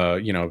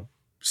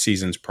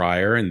 seasons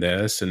prior and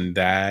this and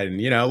that,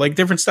 and,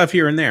 different stuff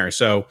here and there.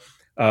 So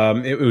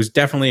it was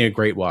definitely a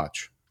great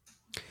watch.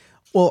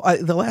 Well,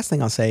 the last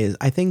thing I'll say is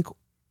I think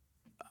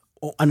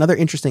another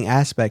interesting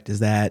aspect is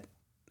that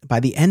by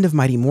the end of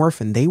Mighty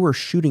Morphin, they were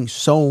shooting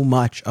so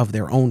much of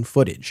their own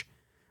footage.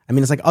 I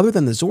mean, it's other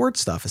than the Zord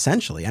stuff,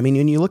 essentially. I mean,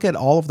 when you look at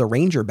all of the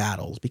Ranger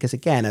battles, because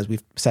again, as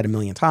we've said a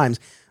million times,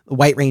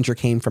 White Ranger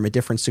came from a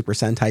different Super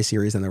Sentai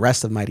series than the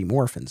rest of Mighty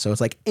Morphin. So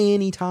it's like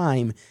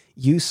anytime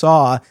you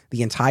saw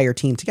the entire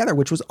team together,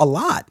 which was a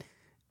lot,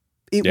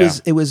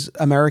 it was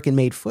American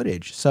made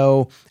footage.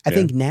 So I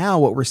think now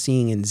what we're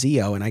seeing in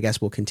Zeo, and I guess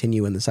we'll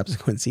continue in the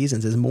subsequent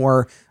seasons, is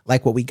more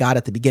like what we got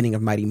at the beginning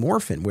of Mighty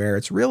Morphin, where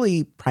it's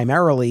really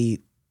primarily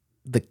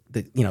the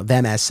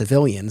them as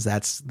civilians.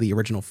 That's the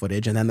original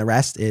footage, and then the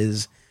rest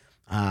is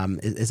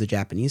the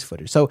Japanese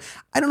footage. So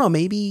I don't know,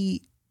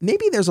 maybe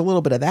there's a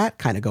little bit of that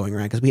kind of going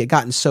around, because we had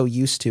gotten so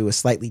used to a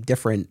slightly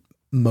different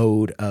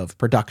mode of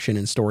production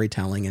and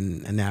storytelling,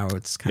 and now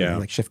it's kind of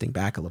like shifting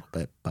back a little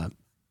bit. But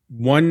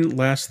one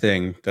last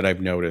thing that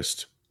I've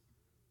noticed,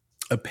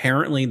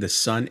 apparently the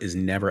sun is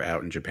never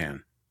out in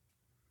Japan.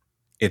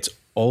 It's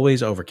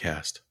always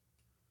overcast.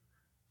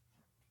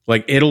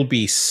 Like, it'll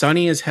be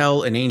sunny as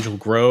hell in Angel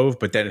Grove,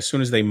 but then as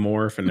soon as they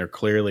morph and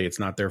it's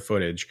not their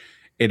footage,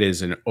 it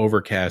is an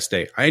overcast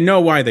day. I know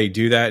why they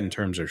do that in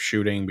terms of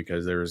shooting,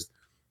 because you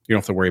don't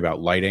have to worry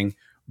about lighting,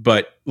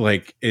 but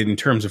like in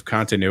terms of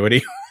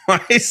continuity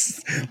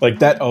wise, like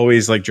that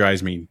always like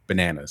drives me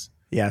bananas.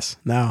 Yes.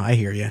 No, I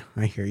hear you.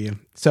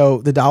 So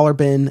the Dollar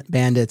Bin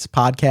Bandits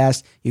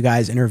podcast, you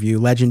guys interview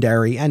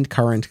legendary and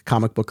current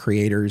comic book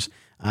creators,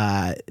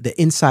 the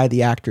inside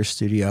the actor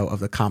studio of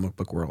the comic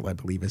book world, I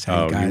believe is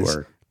how you guys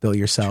bill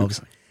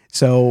yourselves.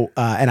 So,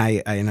 and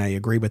I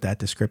agree with that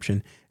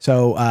description.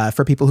 So,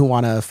 for people who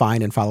want to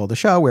find and follow the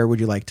show, where would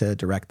you like to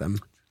direct them?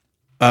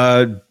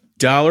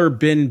 Dollar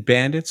Bin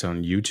Bandits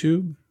on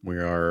YouTube.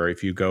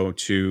 If you go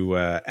to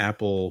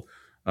Apple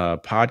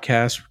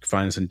Podcasts, you can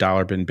find us in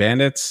Dollar Bin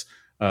Bandits.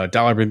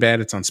 Dollar Bin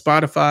Bandits on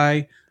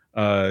Spotify.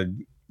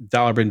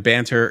 Dollar Bin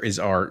Banter is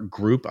our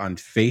group on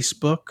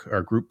Facebook,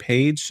 our group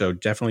page. So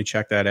definitely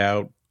check that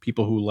out.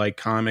 People who like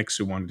comics,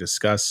 who want to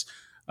discuss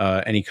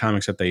any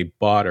comics that they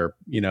bought or,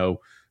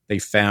 they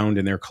found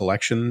in their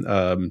collection,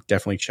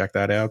 definitely check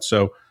that out.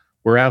 So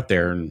we're out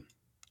there in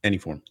any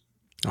form.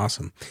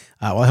 Awesome.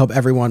 Well, I hope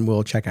everyone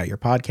will check out your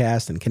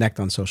podcast and connect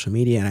on social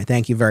media. And I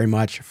thank you very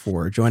much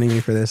for joining me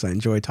for this. I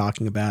enjoyed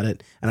talking about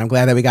it. And I'm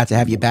glad that we got to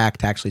have you back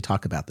to actually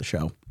talk about the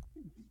show.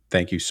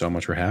 Thank you so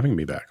much for having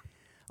me back.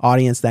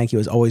 Audience, thank you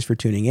as always for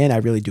tuning in. I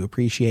really do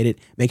appreciate it.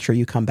 Make sure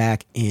you come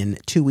back in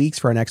 2 weeks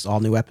for our next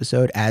all-new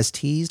episode. As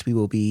teased, we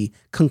will be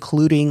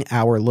concluding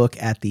our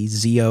look at the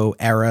Zeo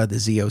era, the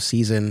Zeo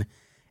season,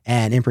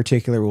 and in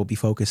particular, we'll be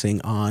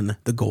focusing on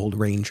the Gold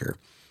Ranger,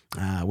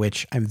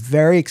 which I'm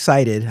very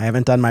excited. I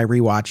haven't done my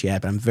rewatch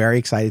yet, but I'm very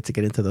excited to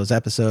get into those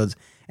episodes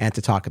and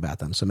to talk about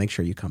them. So make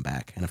sure you come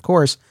back. And of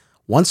course,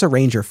 once a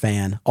Ranger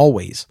fan,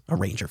 always a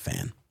Ranger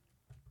fan.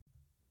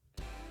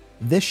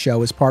 This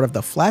show is part of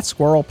the Flat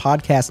Squirrel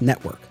Podcast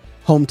Network,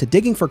 home to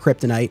Digging for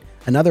Kryptonite,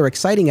 another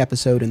exciting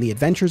episode in the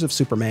adventures of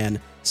Superman,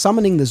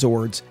 Summoning the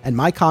Zords, and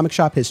My Comic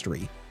Shop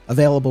History,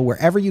 available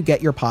wherever you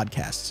get your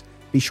podcasts.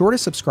 Be sure to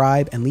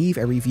subscribe and leave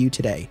a review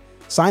today.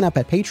 Sign up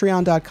at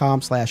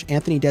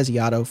patreon.com/Anthony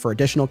Desiato for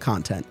additional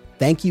content.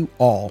 Thank you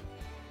all